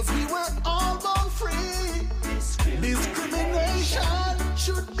 Cause we were all born free. Discrimination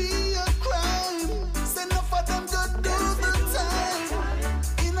should be a crime. Say enough of them go do the time.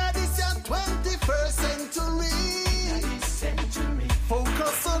 In this year 21st century.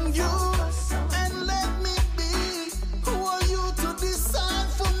 Focus on you and let me be. Who are you to decide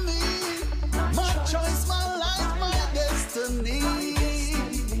for me? My choice, my life, my destiny.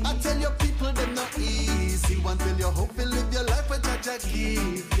 I tell your people they're not easy. One tell you hope you live your life with Jaja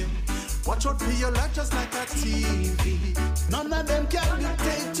give you. Watch out for your life just like a TV. None of them can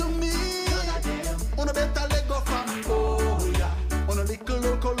dictate to me. On a better leg go from Goya. On a little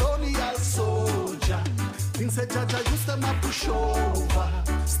old colonial soldier. Things that Jaja used to not push over.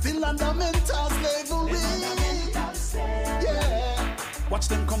 Still under mental slavery. Yeah. Watch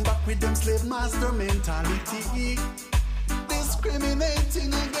them come back with them slave master mentality.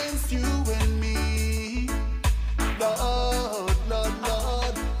 Discriminating against you and me. Lord, Lord,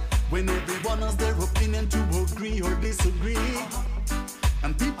 Lord. When everyone has their opinion to agree or disagree,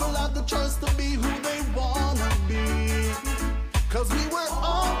 and people have the choice to be who they wanna be. Cause we were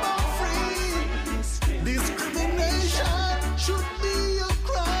all born free. Discrimination should be a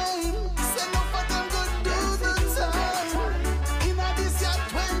crime. Send up for them go do the time. In this year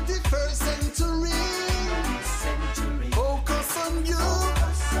 21st century, focus on you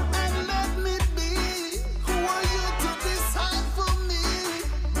and let me be. Who are you to decide for me?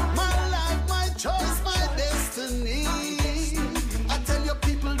 My life, my choice, my destiny. I tell you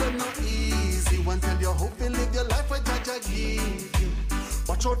people don't know easy. One tell you hope you live your life with Jaja give you.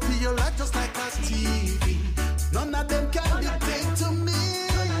 Watch out for your life just like a TV. None of them can dictate to me.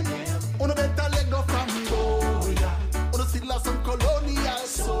 Uno better let go from Goya. Uno still have some colonial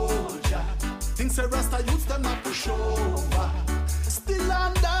soldier. Things say Rasta youths them not push over. Still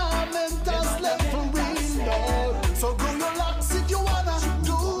under mental slavery, Lord. So grow your locks if you wanna.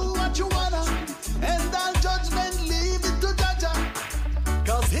 Do what you wanna. And all judgment leave it to Jaja.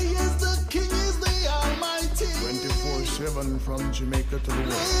 Cause he is the king, is the almighty. 24/7 from Jamaica to the world.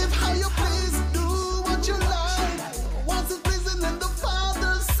 Live how you please, do what you like. Once it's pleasing in the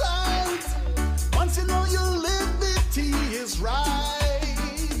Father's sight. Once you know your liberty is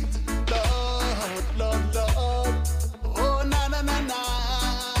right. Lord, Lord, Lord. Oh, na na na na.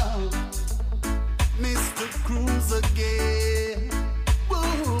 Mr. Cruz again. Whoa,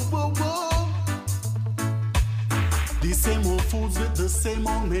 whoa, whoa. The same old fools with the same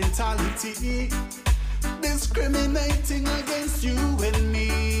old mentality. Discriminating against you and me.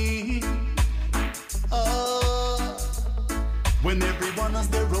 When everyone has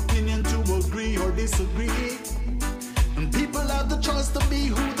their opinion to agree or disagree, and people have the choice to be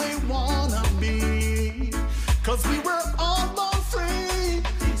who they wanna be. Cause we were all born free.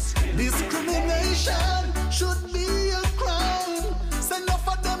 Discrimination should be a crime. Send off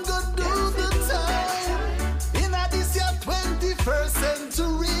for them go do the time. In this year 21st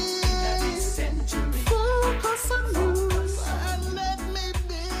century.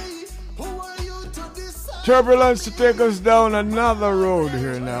 Turbulence to take us down another road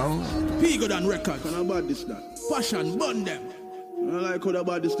here now. Bigger than record, and about this that. Passion, burn them. I like how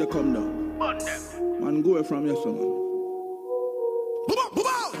about this they come down. Burn them. Man, go away from your son.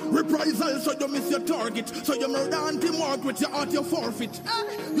 Reprisal, so you miss your target. So you murder Auntie Margaret, your heart you forfeit.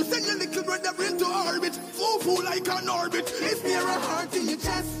 You send your little brother into orbit. Foo like an orbit. Is there a heart in your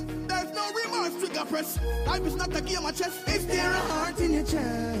chest? There's no remorse, trigger press. Life is not a game of chess. Is there a heart in your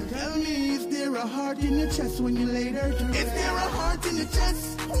chest? Tell me, is there a heart in your chest when you lay there to rest? Is there a heart in your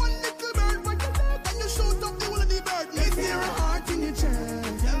chest? One little bird by your leg and you shoot up the whole of the bird. Is there a heart in your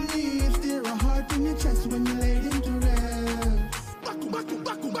chest? Tell me, is there a heart in your chest when you lay there to rest?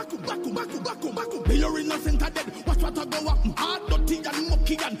 Baku. You're innocent and dead. Watch what I go up. Hard, dirty and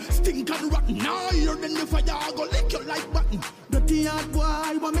mucky and stink and rotten. Now you're the new fire, I go lick your life button. Dirty hard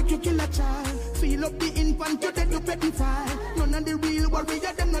boy, what make you kill a child? Feel up the infant, you dead, you petrified. None of the real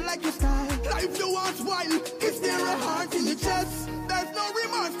warrior, them not like your style. Life you want wild. Is there a heart in your chest? There's no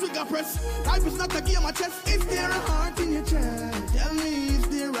remorse, trigger press. Life is not a game of chess. Is there a heart in your chest? Tell me, is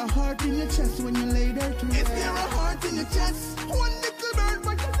there a heart in your chest when you lay there to rest? Is there a heart in your chest? One little bird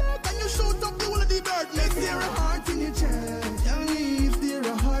by your leg and you shoot up the whole of the bird. Is there a heart in your chest? Tell me, is there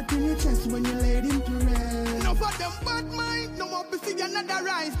a heart in your chest when you laid him to rest? No for them bad mind, no more to see another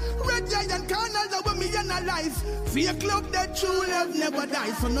rise. Red giant carnal, that when me analyze. Fake love that true love never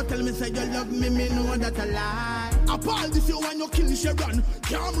dies. So no tell me say you love me know that a lie. Appall this you when you kill Sharon.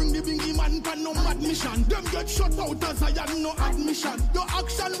 Can't bring the bingy man for no admission. Them get shut out as I have no admission. Your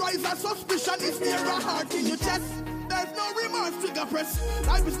action rise a suspicion. Is there a heart in your chest? There's no remorse, trigger press.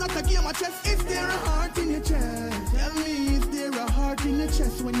 Life is not a game of chess. Is there a heart in your chest? Tell me, is there a heart in your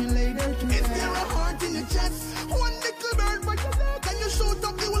chest when you lay there to rest? Is there a heart in your chest? One little bird by your leg and you shoot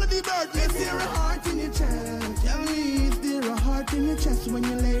up the whole of the bird. Is there a heart in your chest? Tell me, is there a heart in your chest when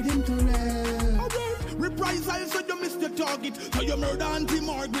you laid him to rest? Okay. Reprisal, so you missed your target. So you murder Auntie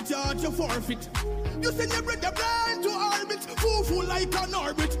Margaret, your heart you forfeit. You send your brother blind to orbit. Foo like an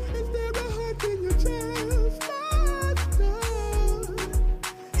orbit. Is there a heart in your chest?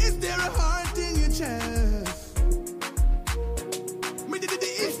 Is there a heart in your chest?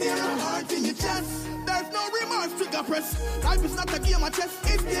 Is there a heart in your chest? There's no remorse, trigger press. Life is not a game of chess.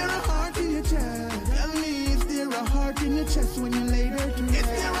 Is there a heart in your chest? Tell me, is there a heart in your chest when you lay there to rest? Is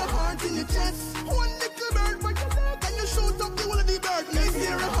there a heart in your chest? One little bird by your leg and you shoot up the whole of the bird. Is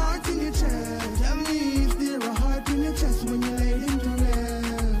there a heart in your chest? Tell me, is there a heart in your chest when you lay him to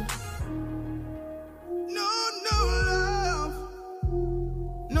rest? No love.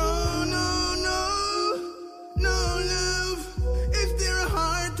 No.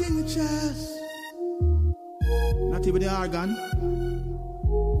 Chess. Not even the organ.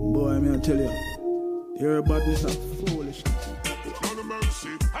 Boy, I'm gonna tell you. Your badness of foolishness. No mercy.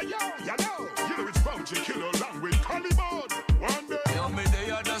 Hey, yo, you know it's bounty killer along with Caliban. One day. Yo, me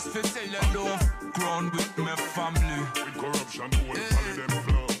they are just fit tell you don't ground with my family. With corruption, who will follow them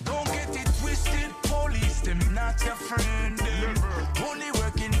flow. Don't get it twisted. Police, them not your friend. Only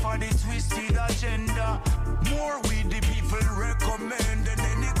working for the twisted agenda. More we the people recommend. And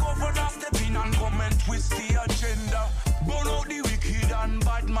then the governor step in and come and twist the agenda. Burn out the wicked and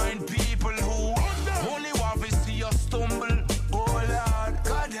bad mind people who only want to see us stumble. Oh Lord,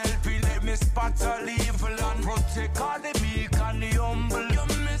 God help me, let me spot all evil and protect all the meek and the humble. You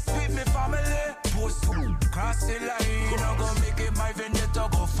miss with me family, post cross the line. I'm gonna make it my vendetta,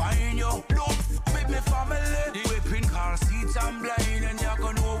 go find you. Don't with me family. The whipping car seats and blind, and you're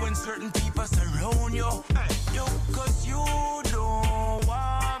gonna know when certain people surround you. You, cause you don't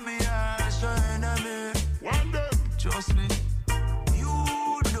want me as your enemy. One day, trust me.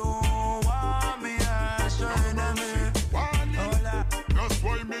 You don't want me as your enemy. That's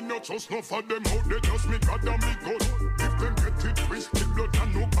why me not trust no for them out. They just me God and me gun. If them get it twisted, blood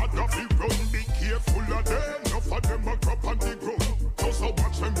and no God of it run. Be careful of them. No for them a crop on the ground. Just a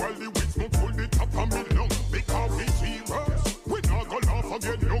watch them while the weeds not full the top of me lung. Because it's serious. We not gonna laugh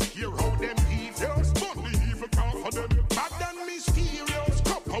again. No care how them evils. But the evil can't for them. Bad and mysterious.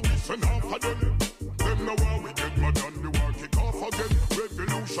 Copper we send off for them. Them now how we get mad and the war kick off again.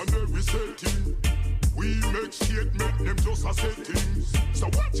 Revolutionary setting. We make statement, them just a settings. So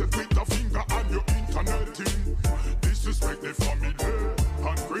watch your Twitter finger and your internet thing. Disrespect the family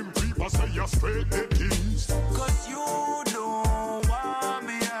and grim people say you're straight the things. Cause you don't want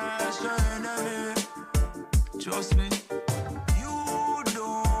me as your enemy. Trust me. You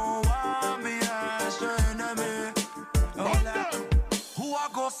don't want me as your enemy. Who I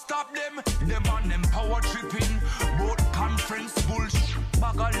go stop them? Them on them power tripping. Both conference bullshit.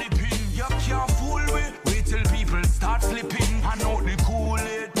 Bag a lipping. You can't fool me. Wait till people start flipping. I know the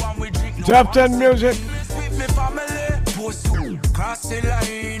Kool-Aid when we drink no Top 10 music. with me family. Post cross the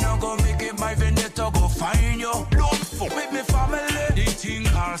line. I'm gonna make it my vendetta. Go find you. Don't fuck with me family. They think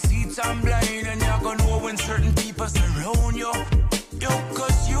car seats and blind. And you're gonna know when certain people surround you. Yo,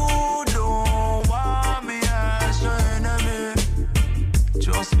 cause you don't want me as your enemy.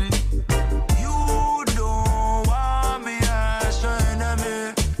 Trust me. You don't want me as your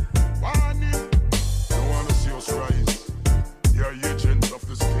enemy. Don't wanna see us rise. You're agents of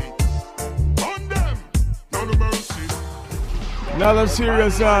the state. On them, no mercy. Another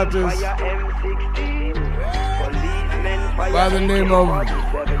serious artist by the name of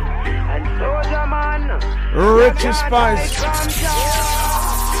Richie Spice.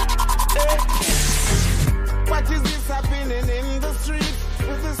 What is this happening in the street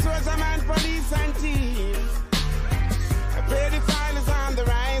with the soldier man, police and team? Pedophile is on the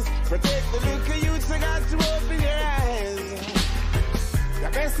rise. Protect the little youths, you got to open your eyes. The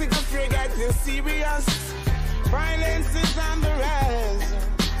basic of fear getting serious. Violence is on the rise.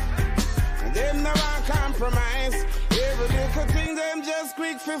 Them no one compromise. Every little thing them just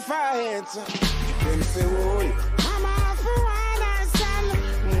quick for fight. Them say, "Oi, mama for one I stand.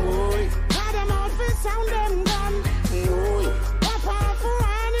 Oi, got them out for sound them gun. Oi, papa for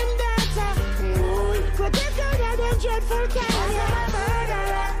one him data. Oi, protect them them dreadful time. As them a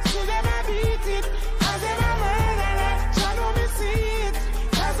murderer, see them a beat it. As them a murderer, try to me see it.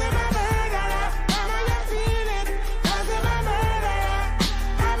 As them a murderer, mama you feel it. As them a murderer.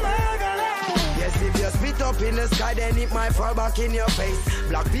 Yes, if you spit up in the sky, then it might fall back in your face.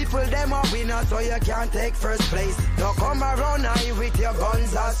 Black people, them are winners, so you can't take first place. Don't come around here with your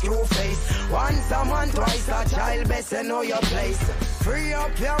guns or screw face. Once a man, twice a child, best you know your place. Free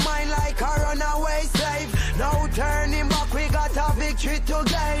up your mind like a runaway slave. No turning back, we got a victory to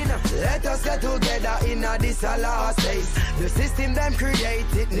gain. Let us get together in this last days. The system them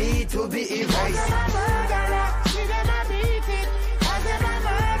created need to be erased. As them a murderer, see them a beat it. As them a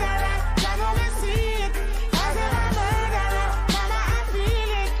murderer, you know me see it. As them a murderer, mama I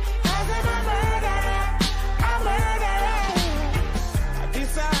feel it. As them a murderer, a murderer.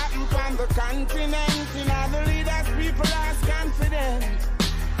 This a happen from the continent. In all the leaders, people lost confidence.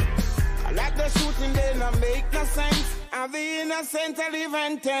 I like the shooting, they don't make no sense. And the innocent are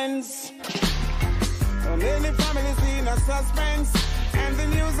living tense. So many families in a suspense. And the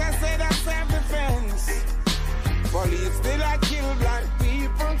news I said that's self-defense. Police still a kill black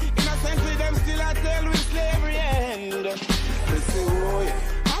people. Innocently them still a tell with slavery end. They say, "Oi,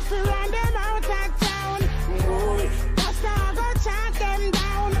 have to run them out of town. Oi, Pastor go chant them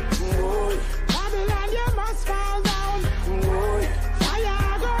down. Oi, Babylon you must fall down. Oi,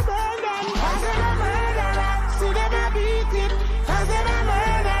 fire go burn.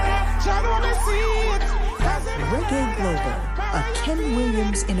 Ken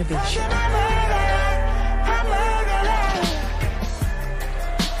Williams Innovation.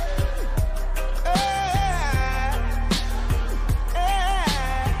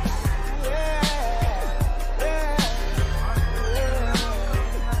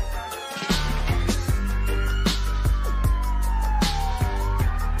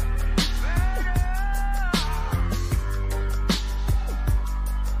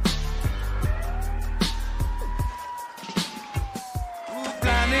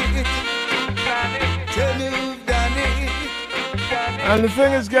 And the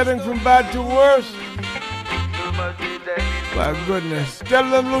thing is getting from bad to worse. My goodness. Tell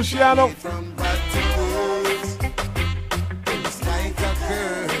them, Luciano. From bad to worse. It's like a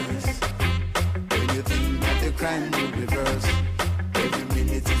curse. When you think that the crime will reverse, every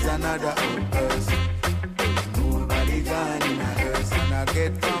minute is another outburst. Nobody gone in a hearse, and I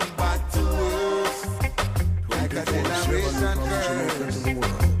get from bad to worse. Like a generation curse.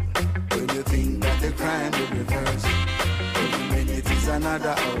 When you think that the crime will reverse, it is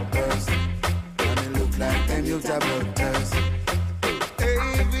another outburst, and it look like them youth are bloodthirst.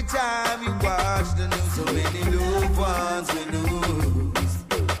 Every time you watch the news, so many loved ones we lose.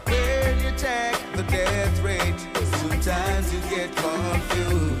 When you check the death rate, sometimes you get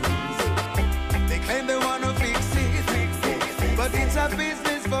confused. They claim they want to fix it, but it's a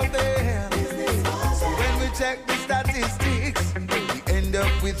business for them. So when we check the statistics, we end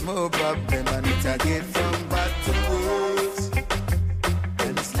up with more problem, and it's a get from bad to worse.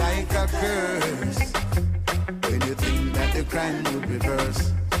 Like a curse. When you think that the crime will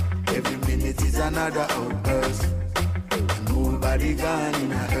reverse, every minute is another outburst. Nobody gone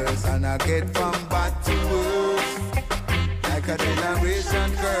in a hearse, and I get from bad to worse. Like a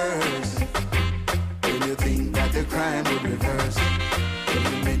generation curse. When you think that the crime will reverse,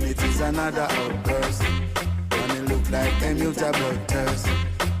 every minute is another outburst. And it look like them youth are bloodthirst.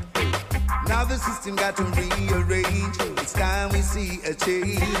 Now the system got to rearrange. It's time we see a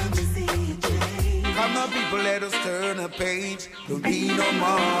change. Come on, people, let us turn a page. Don't be no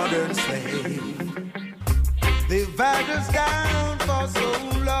modern slave. They've had us down for so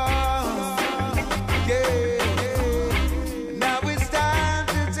long. Yeah. Now it's time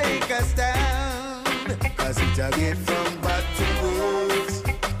to take us down. Cause it's a get from bad to worse.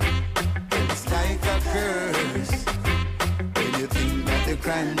 And it's like a curse. When you think that the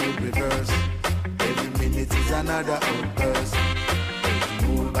crime will reverse, every minute is another outburst.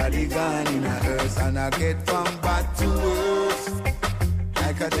 Nobody gone in a hearse, and I get from bad to worse.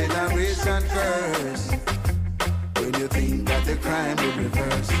 Like a generation curse. When you think that the crime will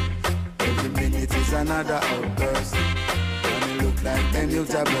reverse, every minute is another outburst. And it look like them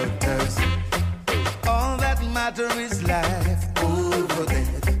youth are bloodthirst. All that matter is life over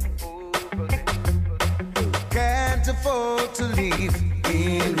death. Can't afford to live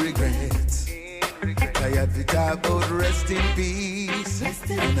in regrets. Tired to talk about rest in peace,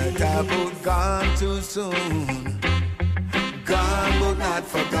 and I talk about gone too soon. Gone but not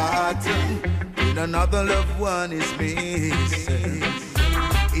forgotten, when another loved one is missing.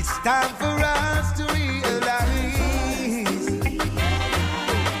 It's time for us to realize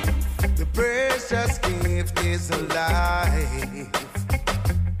the precious gift is alive.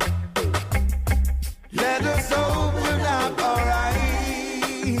 Let us open up our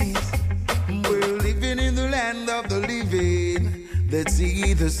eyes. We're living in the land of the living. Let's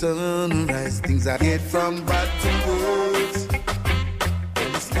see the sunrise. Things I get from bad to worse.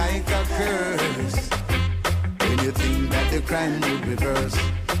 And it's like a curse. When you think that the crime will reverse,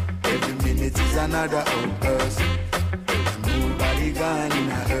 every minute is another outburst. And nobody gone in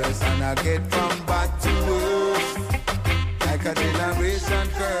a hearse, and I get from bad to worse. Like a generation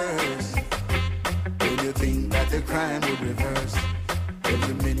curse. When you think that the crime will reverse,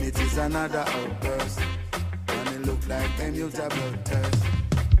 every minute is another outburst. And it look like them youth are bloodthirst.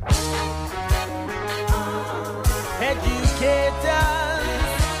 Educators,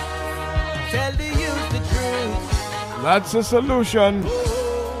 tell the youth the truth. That's the solution.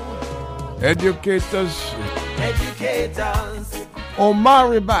 Educators. Educators.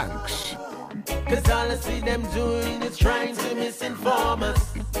 Omari Banks. Cause all I see them doing is trying to misinform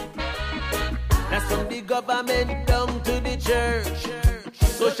us. That's from the government down to the church.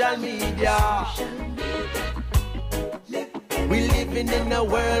 Social media. We living in a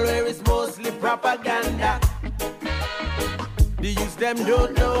world where it's mostly propaganda. The youth them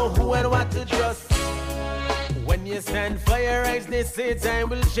don't know who and what to trust. When you stand for your rights, they say time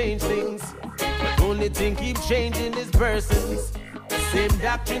will change things. The only thing keep changing is persons. Same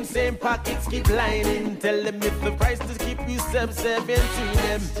doctrine, same pockets keep lining. Tell them if the price to keep you subservient to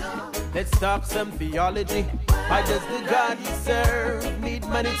them. Let's talk some theology. Why does the God you serve need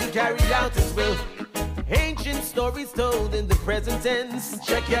money to carry out his will? Ancient stories told in the present tense.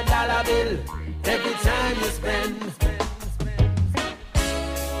 Check your dollar bill every time you spend.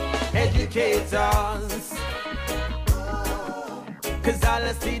 Educators, cause all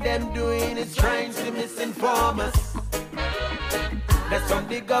I see them doing is trying to misinform us. That's from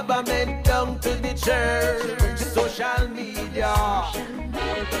the government down to the church, social media.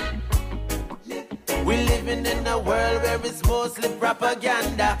 We're living in a world where it's mostly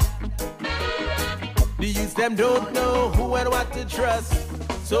propaganda. The youth them don't know who and what to trust.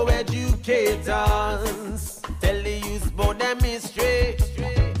 So educators, tell the youth about them history.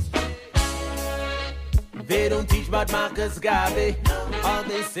 They don't teach about Marcus Garvey. All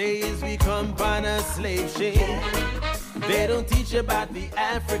they say is we come on a slave ship. They don't teach about the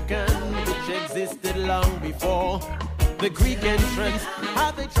African, which existed long before the Greek entrance.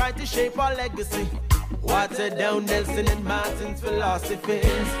 How they tried to shape our legacy. Water down Nelson and Martin's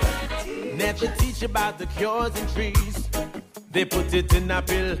philosophies. Never teach about the cures and trees. They put it in a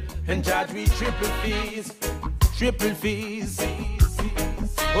pill and charge me triple fees. Triple fees.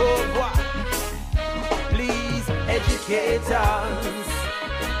 Oh, what? Please educate us.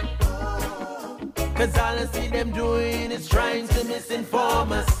 Cause all I see them doing is trying to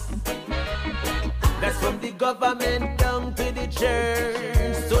misinform us. That's from the government down to the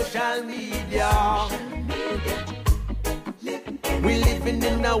church, social media. We're living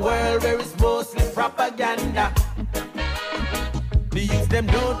in a world where it's mostly propaganda. The youth them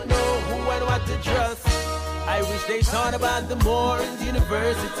don't know who and what to trust. I wish they taught about the Moors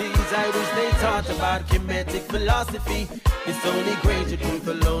universities. I wish they taught about Kemetic philosophy. It's only greater truth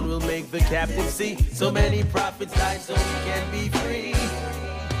alone will make the captive see. So many prophets died so we can be free.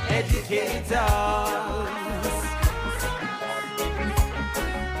 Educators.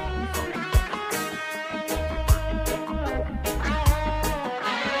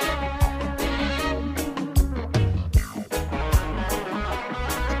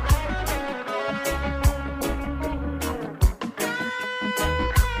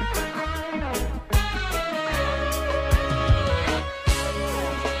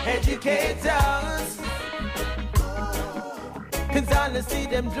 Educators, cause all I see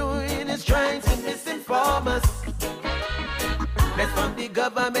them doing is trying to misinform us. That's from the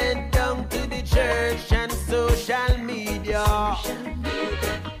government down to the church and social media.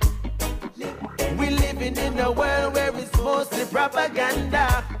 We're living in a world where it's mostly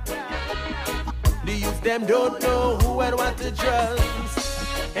propaganda. The youth them don't know who and what to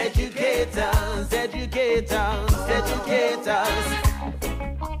trust. Educators, educators, educators.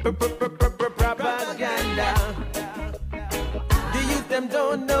 Propaganda. The youth them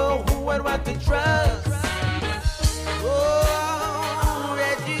don't know who and what to trust. Oh,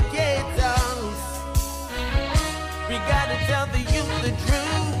 educators, we gotta tell the youth the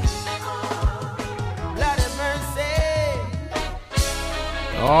truth. Lord have mercy.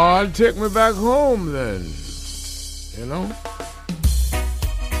 Oh, take me back home then. You know?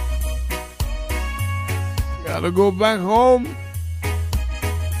 Gotta go back home.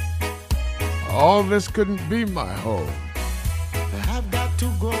 All this couldn't be my home. I've got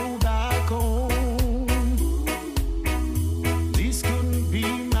to go back home. This couldn't be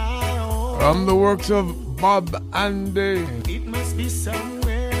my home. From the works of Bob Andy. It must be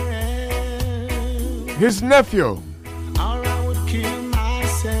somewhere else. His nephew. Or I would kill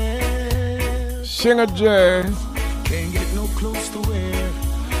myself. Singer J. Can't get no clothes to wear.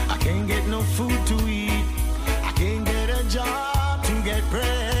 I can't get no food to eat. I can't get a job to get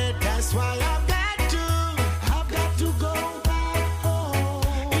bread. That's why I've got to go back home.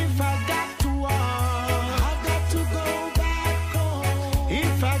 If I got to walk, I've got to go back home.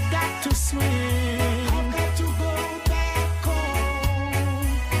 If I got to swim, I've got to go back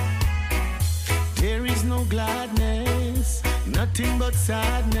home. There is no gladness, nothing but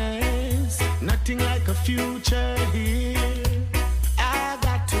sadness, nothing like a future here.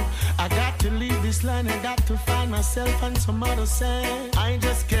 I got to leave this land, I got to find myself on some other side. I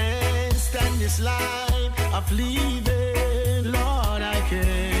just can't stand this life of leaving. Lord, I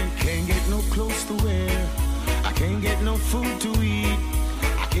can't get no clothes to wear. I can't get no food to eat.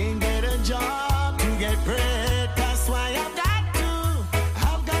 I can't get a job to get bread. That's why I've got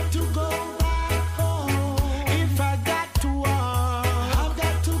to go back home. If I got to walk, I've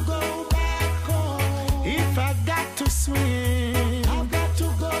got to go back home. If I got to swim, I've got to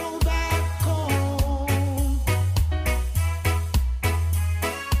go back home.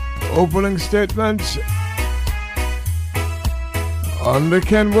 Opening statements on the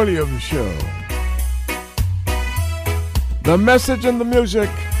Ken Williams Show. The message and the music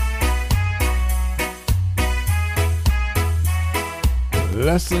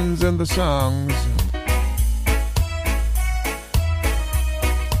Lessons in the songs.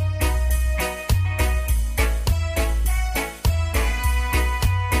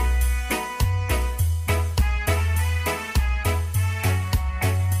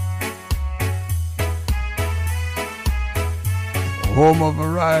 Home of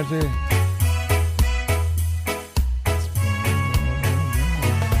variety.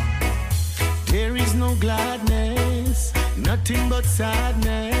 There is no gladness, nothing but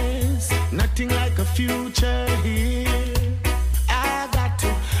sadness, nothing like a future here.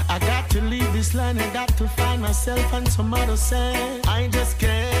 I got to leave this land, I got to find myself and some other side. I just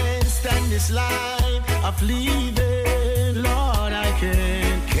can't stand this life of leaving. Lord, I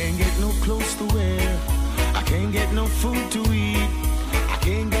can't get no clothes to wear, I can't get no food to eat, I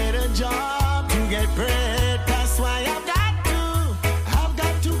can't get a job to get bread. That's why I've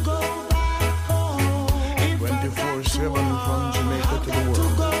got to go back home. 24/7 from Jamaica to the world. To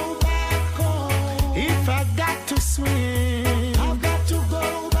go back home. If I got to swim, I've got to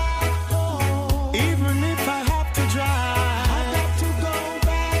go back home. Even if I have to drive, I've got to go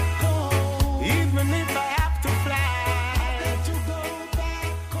back home. Even if I have to fly, I've got to go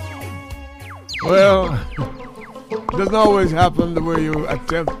back home. Well, it doesn't always happen the way you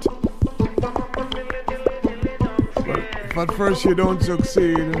attempt. But if at first you don't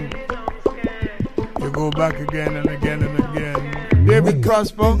succeed, you go back again and again and again. David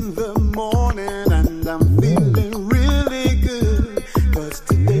Prosper. In the morning and I'm feeling really good, 'cause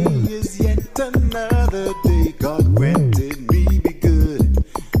today is yet another day God granted me be good.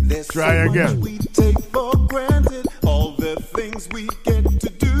 There's Try so again. much we take for granted, all the things we get to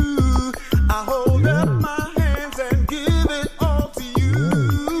do. I hold up my hands and give it all to you.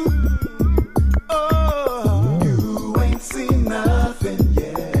 Oh, you ain't seen nothing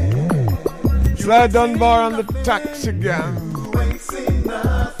yet. Sly Dunbar on the taxi gang. You ain't seen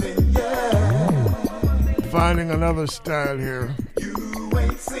nothing yet. Finding another style here. You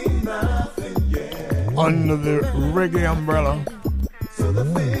ain't seen nothing yet. Under the reggae umbrella. So the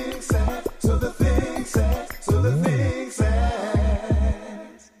thing said, so the thing said, so the thing said.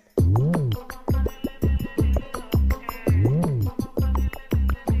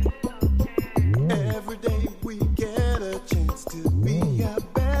 Every day we get a chance to be a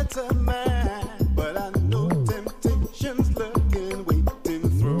better man, but I know temptation's lurking, waiting to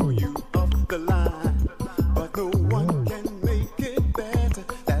throw you off the line. But no one can make it better.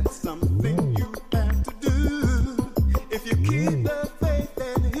 That's something you have to do. If you keep the faith,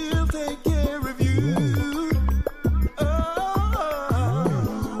 then he'll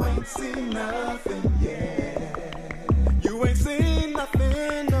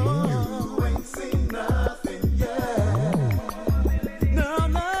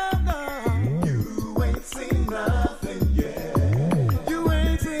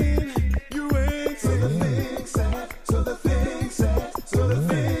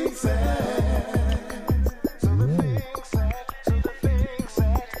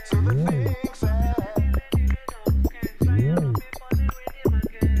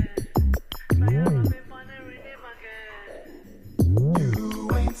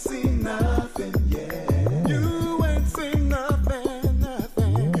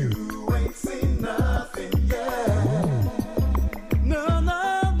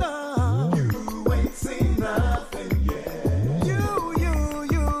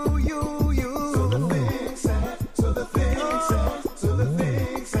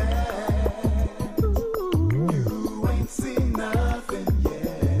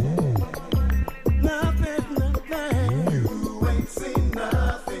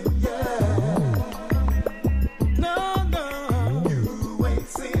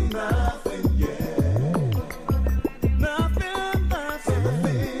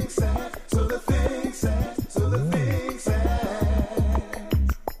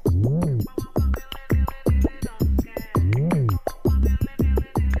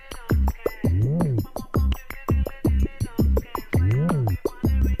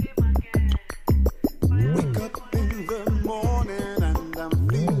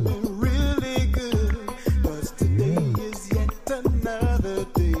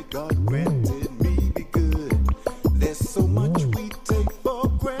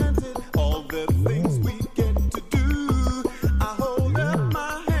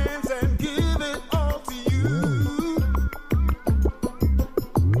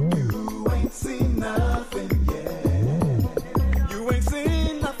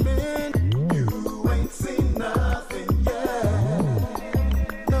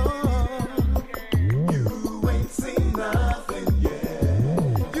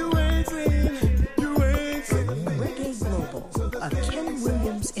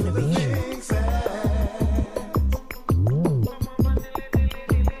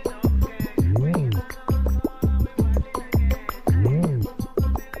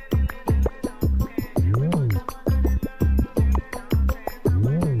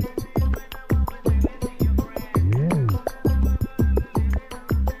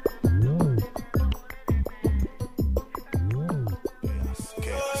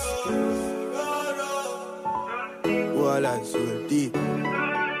ballers, real deep.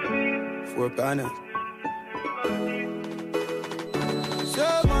 4 corners.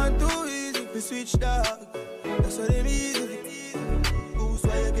 So man, too easy to switch dog. That's what they easy. Who's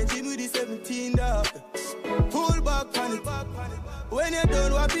why you get him with the 17 dog? Pull back on it. When you're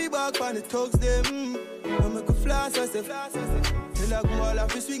done, what be back on the thugs them. I make a flash, I say. Tell a girl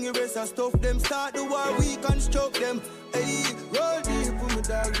if you swing your wrist and stuff them. Start the war, we construct them. Hey, roll deep, put my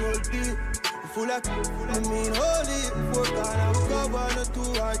dog roll deep. Full of, I mean, holy. 4 corner, we go 1 or 2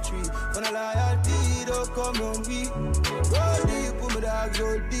 or 3. When a loyalty don't come on me. Roll deep, put my dogs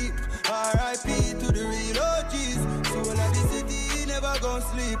roll deep. R.I.P. to the real OGs. So when I the city, never gon'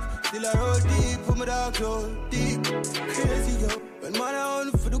 sleep. Still I roll deep, put my dogs roll deep. Crazy, yo. When man I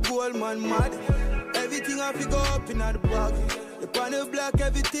on for the gold, man mad. Everything I pick up in the bag. The on the block,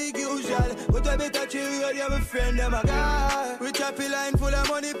 everything usual. But I better chill with you, my friend, them a guy. With happy line full of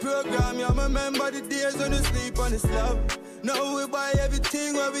money program. You remember the days when you sleep on the slab. Now we buy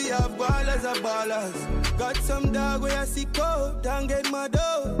everything where we have ballers and ballers. Got some dog where I see cold, don't get my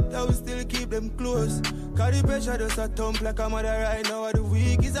dough. That we still keep them close. Cause the pressure does a thump like a mother right now. Of the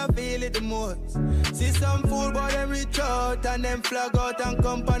week is I feel it the most. See some fool boy them reach out and them flag out and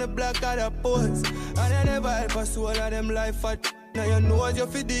come on the block of the post. And they never help a soul of them life for now you know what you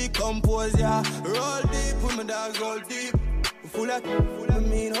fi decompose, yeah. Roll deep, put my dogs roll deep. Full of, I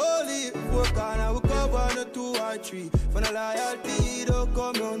mean holy. 4 corner, we go 1 or 2 or 3. For the loyalty, don't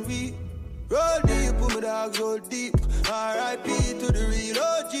come on we. Roll deep, put my dogs roll deep. R.I.P. to the real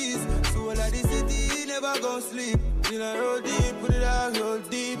OGs. So all of the city, never gon' sleep. Still I roll deep, put the dogs roll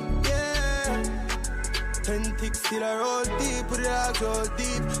deep, yeah. 10 ticks, still I roll deep, put the dogs roll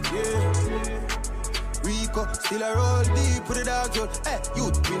deep, yeah. Rico, still I roll deep, put the dogs roll. Hey,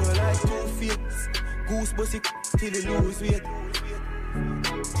 you know like 2 feet. Goose bossy, till you lose weight.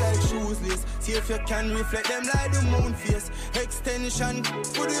 Like shoesless, see if you can reflect them like the moon face. Extension,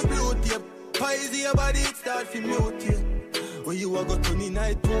 put the blue tape. Pies your body, it start to mutate. When you are got 20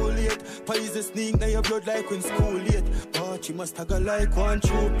 night too late. Pies the sneak, now your blood like when school late. But you must tag like 1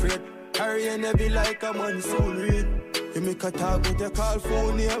 true bread. Harry and heavy like a monsoon rain. You make a talk with your call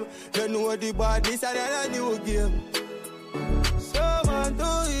phone name. You know the badness and then a new game. So man,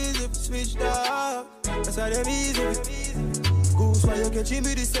 too easy to switch up. That's why them easy. Goose why you catching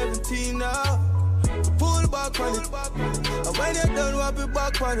me the 17 now. Pull back on it. And when you're done, we'll be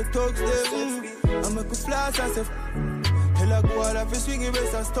back on the thugs them. I make a flash and say, tell a girl if you swing your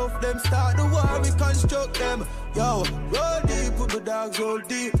wrist and stuff them. Start the war, we construct them. Yo, roll deep, put the dogs roll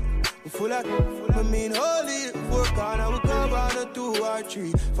deep. We full of, I mean holy. 4 corner, we go 1 or 2 or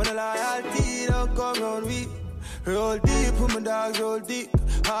 3. For the loyalty, don't come round we. Roll deep, put my dogs roll deep.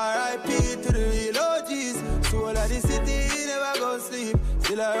 R.I.P. to the real OGs. So all of the city, never gon' sleep.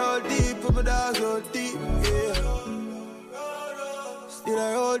 Still I roll deep, put my dogs roll deep, yeah. Still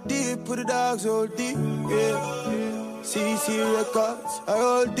I roll deep, put the dogs roll deep, yeah. CC Records, I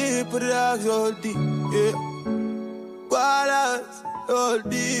roll deep, put the dogs roll deep, yeah. Ballers, roll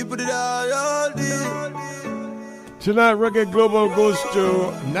deep, put the dogs roll deep. Tonight, Reggae Global goes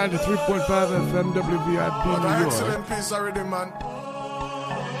to 93.5 FM WVIP New York. Excellent piece already, man.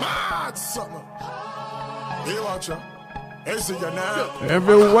 Mad something. Hey, watch out. Hey, see you now.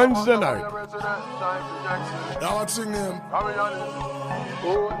 Every Wednesday night. Now what's sing him?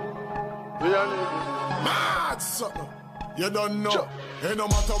 Mad something. You don't know. Hey, no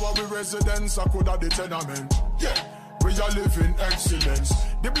matter what we residents, I could have the tenement. Yeah. We are living excellence.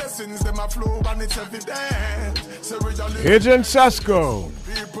 The blessings them a flow and it's evident. So we are living Agent Sasko.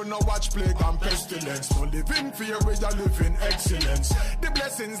 People no watch plague and pestilence. No live in fear, we are living excellence. The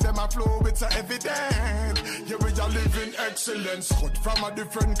blessings them a flow, it's evident. Yeah, we are living excellence. Cut from a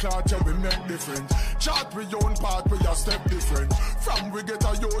different cloth, yeah, we make different. Chart we own part, we are step different. From we get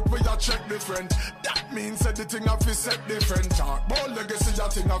a youth, we are check different. That means that the thing of is set different. Talk about legacy,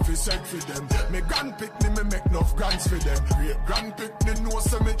 that thing of is set for them. Me grand pick me make enough grants for them. Great grand pick me know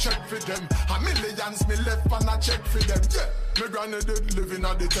so me check for them. A millions me left and I check for them. Yeah, me granny did living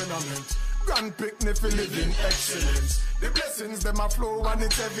at the tenement. Grand pick me for living excellence. The blessings them a flow and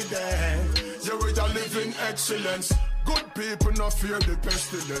it's evident. Yeah, we are living excellence. Good people not fear the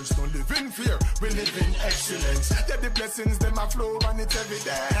pestilence. Don't live in fear, we live in excellence. Yeah, the blessings them a flow and it's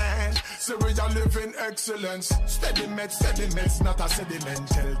evident. So we are living excellence. Steady meds, not a sediment.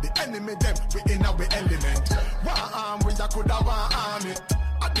 Tell the enemy them we in our element. One arm we a could have one army.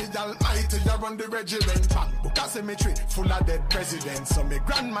 At the Almighty, you run the regiment. Book a cemetery full of dead presidents. So me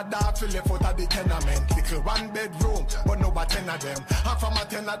grandmother feel left out of the tenement. Little 1 bedroom, but no but 10 of them. And from a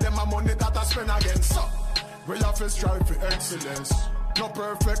 10 of them, a money that I spend again. So we have to strive for excellence. No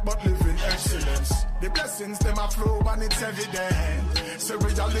perfect, but living excellence. The blessings, them a flow and it's evident. So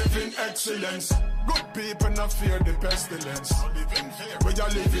we are living excellence. Good people not fear the pestilence. We are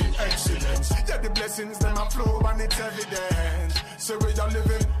living excellence. Yeah, the blessings, them a flow and it's evident. So we are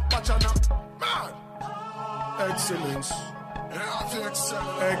living, watch out now, man. Excellence.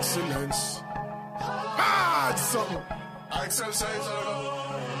 Yeah, excellence. Mad something. Exercise.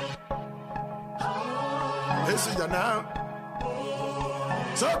 This is your now.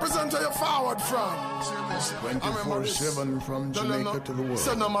 So represent where you forward from. 24/7 from Jamaica to the world.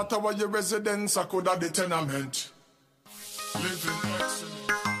 So no matter where your residence, I could have the tenement. Living excellent.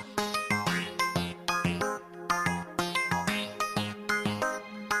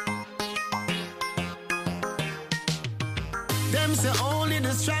 Them say only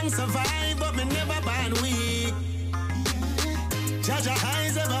the strong survive, but me never born weak. Judge your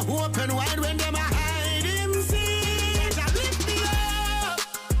eyes ever open wide when them a hide him see. Judge lift me up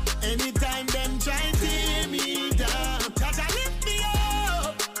anytime them try to tear me down. Judge lift me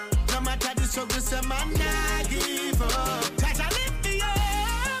up no matter the struggle, say man nah give up. Judge lift me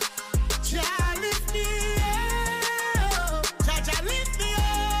up, Judge lift me up, Judge lift me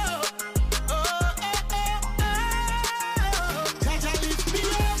up. Judge lift me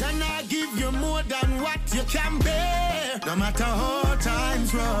up. Judge nah give you more than what you can bear. No matter how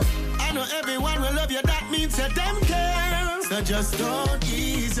times rough, I know everyone will love you. That means that them care. So just don't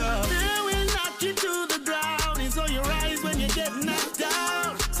ease up. They will knock you to the ground. It's on your eyes when you get knocked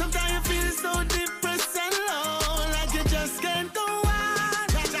down. Sometimes you feel so depressed and low, like you just can't go on.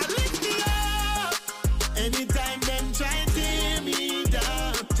 Try to lift me up anytime them try to tear me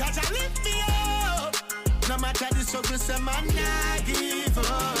down. Try to lift me up no matter the struggle, say man nah give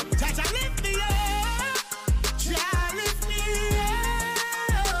up. Try to lift me up.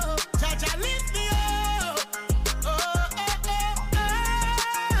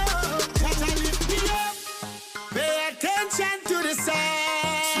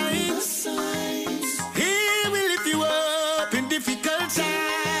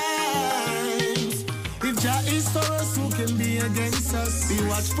 Against us, be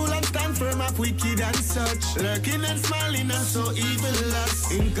watchful and stand firm up wicked and such, lurking and smiling and so evil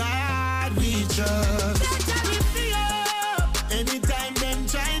us. In God we trust. Jaja lift me up anytime them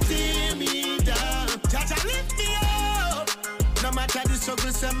try to tear me down. Jaja lift me up no matter the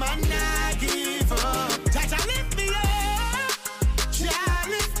struggle, say man nah give up. Jaja lift me up, Jaja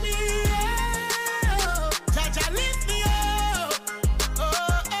lift me up, Jaja lift me up.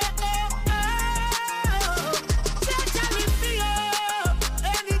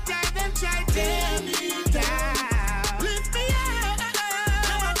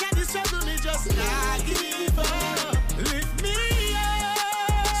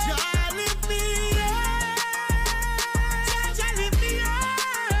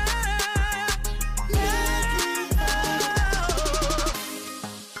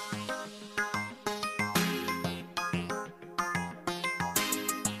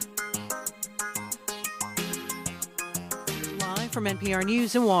 From NPR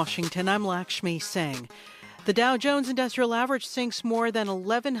News in Washington, I'm Lakshmi Singh. The Dow Jones Industrial Average sinks more than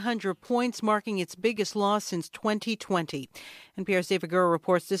 1,100 points, marking its biggest loss since 2020. NPR's David Gura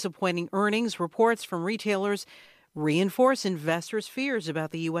reports disappointing earnings. Reports from retailers reinforce investors' fears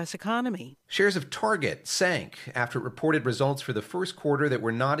about the U.S. economy. Shares of Target sank after it reported results for the first quarter that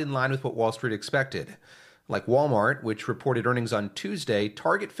were not in line with what Wall Street expected. Like Walmart, which reported earnings on Tuesday,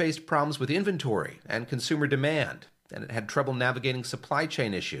 Target faced problems with inventory and consumer demand, and it had trouble navigating supply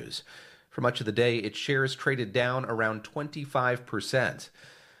chain issues. For much of the day, its shares traded down around 25%.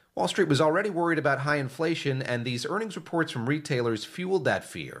 Wall Street was already worried about high inflation, and these earnings reports from retailers fueled that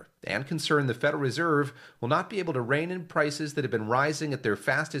fear and concern the Federal Reserve will not be able to rein in prices that have been rising at their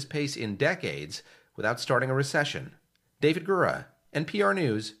fastest pace in decades without starting a recession. David Gura, NPR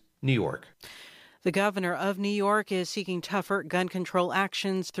News, New York. The governor of New York is seeking tougher gun control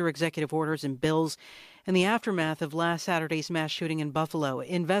actions through executive orders and bills in the aftermath of last Saturday's mass shooting in Buffalo.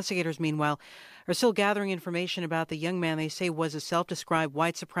 Investigators, meanwhile, are still gathering information about the young man they say was a self-described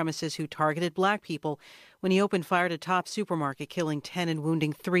white supremacist who targeted black people when he opened fire at a Top supermarket, killing 10 and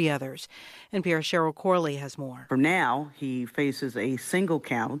wounding 3 others. NPR's Cheryl Corley has more. For now, he faces a single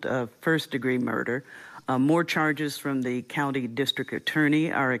count of first-degree murder. More charges from the county district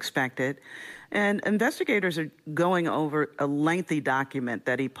attorney are expected. And investigators are going over a lengthy document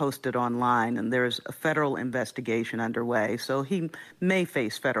that he posted online, and there's a federal investigation underway, so he may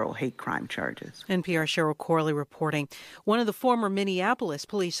face federal hate crime charges. NPR Cheryl Corley reporting. One of the former Minneapolis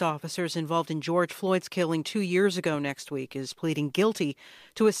police officers involved in George Floyd's killing 2 years ago next week is pleading guilty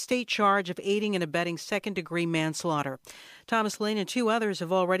to a state charge of aiding and abetting second-degree manslaughter. Thomas Lane and 2 others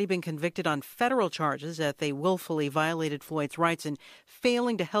have already been convicted on federal charges that they willfully violated Floyd's rights in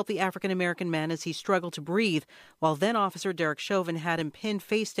failing to help the African-American man as he struggled to breathe, while then-Officer Derek Chauvin had him pinned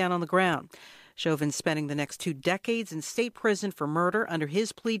face down on the ground. Chauvin spending the next 2 decades in state prison for murder. Under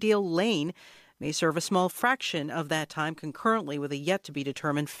his plea deal, Lane may serve a small fraction of that time concurrently with a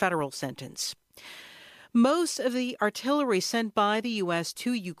yet-to-be-determined federal sentence. Most of the artillery sent by the U.S.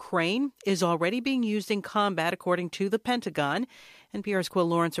 to Ukraine is already being used in combat, according to the Pentagon. NPR's Quill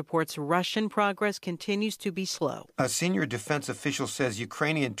Lawrence reports Russian progress continues to be slow. A senior defense official says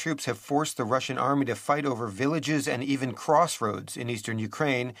Ukrainian troops have forced the Russian army to fight over villages and even crossroads in eastern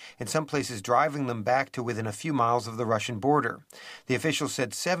Ukraine, in some places driving them back to within a few miles of the Russian border. The official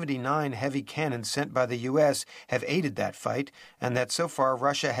said 79 heavy cannons sent by the U.S. have aided that fight, and that so far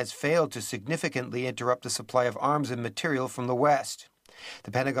Russia has failed to significantly interrupt the supply of arms and material from the West.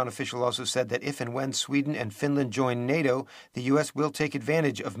 The Pentagon official also said that if and when Sweden and Finland join NATO, the U.S. will take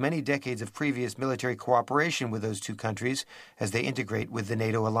advantage of many decades of previous military cooperation with those 2 countries as they integrate with the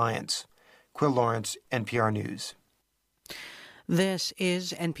NATO alliance. Quill Lawrence, NPR News. This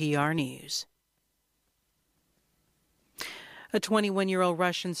is NPR News. A 21-year-old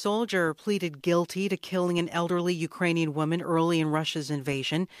Russian soldier pleaded guilty to killing an elderly Ukrainian woman early in Russia's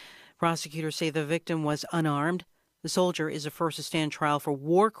invasion. Prosecutors say the victim was unarmed. The soldier is the first to stand trial for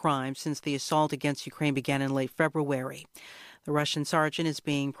war crimes since the assault against Ukraine began in late February. The Russian sergeant is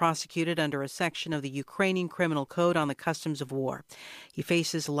being prosecuted under a section of the Ukrainian Criminal Code on the customs of war. He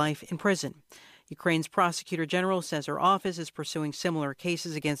faces life in prison. Ukraine's prosecutor general says her office is pursuing similar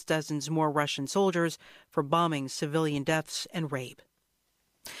cases against dozens more Russian soldiers for bombings, civilian deaths, and rape.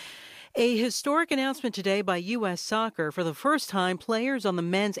 A historic announcement today by U.S. Soccer. For the first time, players on the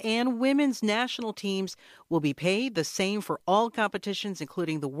men's and women's national teams will be paid the same for all competitions,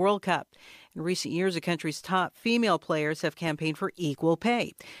 including the World Cup. In recent years, the country's top female players have campaigned for equal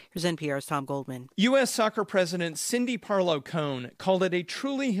pay. Here's NPR's Tom Goldman. U.S. Soccer President Cindy Parlow-Cone called it a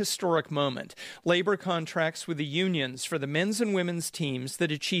truly historic moment. Labor contracts with the unions for the men's and women's teams that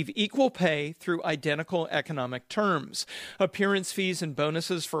achieve equal pay through identical economic terms. Appearance fees and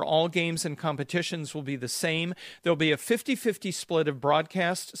bonuses for all games and competitions will be the same. There'll be a 50-50 split of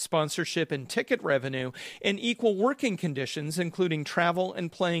broadcast, sponsorship, and ticket revenue, and equal working conditions, including travel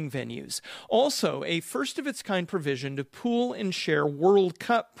and playing venues. Also, a first-of-its-kind provision to pool and share World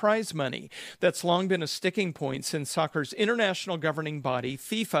Cup prize money. That's long been a sticking point since soccer's international governing body,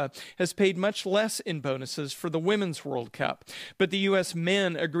 FIFA, has paid much less in bonuses for the Women's World Cup. But the U.S.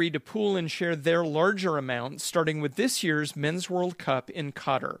 men agreed to pool and share their larger amount, starting with this year's Men's World Cup in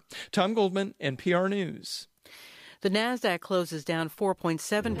Qatar. Tom Goldman, NPR News. The NASDAQ closes down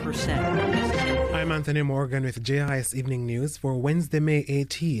 4.7%. I'm Anthony Morgan with JIS Evening News for Wednesday, May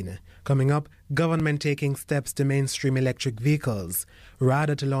 18. Coming up, government taking steps to mainstream electric vehicles,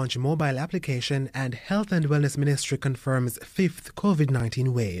 rather to launch mobile application, and Health and Wellness Ministry confirms 5th COVID-19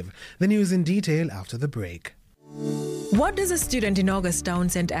 wave. The news in detail after the break. What does a student in Augustown,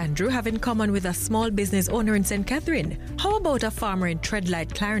 St. Andrew have in common with a small business owner in St. Catherine? How about a farmer in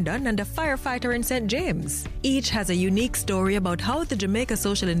Treadlight, Clarendon, and a firefighter in St. James? Each has a unique story about how the Jamaica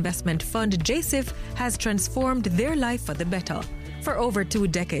Social Investment Fund, JSIF, has transformed their life for the better. For over 2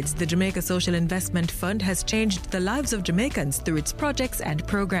 decades, the Jamaica Social Investment Fund has changed the lives of Jamaicans through its projects and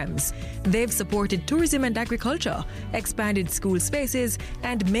programs. They've supported tourism and agriculture, expanded school spaces,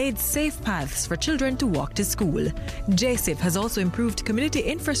 and made safe paths for children to walk to school. JSIF has also improved community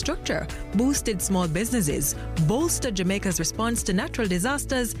infrastructure, boosted small businesses, bolstered Jamaica's response to natural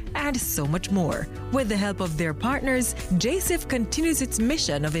disasters, and so much more. With the help of their partners, JSIF continues its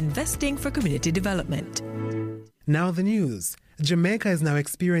mission of investing for community development. Now the news. Jamaica is now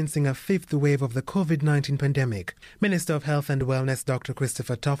experiencing a 5th wave of the COVID-19 pandemic. Minister of Health and Wellness Dr.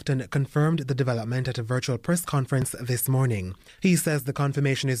 Christopher Tufton confirmed the development at a virtual press conference this morning. He says the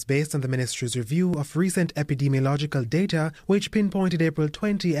confirmation is based on the ministry's review of recent epidemiological data, which pinpointed April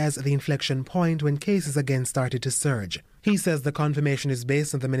 20 as the inflection point when cases again started to surge. He says the confirmation is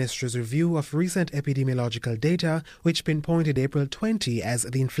based on the ministry's review of recent epidemiological data, which pinpointed April 20 as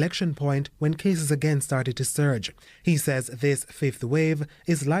the inflection point when cases again started to surge. He says this 5th wave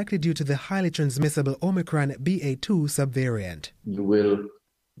is likely due to the highly transmissible Omicron BA2 subvariant. You will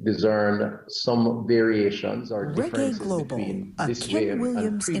discern some variations or Reggae differences Global, between a this Ken wave Williams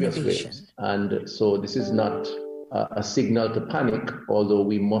and previous innovation. waves. And so this is not a signal to panic, although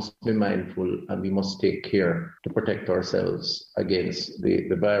we must be mindful and we must take care to protect ourselves against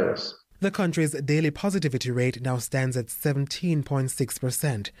the virus. The country's daily positivity rate now stands at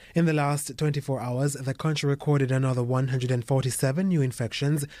 17.6%. In the last 24 hours, the country recorded another 147 new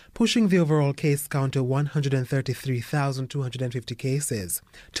infections, pushing the overall case count to 133,250 cases.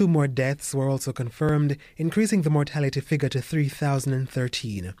 2 more deaths were also confirmed, increasing the mortality figure to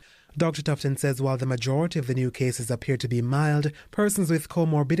 3,013. Dr. Tufton says while the majority of the new cases appear to be mild, persons with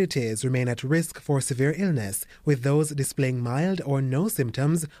comorbidities remain at risk for severe illness, with those displaying mild or no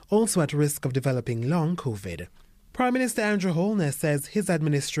symptoms also at risk of developing long COVID. Prime Minister Andrew Holness says his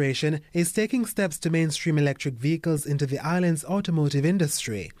administration is taking steps to mainstream electric vehicles into the island's automotive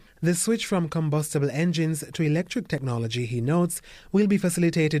industry. The switch from combustible engines to electric technology, he notes, will be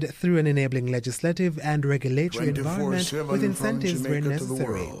facilitated through an enabling legislative and regulatory environment with incentives where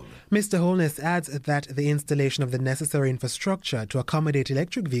necessary. Mr. Holness adds that the installation of the necessary infrastructure to accommodate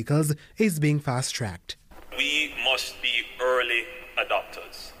electric vehicles is being fast-tracked. We must be early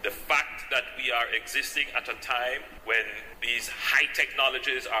adopters. The fact that we are existing at a time when these high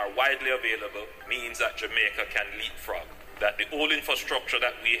technologies are widely available means that Jamaica can leapfrog. That the old infrastructure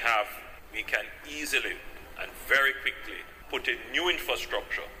that we have, we can easily and very quickly put in new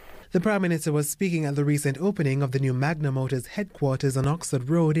infrastructure. The Prime Minister was speaking at the recent opening of the new Magna Motors headquarters on Oxford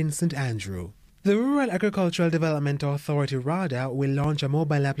Road in St Andrew. The Rural Agricultural Development Authority, RADA, will launch a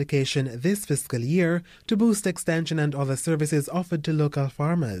mobile application this fiscal year to boost extension and other services offered to local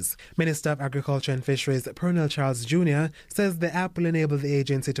farmers. Minister of Agriculture and Fisheries Pernell Charles Jr. says the app will enable the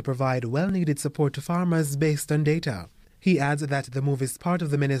agency to provide well-needed support to farmers based on data. He adds that the move is part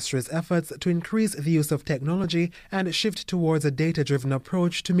of the ministry's efforts to increase the use of technology and shift towards a data-driven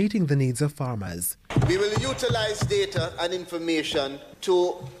approach to meeting the needs of farmers. We will utilize data and information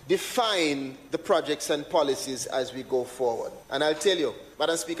to define the projects and policies as we go forward. And I'll tell you,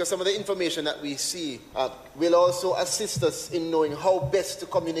 Madam Speaker, some of the information that we see will also assist us in knowing how best to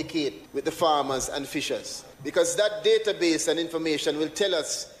communicate with the farmers and fishers. Because that database and information will tell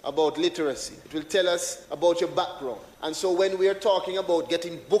us about literacy. It will tell us about your background. And so when we are talking about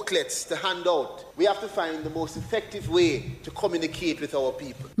getting booklets to hand out, we have to find the most effective way to communicate with our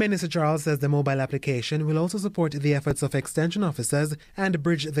people. Minister Charles says the mobile application will also support the efforts of extension officers and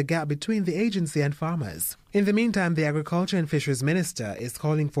bridge the gap between the agency and farmers. In the meantime, the Agriculture and Fisheries Minister is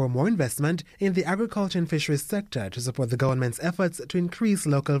calling for more investment in the agriculture and fisheries sector to support the government's efforts to increase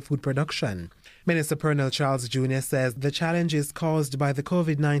local food production. Minister Pernell Charles Jr. says the challenge is caused by the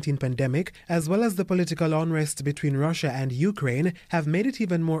COVID-19 pandemic, as well as the political unrest between Russia and Ukraine, have made it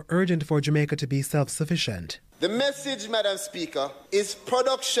even more urgent for Jamaica to be self-sufficient. The message, Madam Speaker, is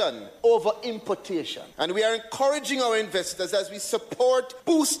production over importation. And we are encouraging our investors as we support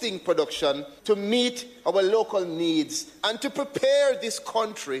boosting production to meet our local needs and to prepare this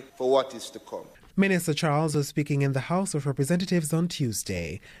country for what is to come. Minister Charles was speaking in the House of Representatives on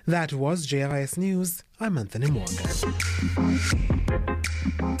Tuesday. That was JRS News. I'm Anthony Morgan.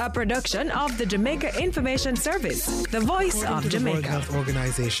 A production of the Jamaica Information Service, the voice of Jamaica. The World Health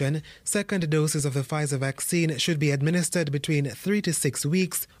Organization, second doses of the Pfizer vaccine should be administered between 3 to 6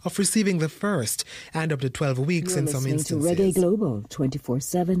 weeks of receiving the first and up to 12 weeks in some instances. To Reggae Global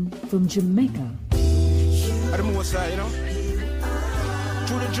 24/7 from Jamaica.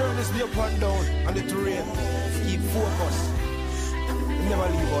 Through the journeys, the up and down, and the terrain, keep focused. Never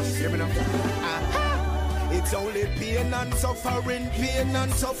leave us, hear me now? It's only pain and suffering,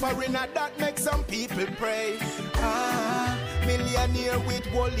 and that makes some people pray. Millionaire with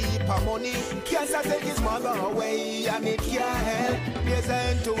one heap of money, cancer take his mother away, and it can't help. There's an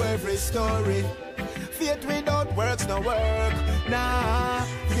end to every story. Faith without works no work. Nah,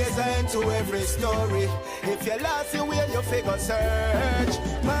 there's an end to every story. If you lost your way, you figure search.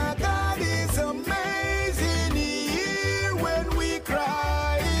 My God is amazing here when we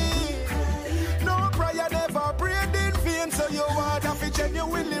cry. No prayer never prayed in vain, so you want to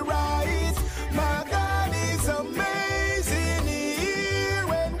genuinely rise. My God is amazing here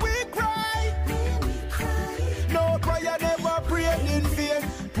when we cry. No prayer never prayed in vain.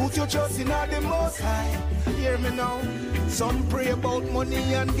 Put your trust in the Most High. Hear me now. Some pray about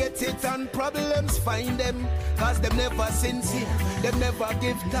money and get it, and problems find them. Cause them never sincere, them never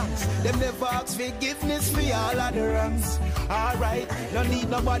give thanks, them never ask forgiveness for all of the wrongs. Alright, no need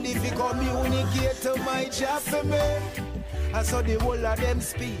nobody to communicate to my job for me. I saw the whole of them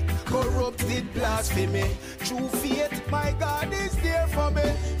speak, corrupted blasphemy. True faith, my God is there for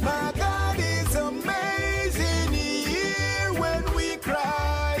me. My God is amazing here when we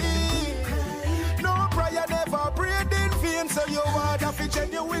cry.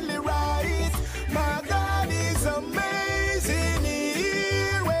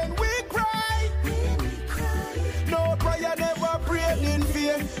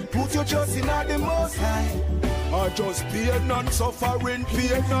 your trust in the Most High. Or just pain and suffering,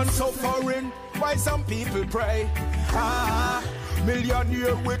 Why some people pray?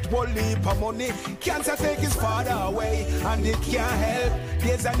 Millionaire with one heap of money, cancer take his father away, and it can't help.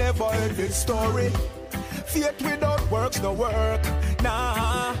 There's a never-ending story. Faith without works no work.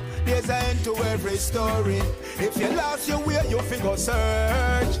 Nah, there's an end to every story. If you lost your way, you figure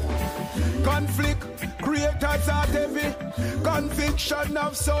search. Conflict, creators are heavy. Conviction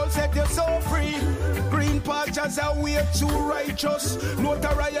of soul set you so free. Green pastures are way too righteous.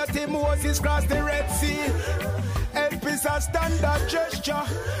 Notoriety Moses crossed the Red Sea. Help is a standard gesture.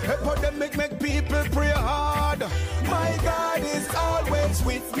 Epidemic make people pray hard. My God is always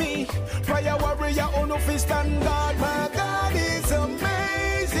with me. Prayer warrior on no fist and God. My God is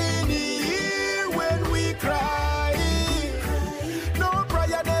amazing. He hear when we cry. No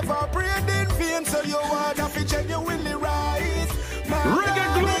prayer never prayed in vain. So you want to genuinely rise. My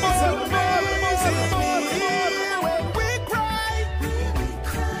God is amazing. He hear when we cry.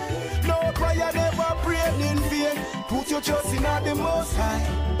 No prayer never prayed in vain. Put your trust in the Most High.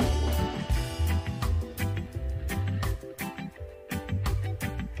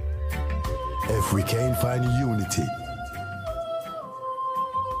 If we can't find unity,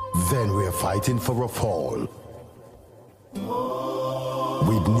 then we're fighting for a fall.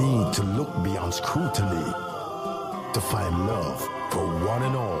 We need to look beyond scrutiny to find love for one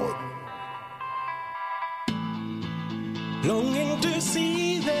and all. Longing to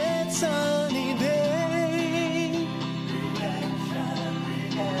see that sunny day.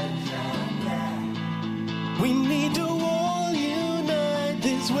 We need to all unite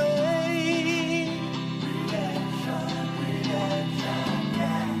this way.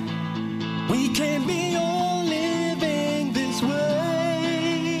 We can't be all living this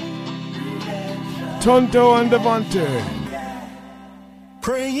way. Tonto and Devante.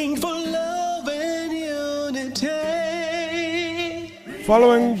 Praying for love and unity.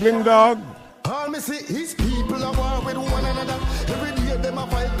 Following Bling Dog. All me see is people are war with one another. Every day them a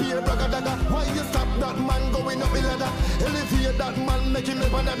fight, be a brother. Why you stop that man going up the ladder? Elevate that man, make him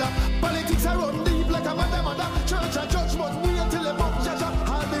live another. Politics are run deep like a mother. Church and judgment, wait till the book judge.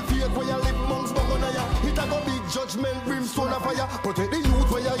 All the faith where you live monks bongonaya. It a go big judgment, brimstone of fire. Protect the youth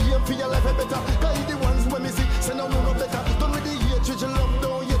where you hear for your life a better. Guide the ones when me see, say no better. Done with the hatred, you love,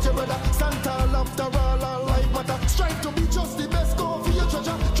 don't hate your brother. Stand tall after all, our life matter. Strive to be just the best, go for your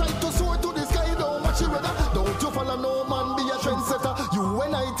treasure. Try to soar to the sky, don't watch your weather. Don't you follow no man, be a trendsetter.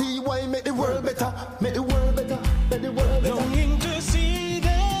 UNITY, make the world better. Make the world better, make the world better. Longing to see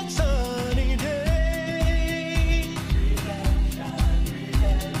that sunny day.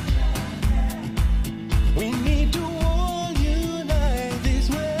 We need to all unite this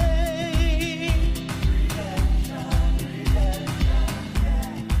way.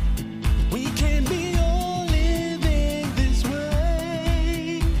 We can be all living this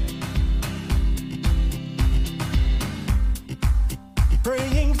way.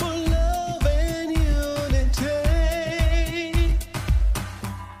 Praying for love and unity.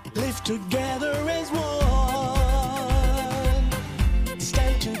 Live together as one.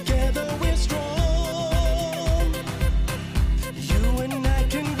 Stand together, we're strong. You and I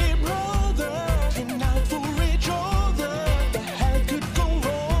can be brothers. Looking out for each other. The hell could go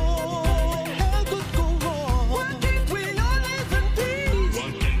wrong. Hell could go wrong. Why can't we all live in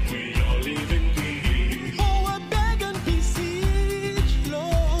peace? Oh, I beg and beseech,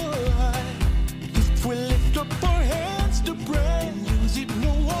 Lord. If we lift up our hands to pray and use it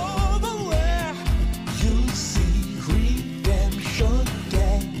no other way, you'll see redemption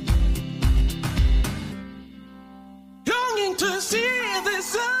day. Longing to see this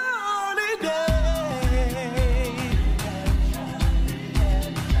sunny day.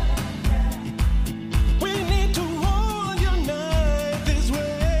 We need to all unite this way.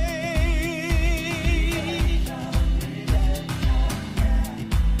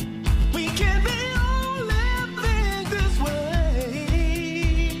 We can be all living this way.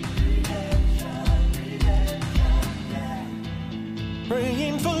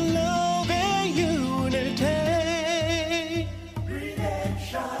 Praying for love and unity.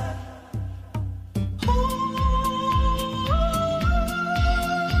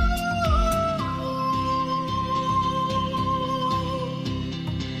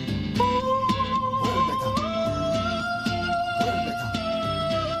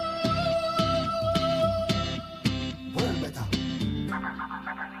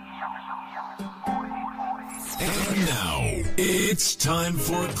 And now, it's time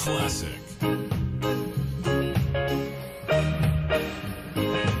for a classic.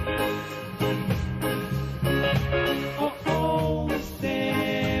 Oh,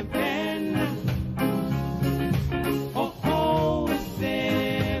 step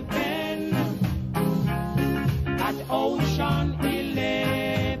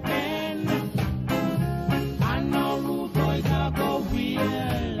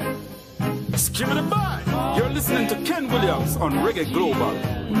Jimmy the Boy. You're listening to Ken Williams on Reggae Global.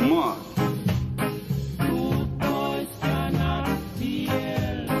 Man.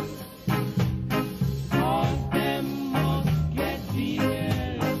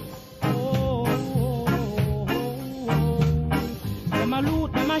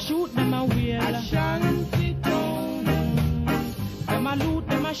 Shoot them a wheel. Ashanti town. Them a loot,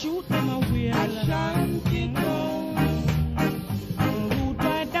 them a shoot, them a wheel. Ashanti town. Root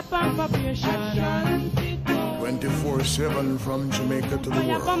by the population. Ashanti town. 24/7 from Jamaica to the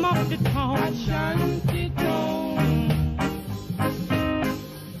world. Come up the town. Ashanti town.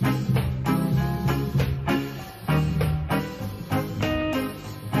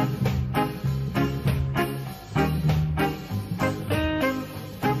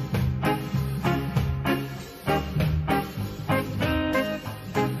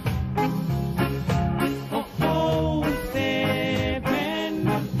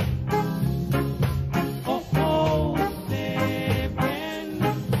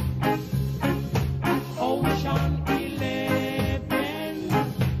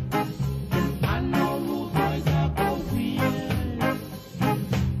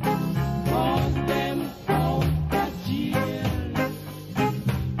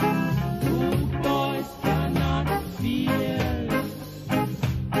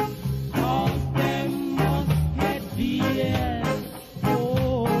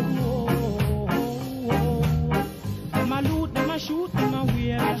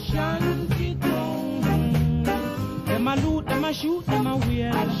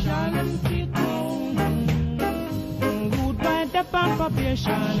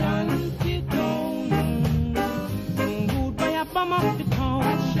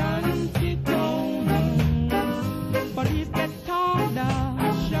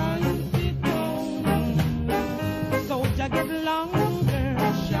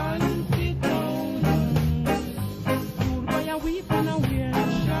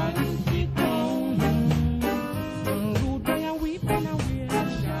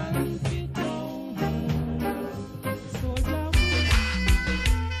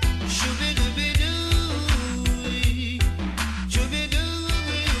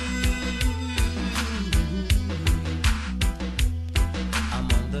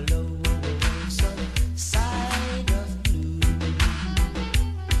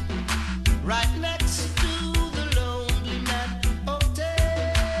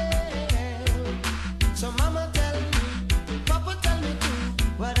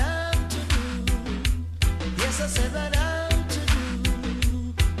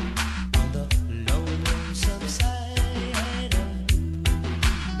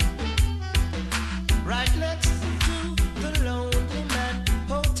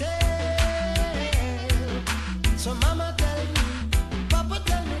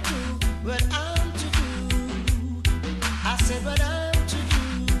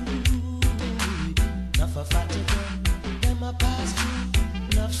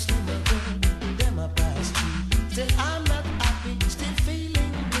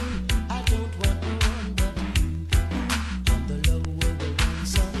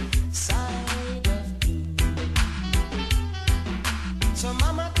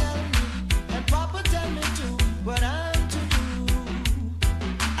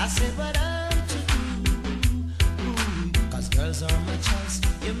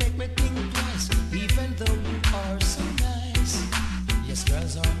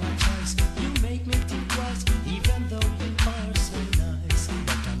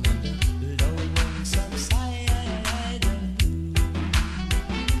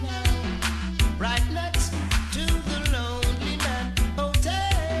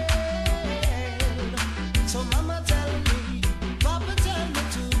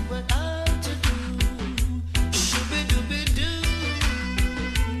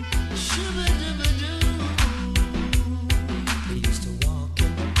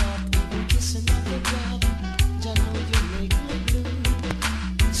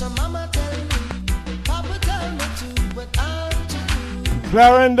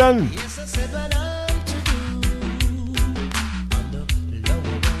 Clarendon.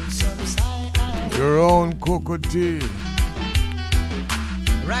 Your own Cocoa Tea.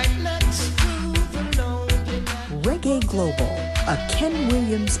 Reggae Global, a Ken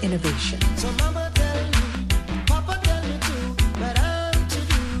Williams innovation.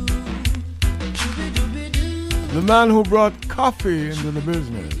 The man who brought coffee into the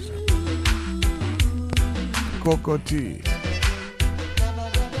business. Cocoa Tea.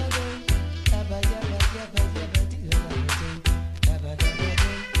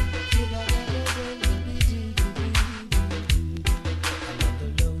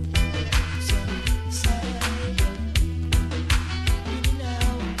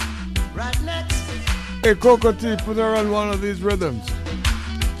 Hey, Cocoa Tea, put her on one of these rhythms.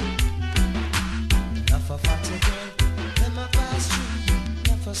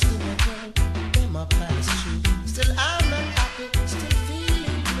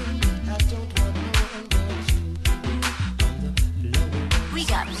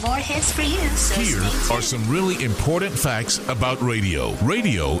 More hits for you. So here are some really important facts about radio.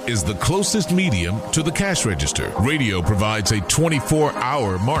 Radio is the closest medium to the cash register. Radio provides a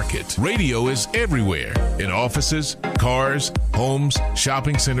 24-hour market. Radio is everywhere, in offices, cars, homes,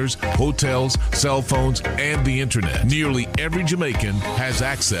 shopping centers, hotels, cell phones, and the internet. Nearly every Jamaican has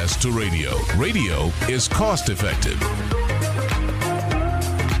access to radio. Radio is cost effective.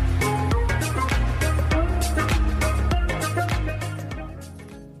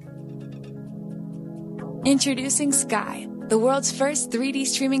 Introducing Sky, the world's first 3D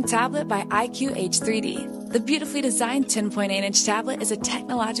streaming tablet by IQH3D. The beautifully designed 10.8-inch tablet is a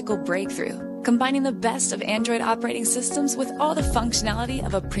technological breakthrough, combining the best of Android operating systems with all the functionality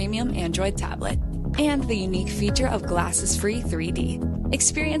of a premium Android tablet, and the unique feature of glasses-free 3D.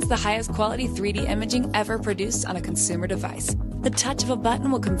 Experience the highest quality 3D imaging ever produced on a consumer device. The touch of a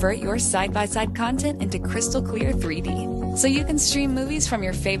button will convert your side-by-side content into crystal clear 3D, so you can stream movies from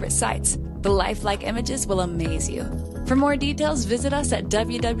your favorite sites. The lifelike images will amaze you. For more details, visit us at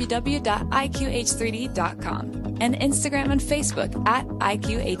www.iqh3d.com and Instagram and Facebook at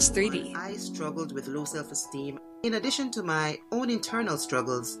IQH3D. I struggled with low self-esteem. In addition to my own internal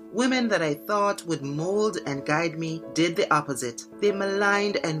struggles, women that I thought would mold and guide me did the opposite. They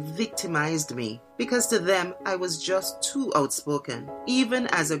maligned and victimized me because to them I was just too outspoken. Even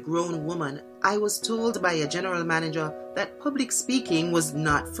as a grown woman, I was told by a general manager that public speaking was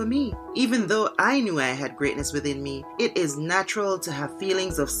not for me. Even though I knew I had greatness within me, it is natural to have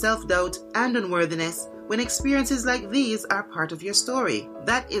feelings of self-doubt and unworthiness when experiences like these are part of your story.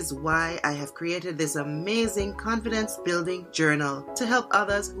 That is why I have created this amazing confidence-building journal to help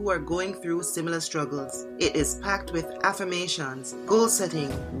others who are going through similar struggles. It is packed with affirmations, goal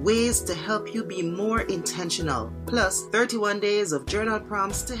setting, ways to help you be more intentional, plus 31 days of journal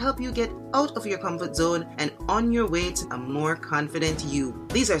prompts to help you get out of your comfort zone and on your way to a more confident you.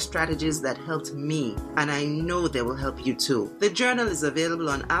 These are strategies that helped me, and I know they will help you too. The journal is available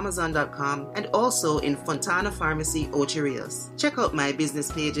on Amazon.com and also in Fontana Pharmacy, Ocho Rios. Check out my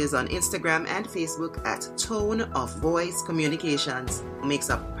business pages on Instagram and Facebook at Tone of Voice Communications. Makes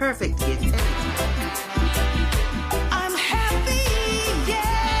a perfect gift anytime.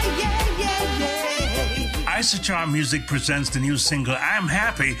 Isocharm Music presents the new single I'm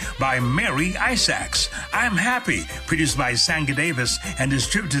Happy by Mary Isaacs. I'm Happy, produced by Sanga Davis and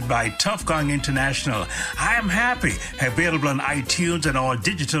distributed by Tough Gong International. I'm Happy, available on iTunes and all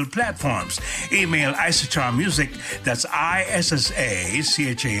digital platforms. Email Isocharm Music, that's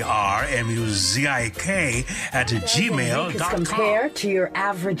ISSACHARMUZIK @gmail.com. Compared to your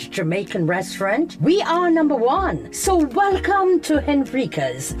average Jamaican restaurant, we are number one. So welcome to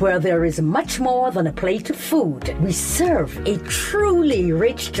Henrica's, where there is much more than a plate of food. We serve a truly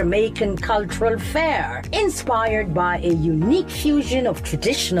rich Jamaican cultural fare, inspired by a unique fusion of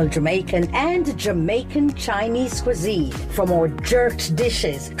traditional Jamaican and Jamaican Chinese cuisine. From our jerked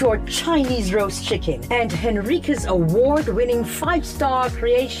dishes to our Chinese roast chicken and Henrica's award-winning 5-star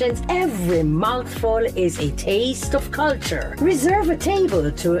creations, every mouthful is a taste of culture. Reserve a table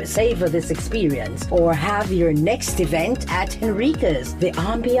to savor this experience or have your next event at Henrica's. The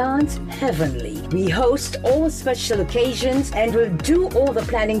ambiance heavenly. We host all special occasions and will do all the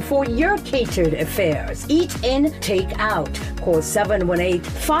planning for your catered affairs. Eat in, take out. Call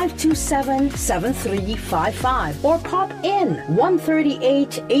 718-527-7355 or pop in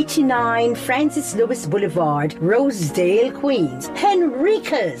 13889 Francis Lewis Boulevard, Rosedale, Queens.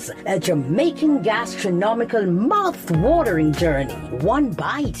 Henrica's, a Jamaican gastronomical mouth-watering journey, one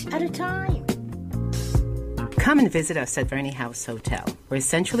bite at a time. Come and visit us at Verney House Hotel. We're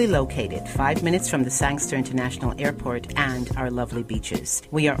centrally located 5 minutes from the Sangster International Airport and our lovely beaches.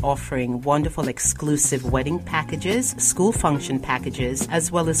 We are offering wonderful exclusive wedding packages, school function packages,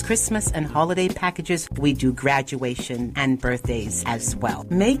 as well as Christmas and holiday packages. We do graduation and birthdays as well.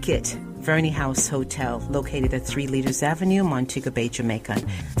 Make it Verney House Hotel, located at 3 Leaders Avenue, Montego Bay, Jamaica.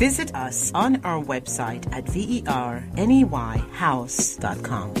 Visit us on our website at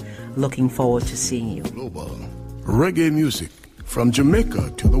verneyhouse.com. Looking forward to seeing you. Global reggae music from Jamaica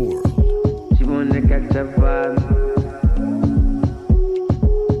to the world. She wanna catch a vibe.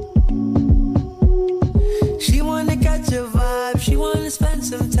 She wanna catch a vibe. She wanna spend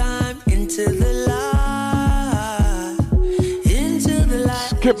some time into the light. Into the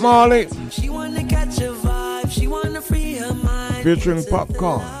light. Skip Marley. She wanna catch a vibe. She wanna free her mind. Featuring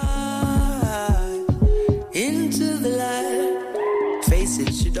Popcorn.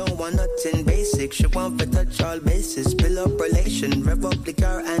 don't want nothing basic. She want to touch all bases. Build up relation, rev up the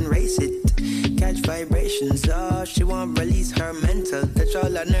car and race it. Catch vibrations, oh, she want release her mental. Touch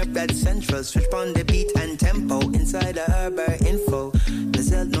all her nerve that's central. Switch on the beat and tempo. Inside of her info. No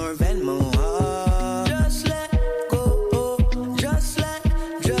Zelle nor Venmo, oh. Just let go, oh. Just let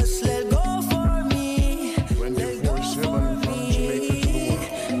go for me. 24/7 from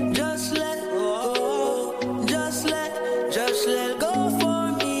Jamaica to the world. Just let go, just let go for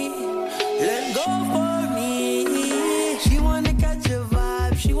me. Let go for me. She wanna catch a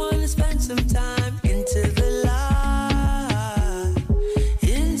vibe, she wanna spend some time into the light,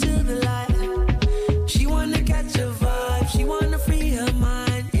 into the light. She wanna catch a vibe, she wanna free her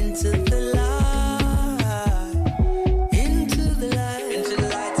mind into the light, into the light, into the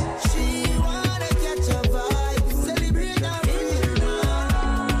light. She wanna catch a vibe, celebrate her freedom.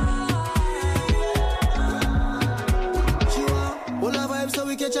 She want all her vibes so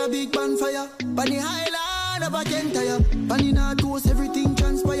we catch a big bonfire. Bunny Highland of a Kentire. Bunny not toast, everything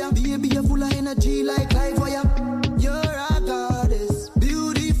transpire. Baby, you're full of energy like live wire. You're a goddess,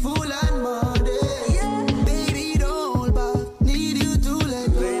 beautiful and modest. Yeah. Baby, don't hold back, need you to let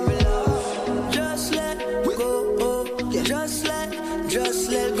go. Baby, love, just let go. Oh, yeah. Just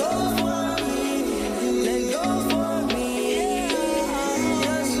let go for me. Let go for me.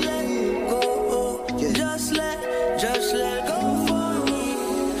 Just let go. Oh, yeah. Just let go for me.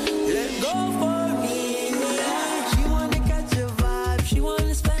 Let go for me. She wanna catch a vibe. She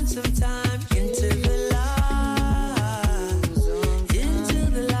wanna spend some time into the light, into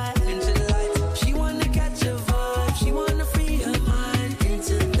the light, into the light. She wanna catch a vibe. She wanna free her mind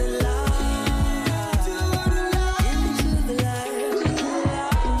into the light, into the light.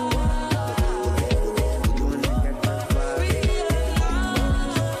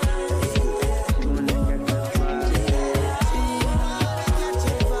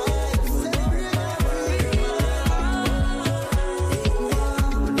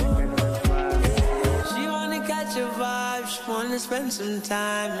 She wanna catch a vibe, she wanna spend some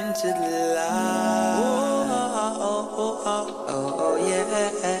time into the light. Oh, yeah.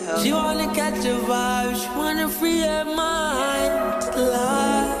 She wanna catch a vibe, she wanna free her mind to the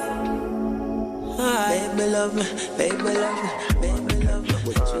light. Baby love me, baby love me, baby love me.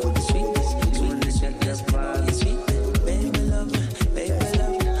 Sweet, baby love me, baby love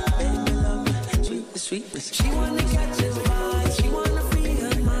me, baby love me. Sweetness. She wanna catch a vibe, she wanna free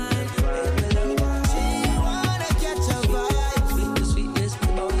her mind. Baby love me, she wanna catch a vibe. Sweetness,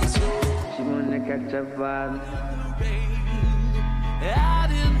 oh yeah, sweetness. She wanna catch a vibe.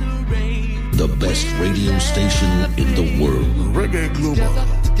 Out in the rain. The best radio station in the world. Reggae Global.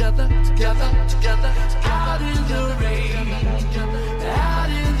 Together, out in the rain, out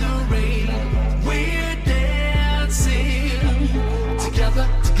in the rain, we're dancing. Together,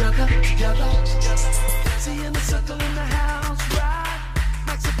 see in the circle in the house, right?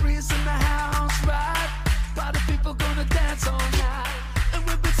 Max and Breeze in the house, right? Party people gonna dance all night, and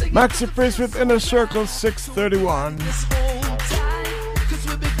we'll be singing. Maxi Priest with Inner Circle 631.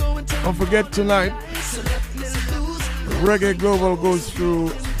 Don't forget tonight, Reggae Global goes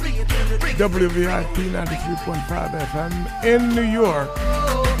through WVIP 93.5 FM in New York,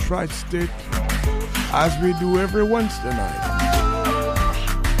 Tri-State, as we do every Wednesday night.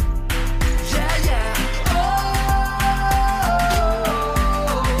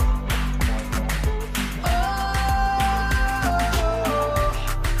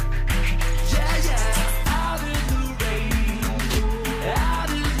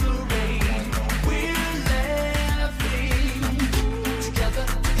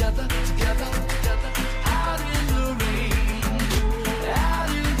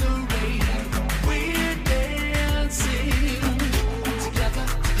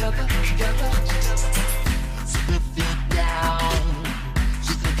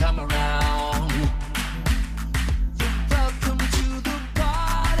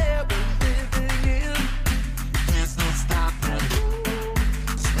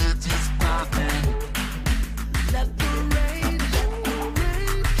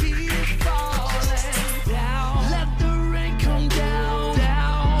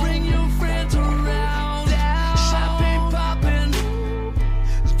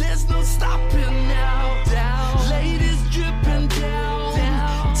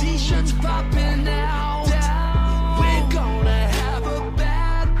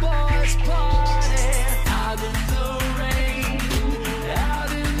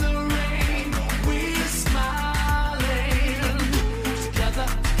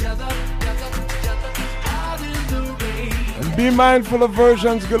 Be mindful of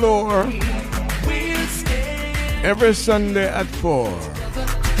versions galore. Every Sunday at 4.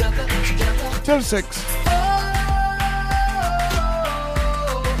 till 6.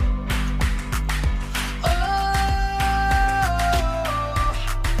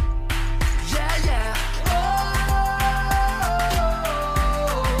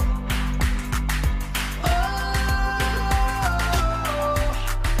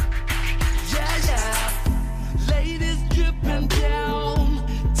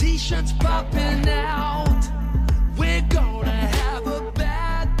 Popping out, we're gonna have a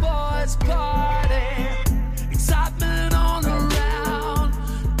bad boys party. Excitement on around,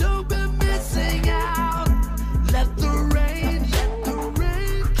 don't be missing out. Let the rain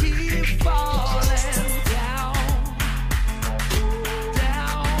keep falling down,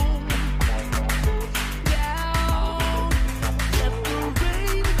 down, down. Let the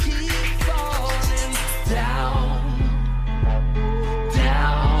rain keep falling down.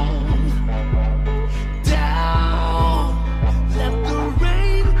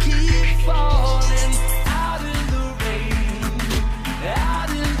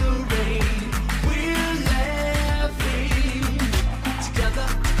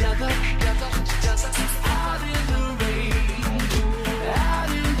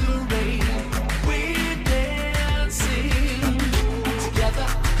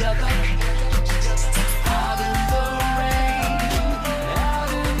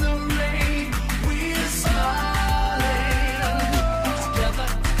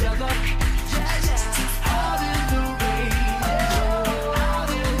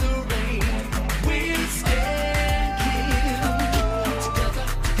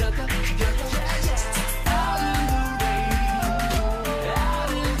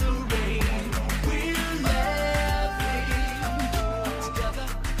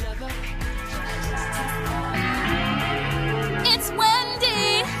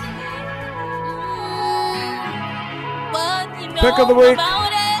 Pick of the week.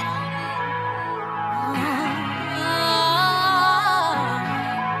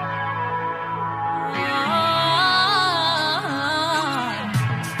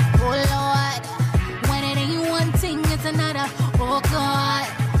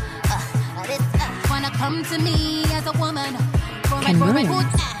 Come to me as a woman for Ken my Williams. good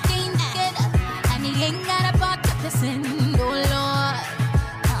acting, and he ain't got a part to listen. Oh Lord,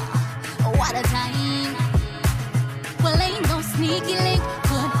 what a time! Well, ain't no sneaky link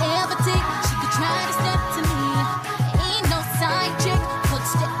could ever take. She could try to step to me. Ain't no side chick could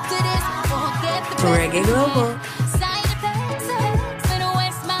step to this or get the Reggae Global. Side effects for the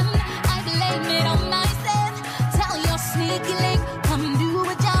West man. I blame it on myself. Tell your sneaky link, come do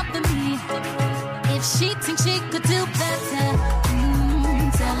a job for me. If she thinks she could do better,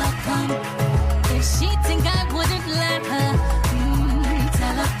 tell her come. If she think I wouldn't let her,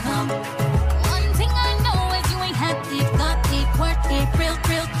 tell her come. One thing I know is you ain't had it, got it, worth it, real.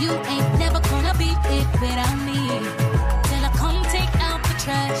 You ain't never gonna beat it without me. Tell her come take out the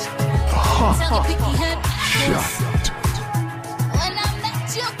trash. Tell the picky head this. When I met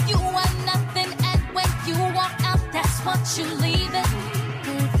you, you were nothing, and when you walk out, that's what you leave it.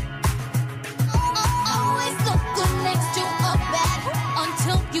 Always look good next to a bad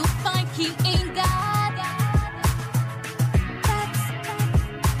until you find he ain't got.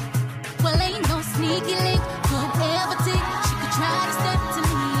 Well, ain't no sneaky link could ever take. She could try to step to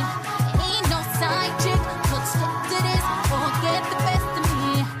me. Ain't no side chick could step to this or get the best of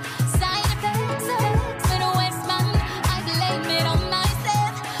me. Side effects for the West man. I blame it on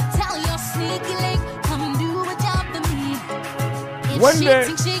myself. Tell your sneaky link, come do a job for me. If One she day.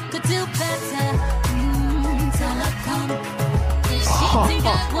 thinks she could do better, tell her come. If she think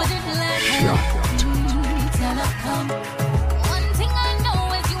I wouldn't let her, tell her come. One thing I know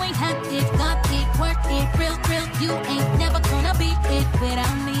is you ain't had it, got it, worth it, real. You ain't never gonna beat it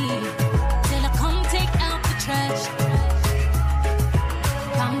without me. Tell her come take out the trash.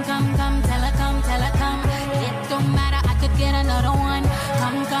 Come, tell her come. It don't matter, I could get another one.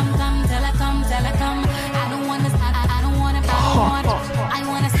 Come, tell her come. I don't wanna. I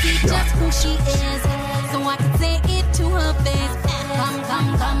wanna see just who she is, so I can say it to her face.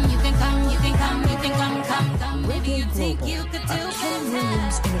 Come, you can come. Maybe you think you could do Ken better.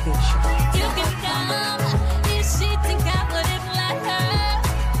 Williams Innovation. You can come. If she think I wouldn't let her,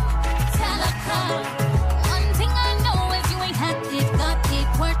 tell her come. One thing I know is you ain't had it, got it,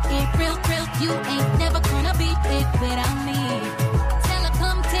 worth it, real. You ain't never gonna beat it without me. Tell her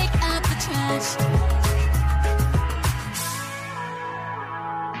come take out the trash.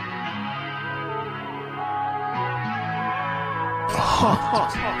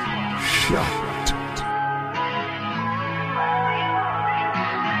 Shut.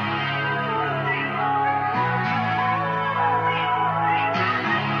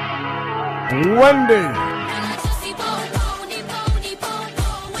 Wendy.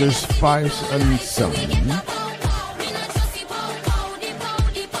 The Spice and Son.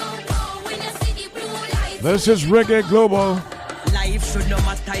 This is Reggae Global. Life should no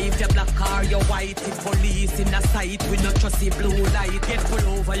matter if you're black or you're white. If police in a sight, we not trust the blue light. Get pulled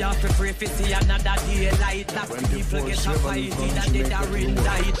over, you have to pray for see another daylight. Black people get a fight, either dead or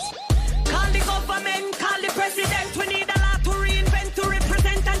indict. Call the government, call the president. We need a law to reinvent, to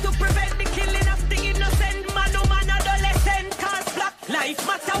represent and to prevent the killing of the innocent man, woman, adolescent. Cause black life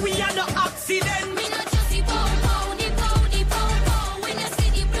matter, we are no accident. We not just the pow, the pow, the pow. When you see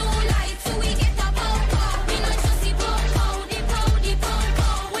the blue light, so we get a pow. We not just the pow, the pow, the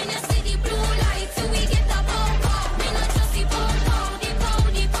pow. When you see the blue light, so we get a pow. We not just the pow, the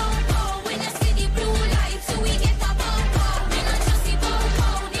pow, the pow. When you see the blue light, so we get a pow. We not just the pow,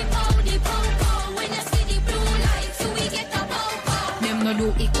 the pow, the pow. When you see the blue light, so we get a pow. Them no do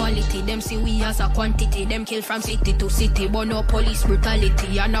equality, them see we as a quantity. Them kill from city to city, but no police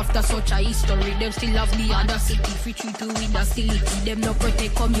brutality. And after such a history, them still have the other city. Free treat you with hostility, them no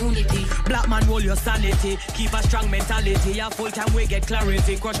protect community. Black man hold your sanity, keep a strong mentality. A full time we get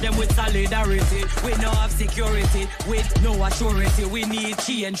clarity, crush them with solidarity. We no have security, with no assurance. We need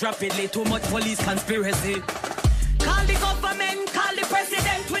change rapidly, too much police conspiracy. Call the government, call the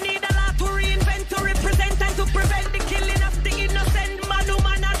president. We need a law to reinvent, to represent and to prevent the killing of the innocent man,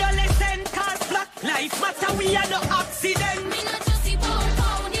 woman, adolescent. Cause black life matter, we are no accident. We not just the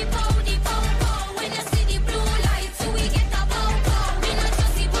pow, the pow, the pow. When you see the blue light, so we get a pow. We not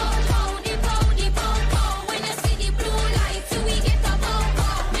just the pow, the pow, the pow. When you see the blue light, so we get a pow.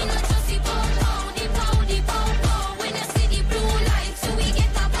 We not just the pow, the pow, the pow. When you see the blue light, so we get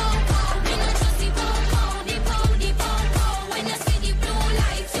a pow. We not just the pow, the pow, the pow. When you see the blue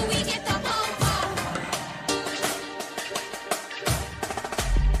light, so we get a pow.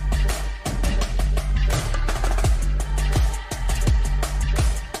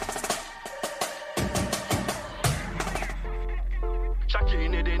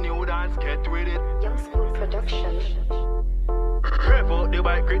 Shakini, the new dance, get with it. Young School Production. Rev out the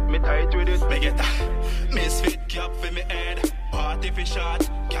bike, grip me tight with it. Me get a misfit cap for me head. Party for shot,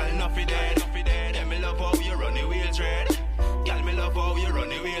 gal not fi dead. Them me love how you run the wheels red. Gal me love how you run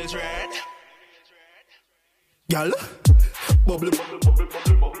the wheels red. Gal, bubble, bubble, bubble,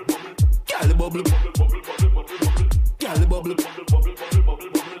 bubble, bubble, bubble. Gal, bubble, bubble, bubble, bubble, bubble, bubble. Gal, bubble, bubble, bubble, bubble, bubble,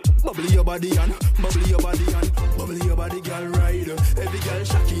 bubble. Bubble your body and bubble your body and bubble your body, girl ride. Every girl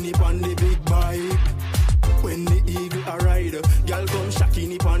shacking it on the big bike. When the eagle a ride, girl come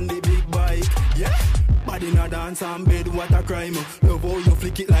shacking it on the big bike. Yeah, body in a dance and bed, what a crime. Love how you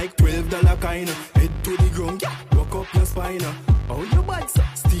flick it like $12 kind. Head to the ground, yeah, rock up your spine. How your body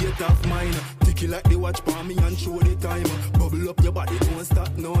state of mind. Tick it like the watch for me and show the time. Bubble up your body, don't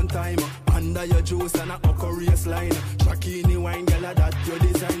stop no time. Under your juice and a upper race line. Shakini wine, girl, that your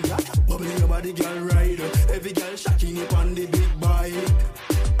design. Yeah. Bubble your body, girl, ride. Every girl shakini on the big bike.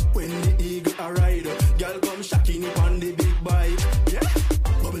 When the eagle a ride, girl come shakini on the big bike.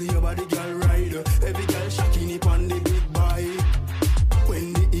 Yeah. Bubble your body, girl, ride. Every girl shakini on the big bike.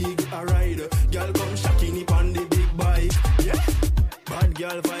 When the eagle a ride, girl come shakini on the big bike. Yeah. Bad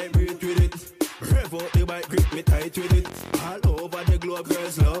girl vibrate with it. Rev out the bike, grip me tight with it. All over the globe,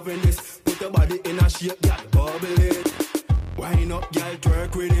 girls loving this. Put your body in a shape, girl, bubble it. Wind up, girl,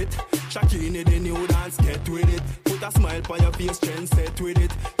 twerk with it. Shakini, the new dance, get with it. Put a smile on your face, trend set with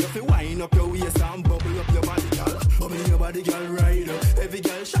it. You fi wind up your waist and bubble up your body, girl. Bubble your body, girl, ride. Every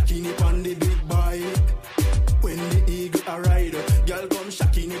girl Shakini on the big bike. When the eagle a ride, girl come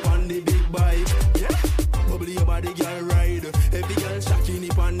Shakini on the big bike. Yeah, bubble your body, girl, ride. Every girl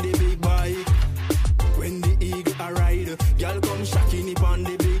Shakini on the big bike. When the eagle a ride, girl come Shakini on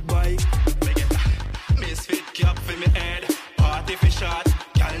the big bike. Me get a misfit cap for me head. Party for shot,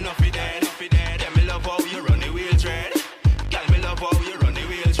 girl not fi dead. Them me love how you run the wheels red. Girl me love how you run the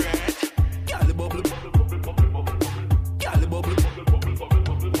wheels red. Girl bubble, bubble, bubble, bubble, bubble, bubble. Girl bubble, bubble, bubble, bubble,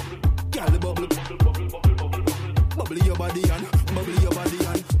 bubble, bubble. Girl bubble, bubble, bubble, bubble, bubble, bubble. Bubble your body and bubble your body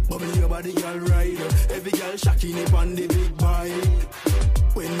and bubble your body, girl ride. Every girl Shakini on the big bike.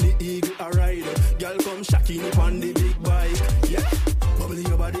 When the eagle a ride, girl come Shakini on the big bike. Yeah, bubble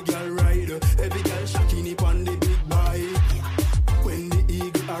your body, girl ride. Every girl Shakini on the big bike. When the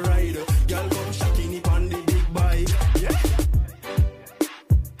eagle a ride, girl come Shakini on the big bike. Yeah.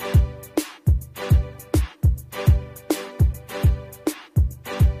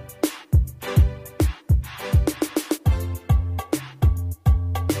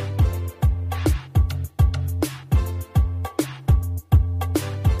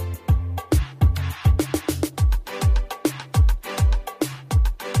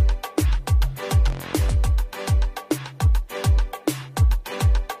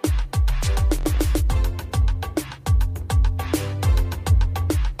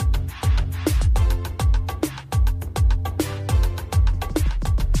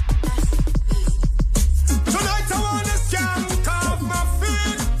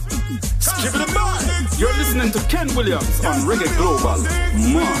 listening to Ken Williams on Reggae Global.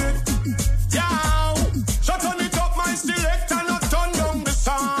 Man. So turn it up, my selector, not turn down the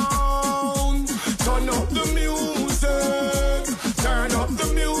sound. Turn up the music, turn up the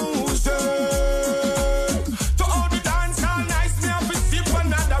music. To all the dance all nice, me have to sip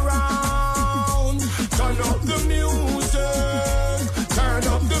another round. Turn up the music, turn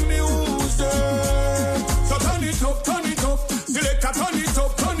up the music. So turn it up, selector, turn it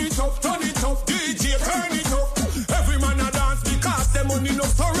up, turn it up, turn it up. DJ, turn it up. Every man a dance because them money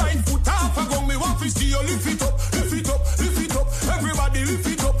enough to right foot off a gun. Me want to see you lift it up, lift it up, lift it up. Everybody lift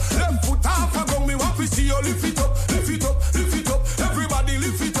it up. Left foot off a gun. Me want to see you lift it up, lift it up, lift it up. Everybody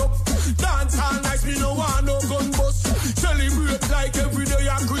lift it up. Dance all nice, me no want no gun bust. Celebrate like every day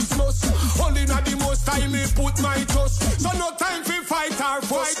on Christmas. Only not the most time me put my trust. So no time for fight or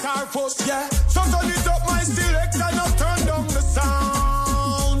fuss, yeah. So turn it up, my selector, now turn down the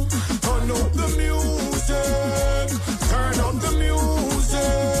sound. Turn up the music, turn up the music.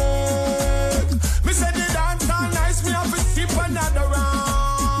 Me said the dance all nice, me have to sip another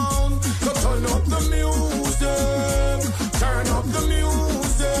round. So turn up the music, turn up the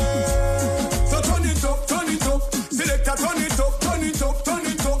music. So turn it up, selector, turn it up, turn it up, turn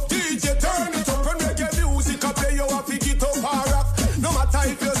it up. DJ, turn it up, when reggae music up there, you have to get up or rock. No matter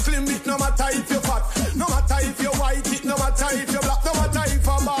if you're slim, it no matter if you're fat. No matter if you're white, it no matter if you're black. No matter if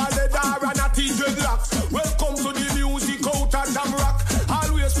you're bald or a natty dreadlocks. Welcome to the music out at Jamrock.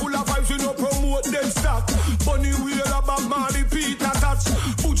 Always full of vibes, we no promote dead stock. Bunny Wheeler, Bob Marley, Peter Touch,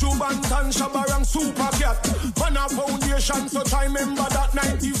 Buju Banton, Shabarang, Super Cat. Man a foundation, so I remember that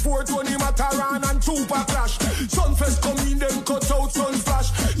 94, Tony Mataran and Tupac Clash. Sunfest come in, them cut out sun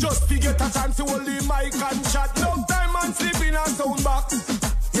flash. Just to get a chance to hold the mic and chat. No time and sleep in a sound box.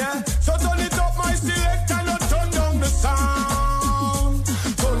 Yeah, so turn it up, my selector, not turn down the sound.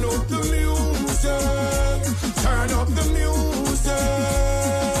 Turn up the music, turn up the music.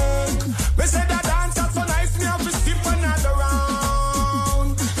 Me say that dance that's so nice, me have to skip another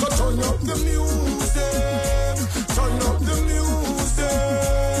round. So turn up the music, turn up the music.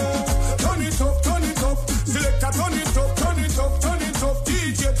 Turn it up, selector, turn it up, turn it up, turn it up.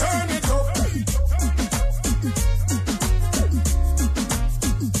 DJ, turn it up.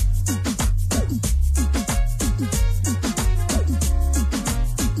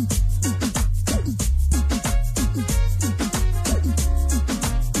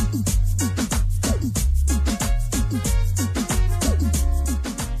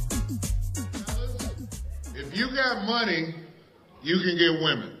 Money, you can get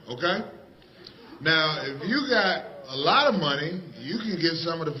women, okay? Now, if you got a lot of money, you can get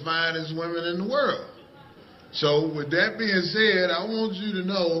some of the finest women in the world. So, with that being said, I want you to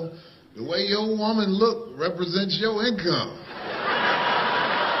know the way your woman look represents your income.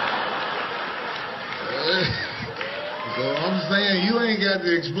 So, I'm saying you ain't got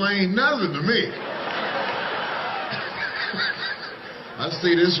to explain nothing to me. I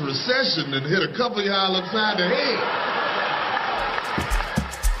see this recession that hit a couple of y'all upside the head.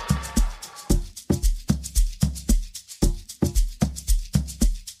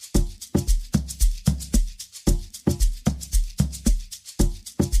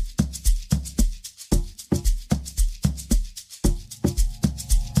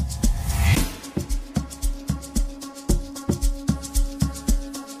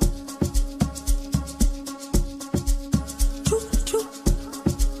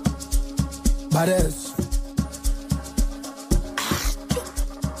 Badass.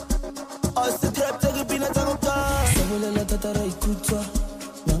 Ostetrapte pina tanguta. Sabule la tatara ikuta.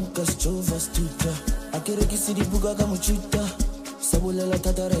 Nankas chova stuta. Akere kisiri buga kamuchuta. Sabule la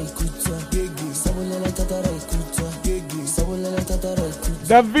tatara ikuta. Sabule la tatara ikuta. Sabule la tatara ikuta.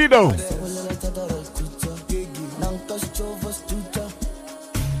 Davido. Sabule la tatara ikuta. Nankas chova stuta.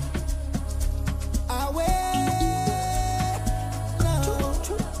 Awe.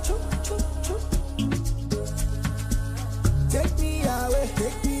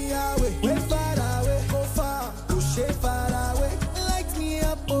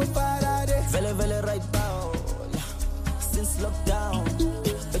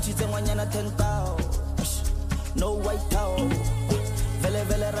 No white out, vele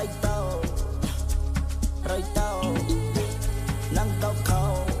right out, knocked out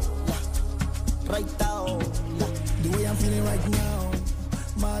cow, right out. The way I'm feeling right now,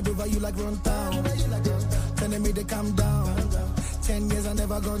 mad over you like run town. Telling me to calm down. 10 years I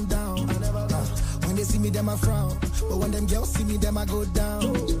never gone down. When they see me, them I frown. But when them girls see me, them I go down.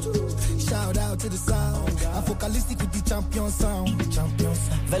 Shout out to the sound. I'm focalistic with the champion sound.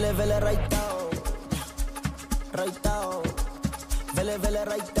 Vele right out. Right out. Vele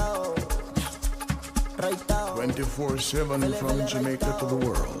right out. right now. 24/7 from Jamaica to the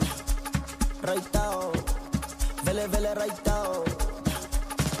world. Right now. Vele vele right now.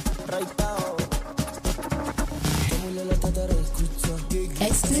 Right now.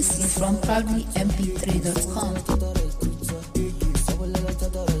 Exclusive from ProudlyMP3.com.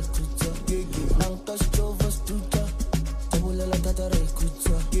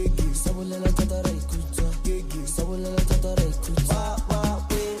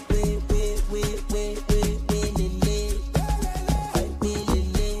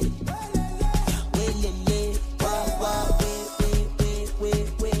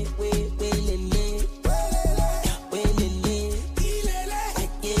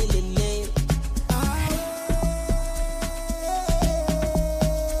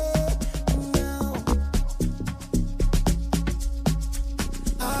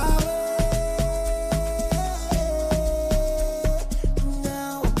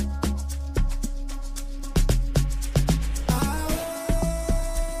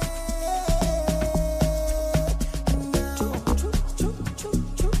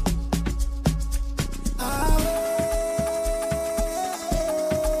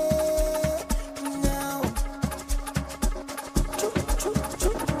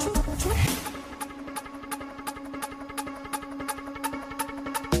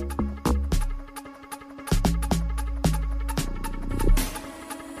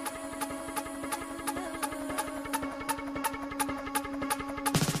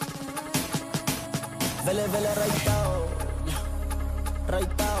 Vele vele right now.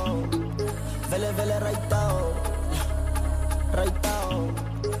 Right now. Vele vele right now. Right now.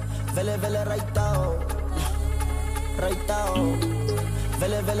 Vele vele right now. Right now.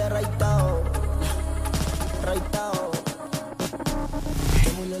 Vele vele right now. Right now.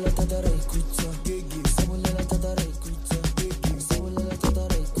 Samulela tadare kutsa gigi. Samulela tadare kutsa gigi. Samulela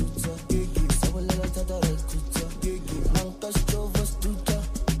tadare kutsa gigi. Samulela tadare kutsa gigi. Mankas chovas tuta.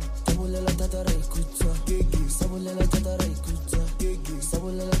 Samulela tadare kutsa gigi. Samulela tadare kutsa gigi.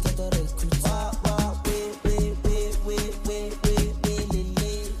 Samulela tadare kutsa. Wa wa we lele.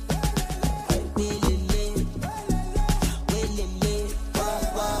 Ay we lele. We lele. Wa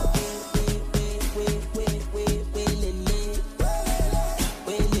wa we lele.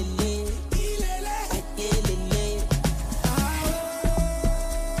 We lele. Ay lele.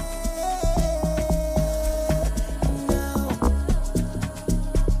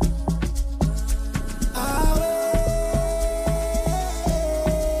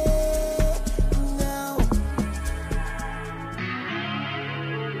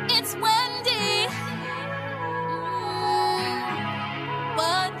 It's Wendy.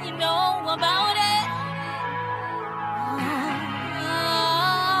 What you know about it?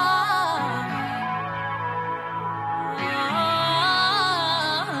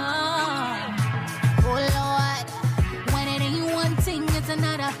 Oh Lord, when it ain't one thing, it's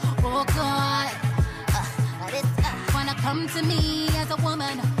another. Oh God, wanna come to me as a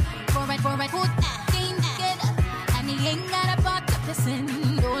woman for it, good thing together, and he ain't got a buck to listen.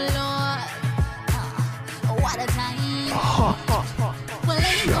 Oh Lord, what a time. Well,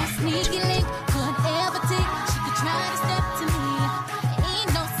 ain't no sneaky link could ever take. She could try to step to me. Ain't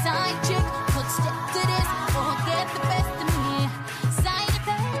no side chick could step to this or get the best of me. Side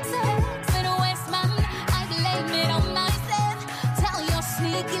effects for the West man. I blame it on myself. Tell your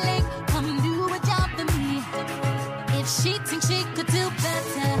sneaky link, come do a job for me. If she thinks she could do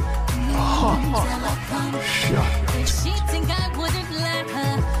better, tell her come. If she think I wouldn't let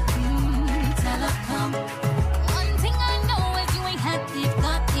her, tell her come. One thing I know is you ain't had it,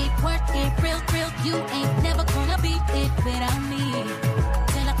 got it, work it, real. You ain't never gonna beat it without me.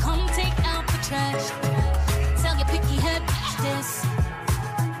 Tell her come take out the trash. Tell your picky head this.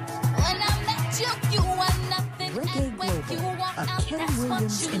 When I met you, you were nothing. And when you walk out, that's what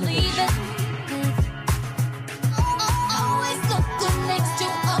you leave it. Always look good next to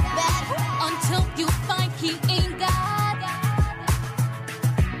a bad until you find he ain't got.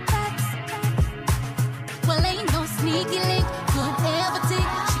 Well, ain't no sneaky link could ever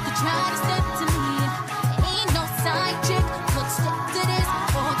take. She could try to step to me. Ain't no side chick could step to this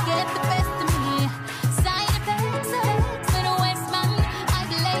or get the best of me. Side effects for the West man. I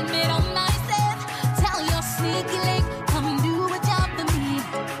blame it on myself. Tell your sneaky link, come do a job for me.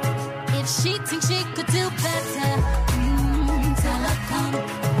 If she thinks she could do better, tell her come.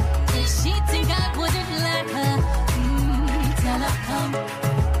 If she think I wouldn't let her, tell her come.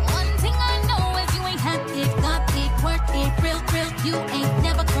 One thing I know is you ain't had it, got it, work it, real. You ain't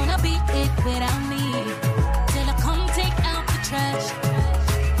never gonna beat it without me. Tell her come take out the trash.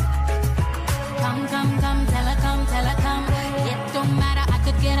 Come, tell her come. It don't matter, I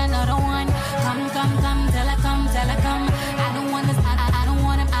could get another one. Come,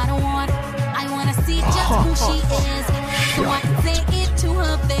 she is. So I can say it to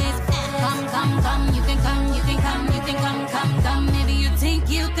her face. Come, come, come, you can come, you can come, you can come, come, come. Maybe you think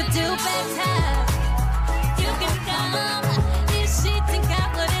you could do better. You can come. If she think I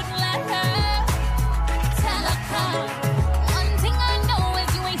wouldn't let her, tell her come. One thing I know is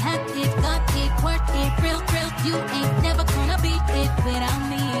you ain't had it, got it, worth it, real thrill. You ain't never gonna beat it without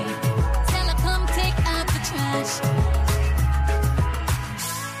me. Tell her come take out the trash.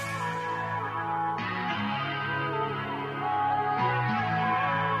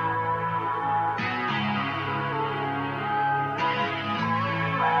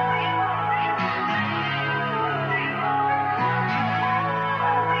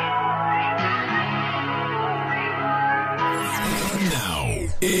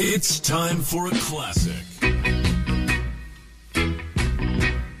 It's time for a classic.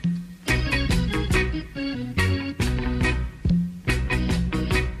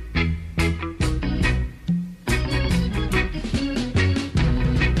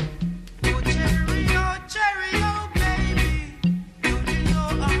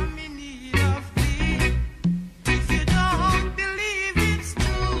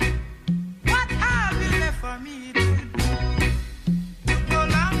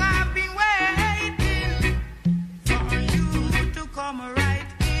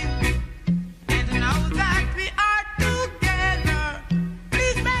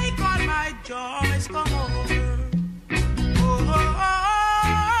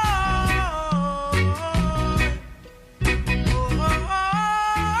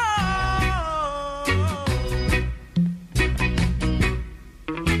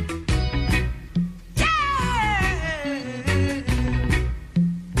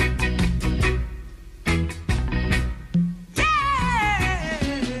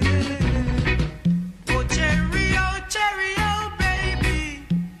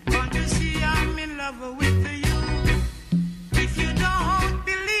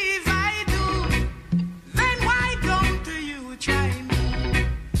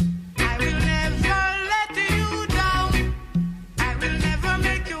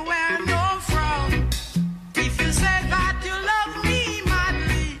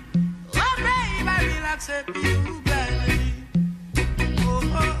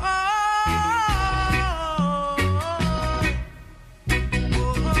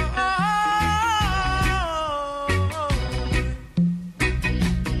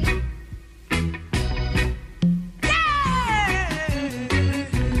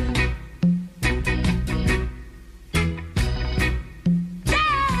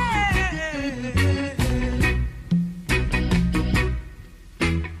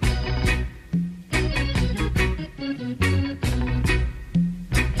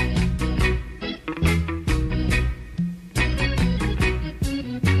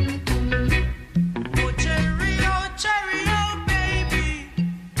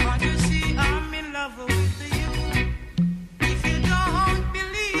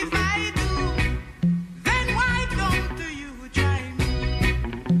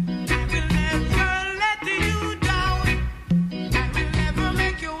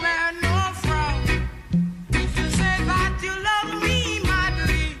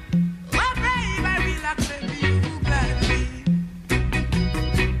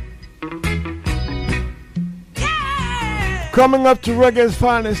 Coming up to reggae's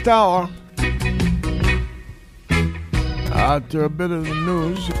finest hour, after a bit of the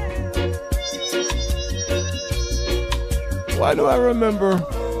news, why do I remember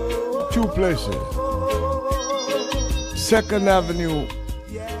two places? 2nd Avenue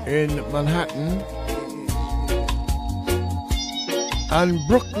in Manhattan and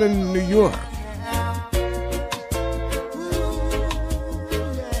Brooklyn, New York.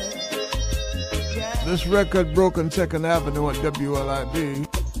 This record broke on 2nd Avenue at WLIB.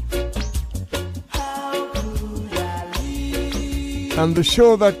 And the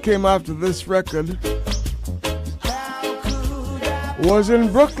show that came after this record was in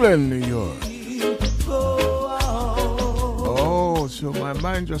Brooklyn, New York. Oh, so my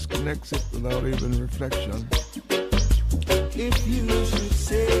mind just connects it without even reflection.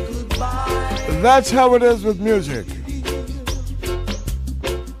 That's how it is with music.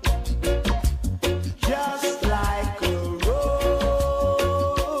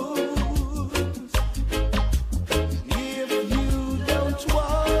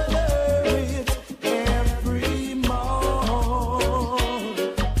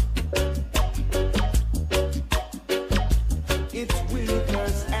 It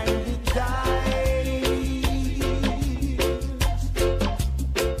withers and it dies.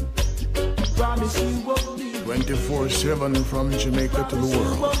 24/7 from Jamaica to the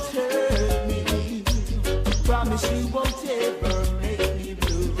world. Promise you won't ever make me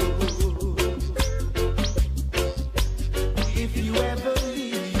blue. If you ever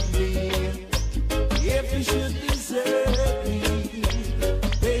leave me, if you should desert me,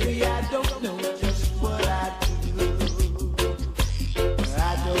 baby, I don't know just what I'd do.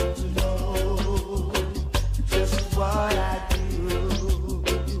 I don't know just what I'd do.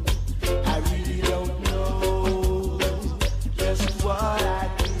 I really don't know just what I'd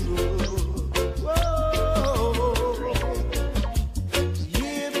do.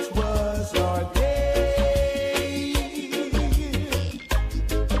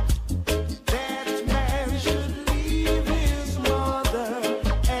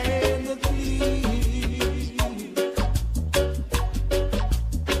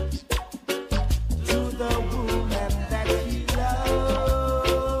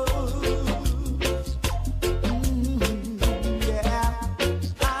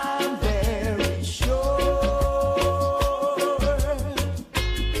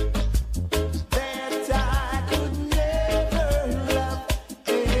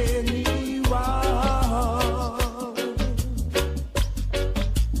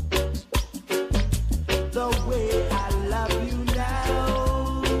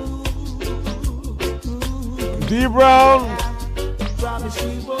 D Brown.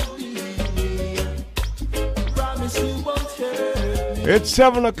 It's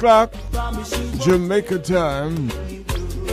 7 o'clock Jamaica time.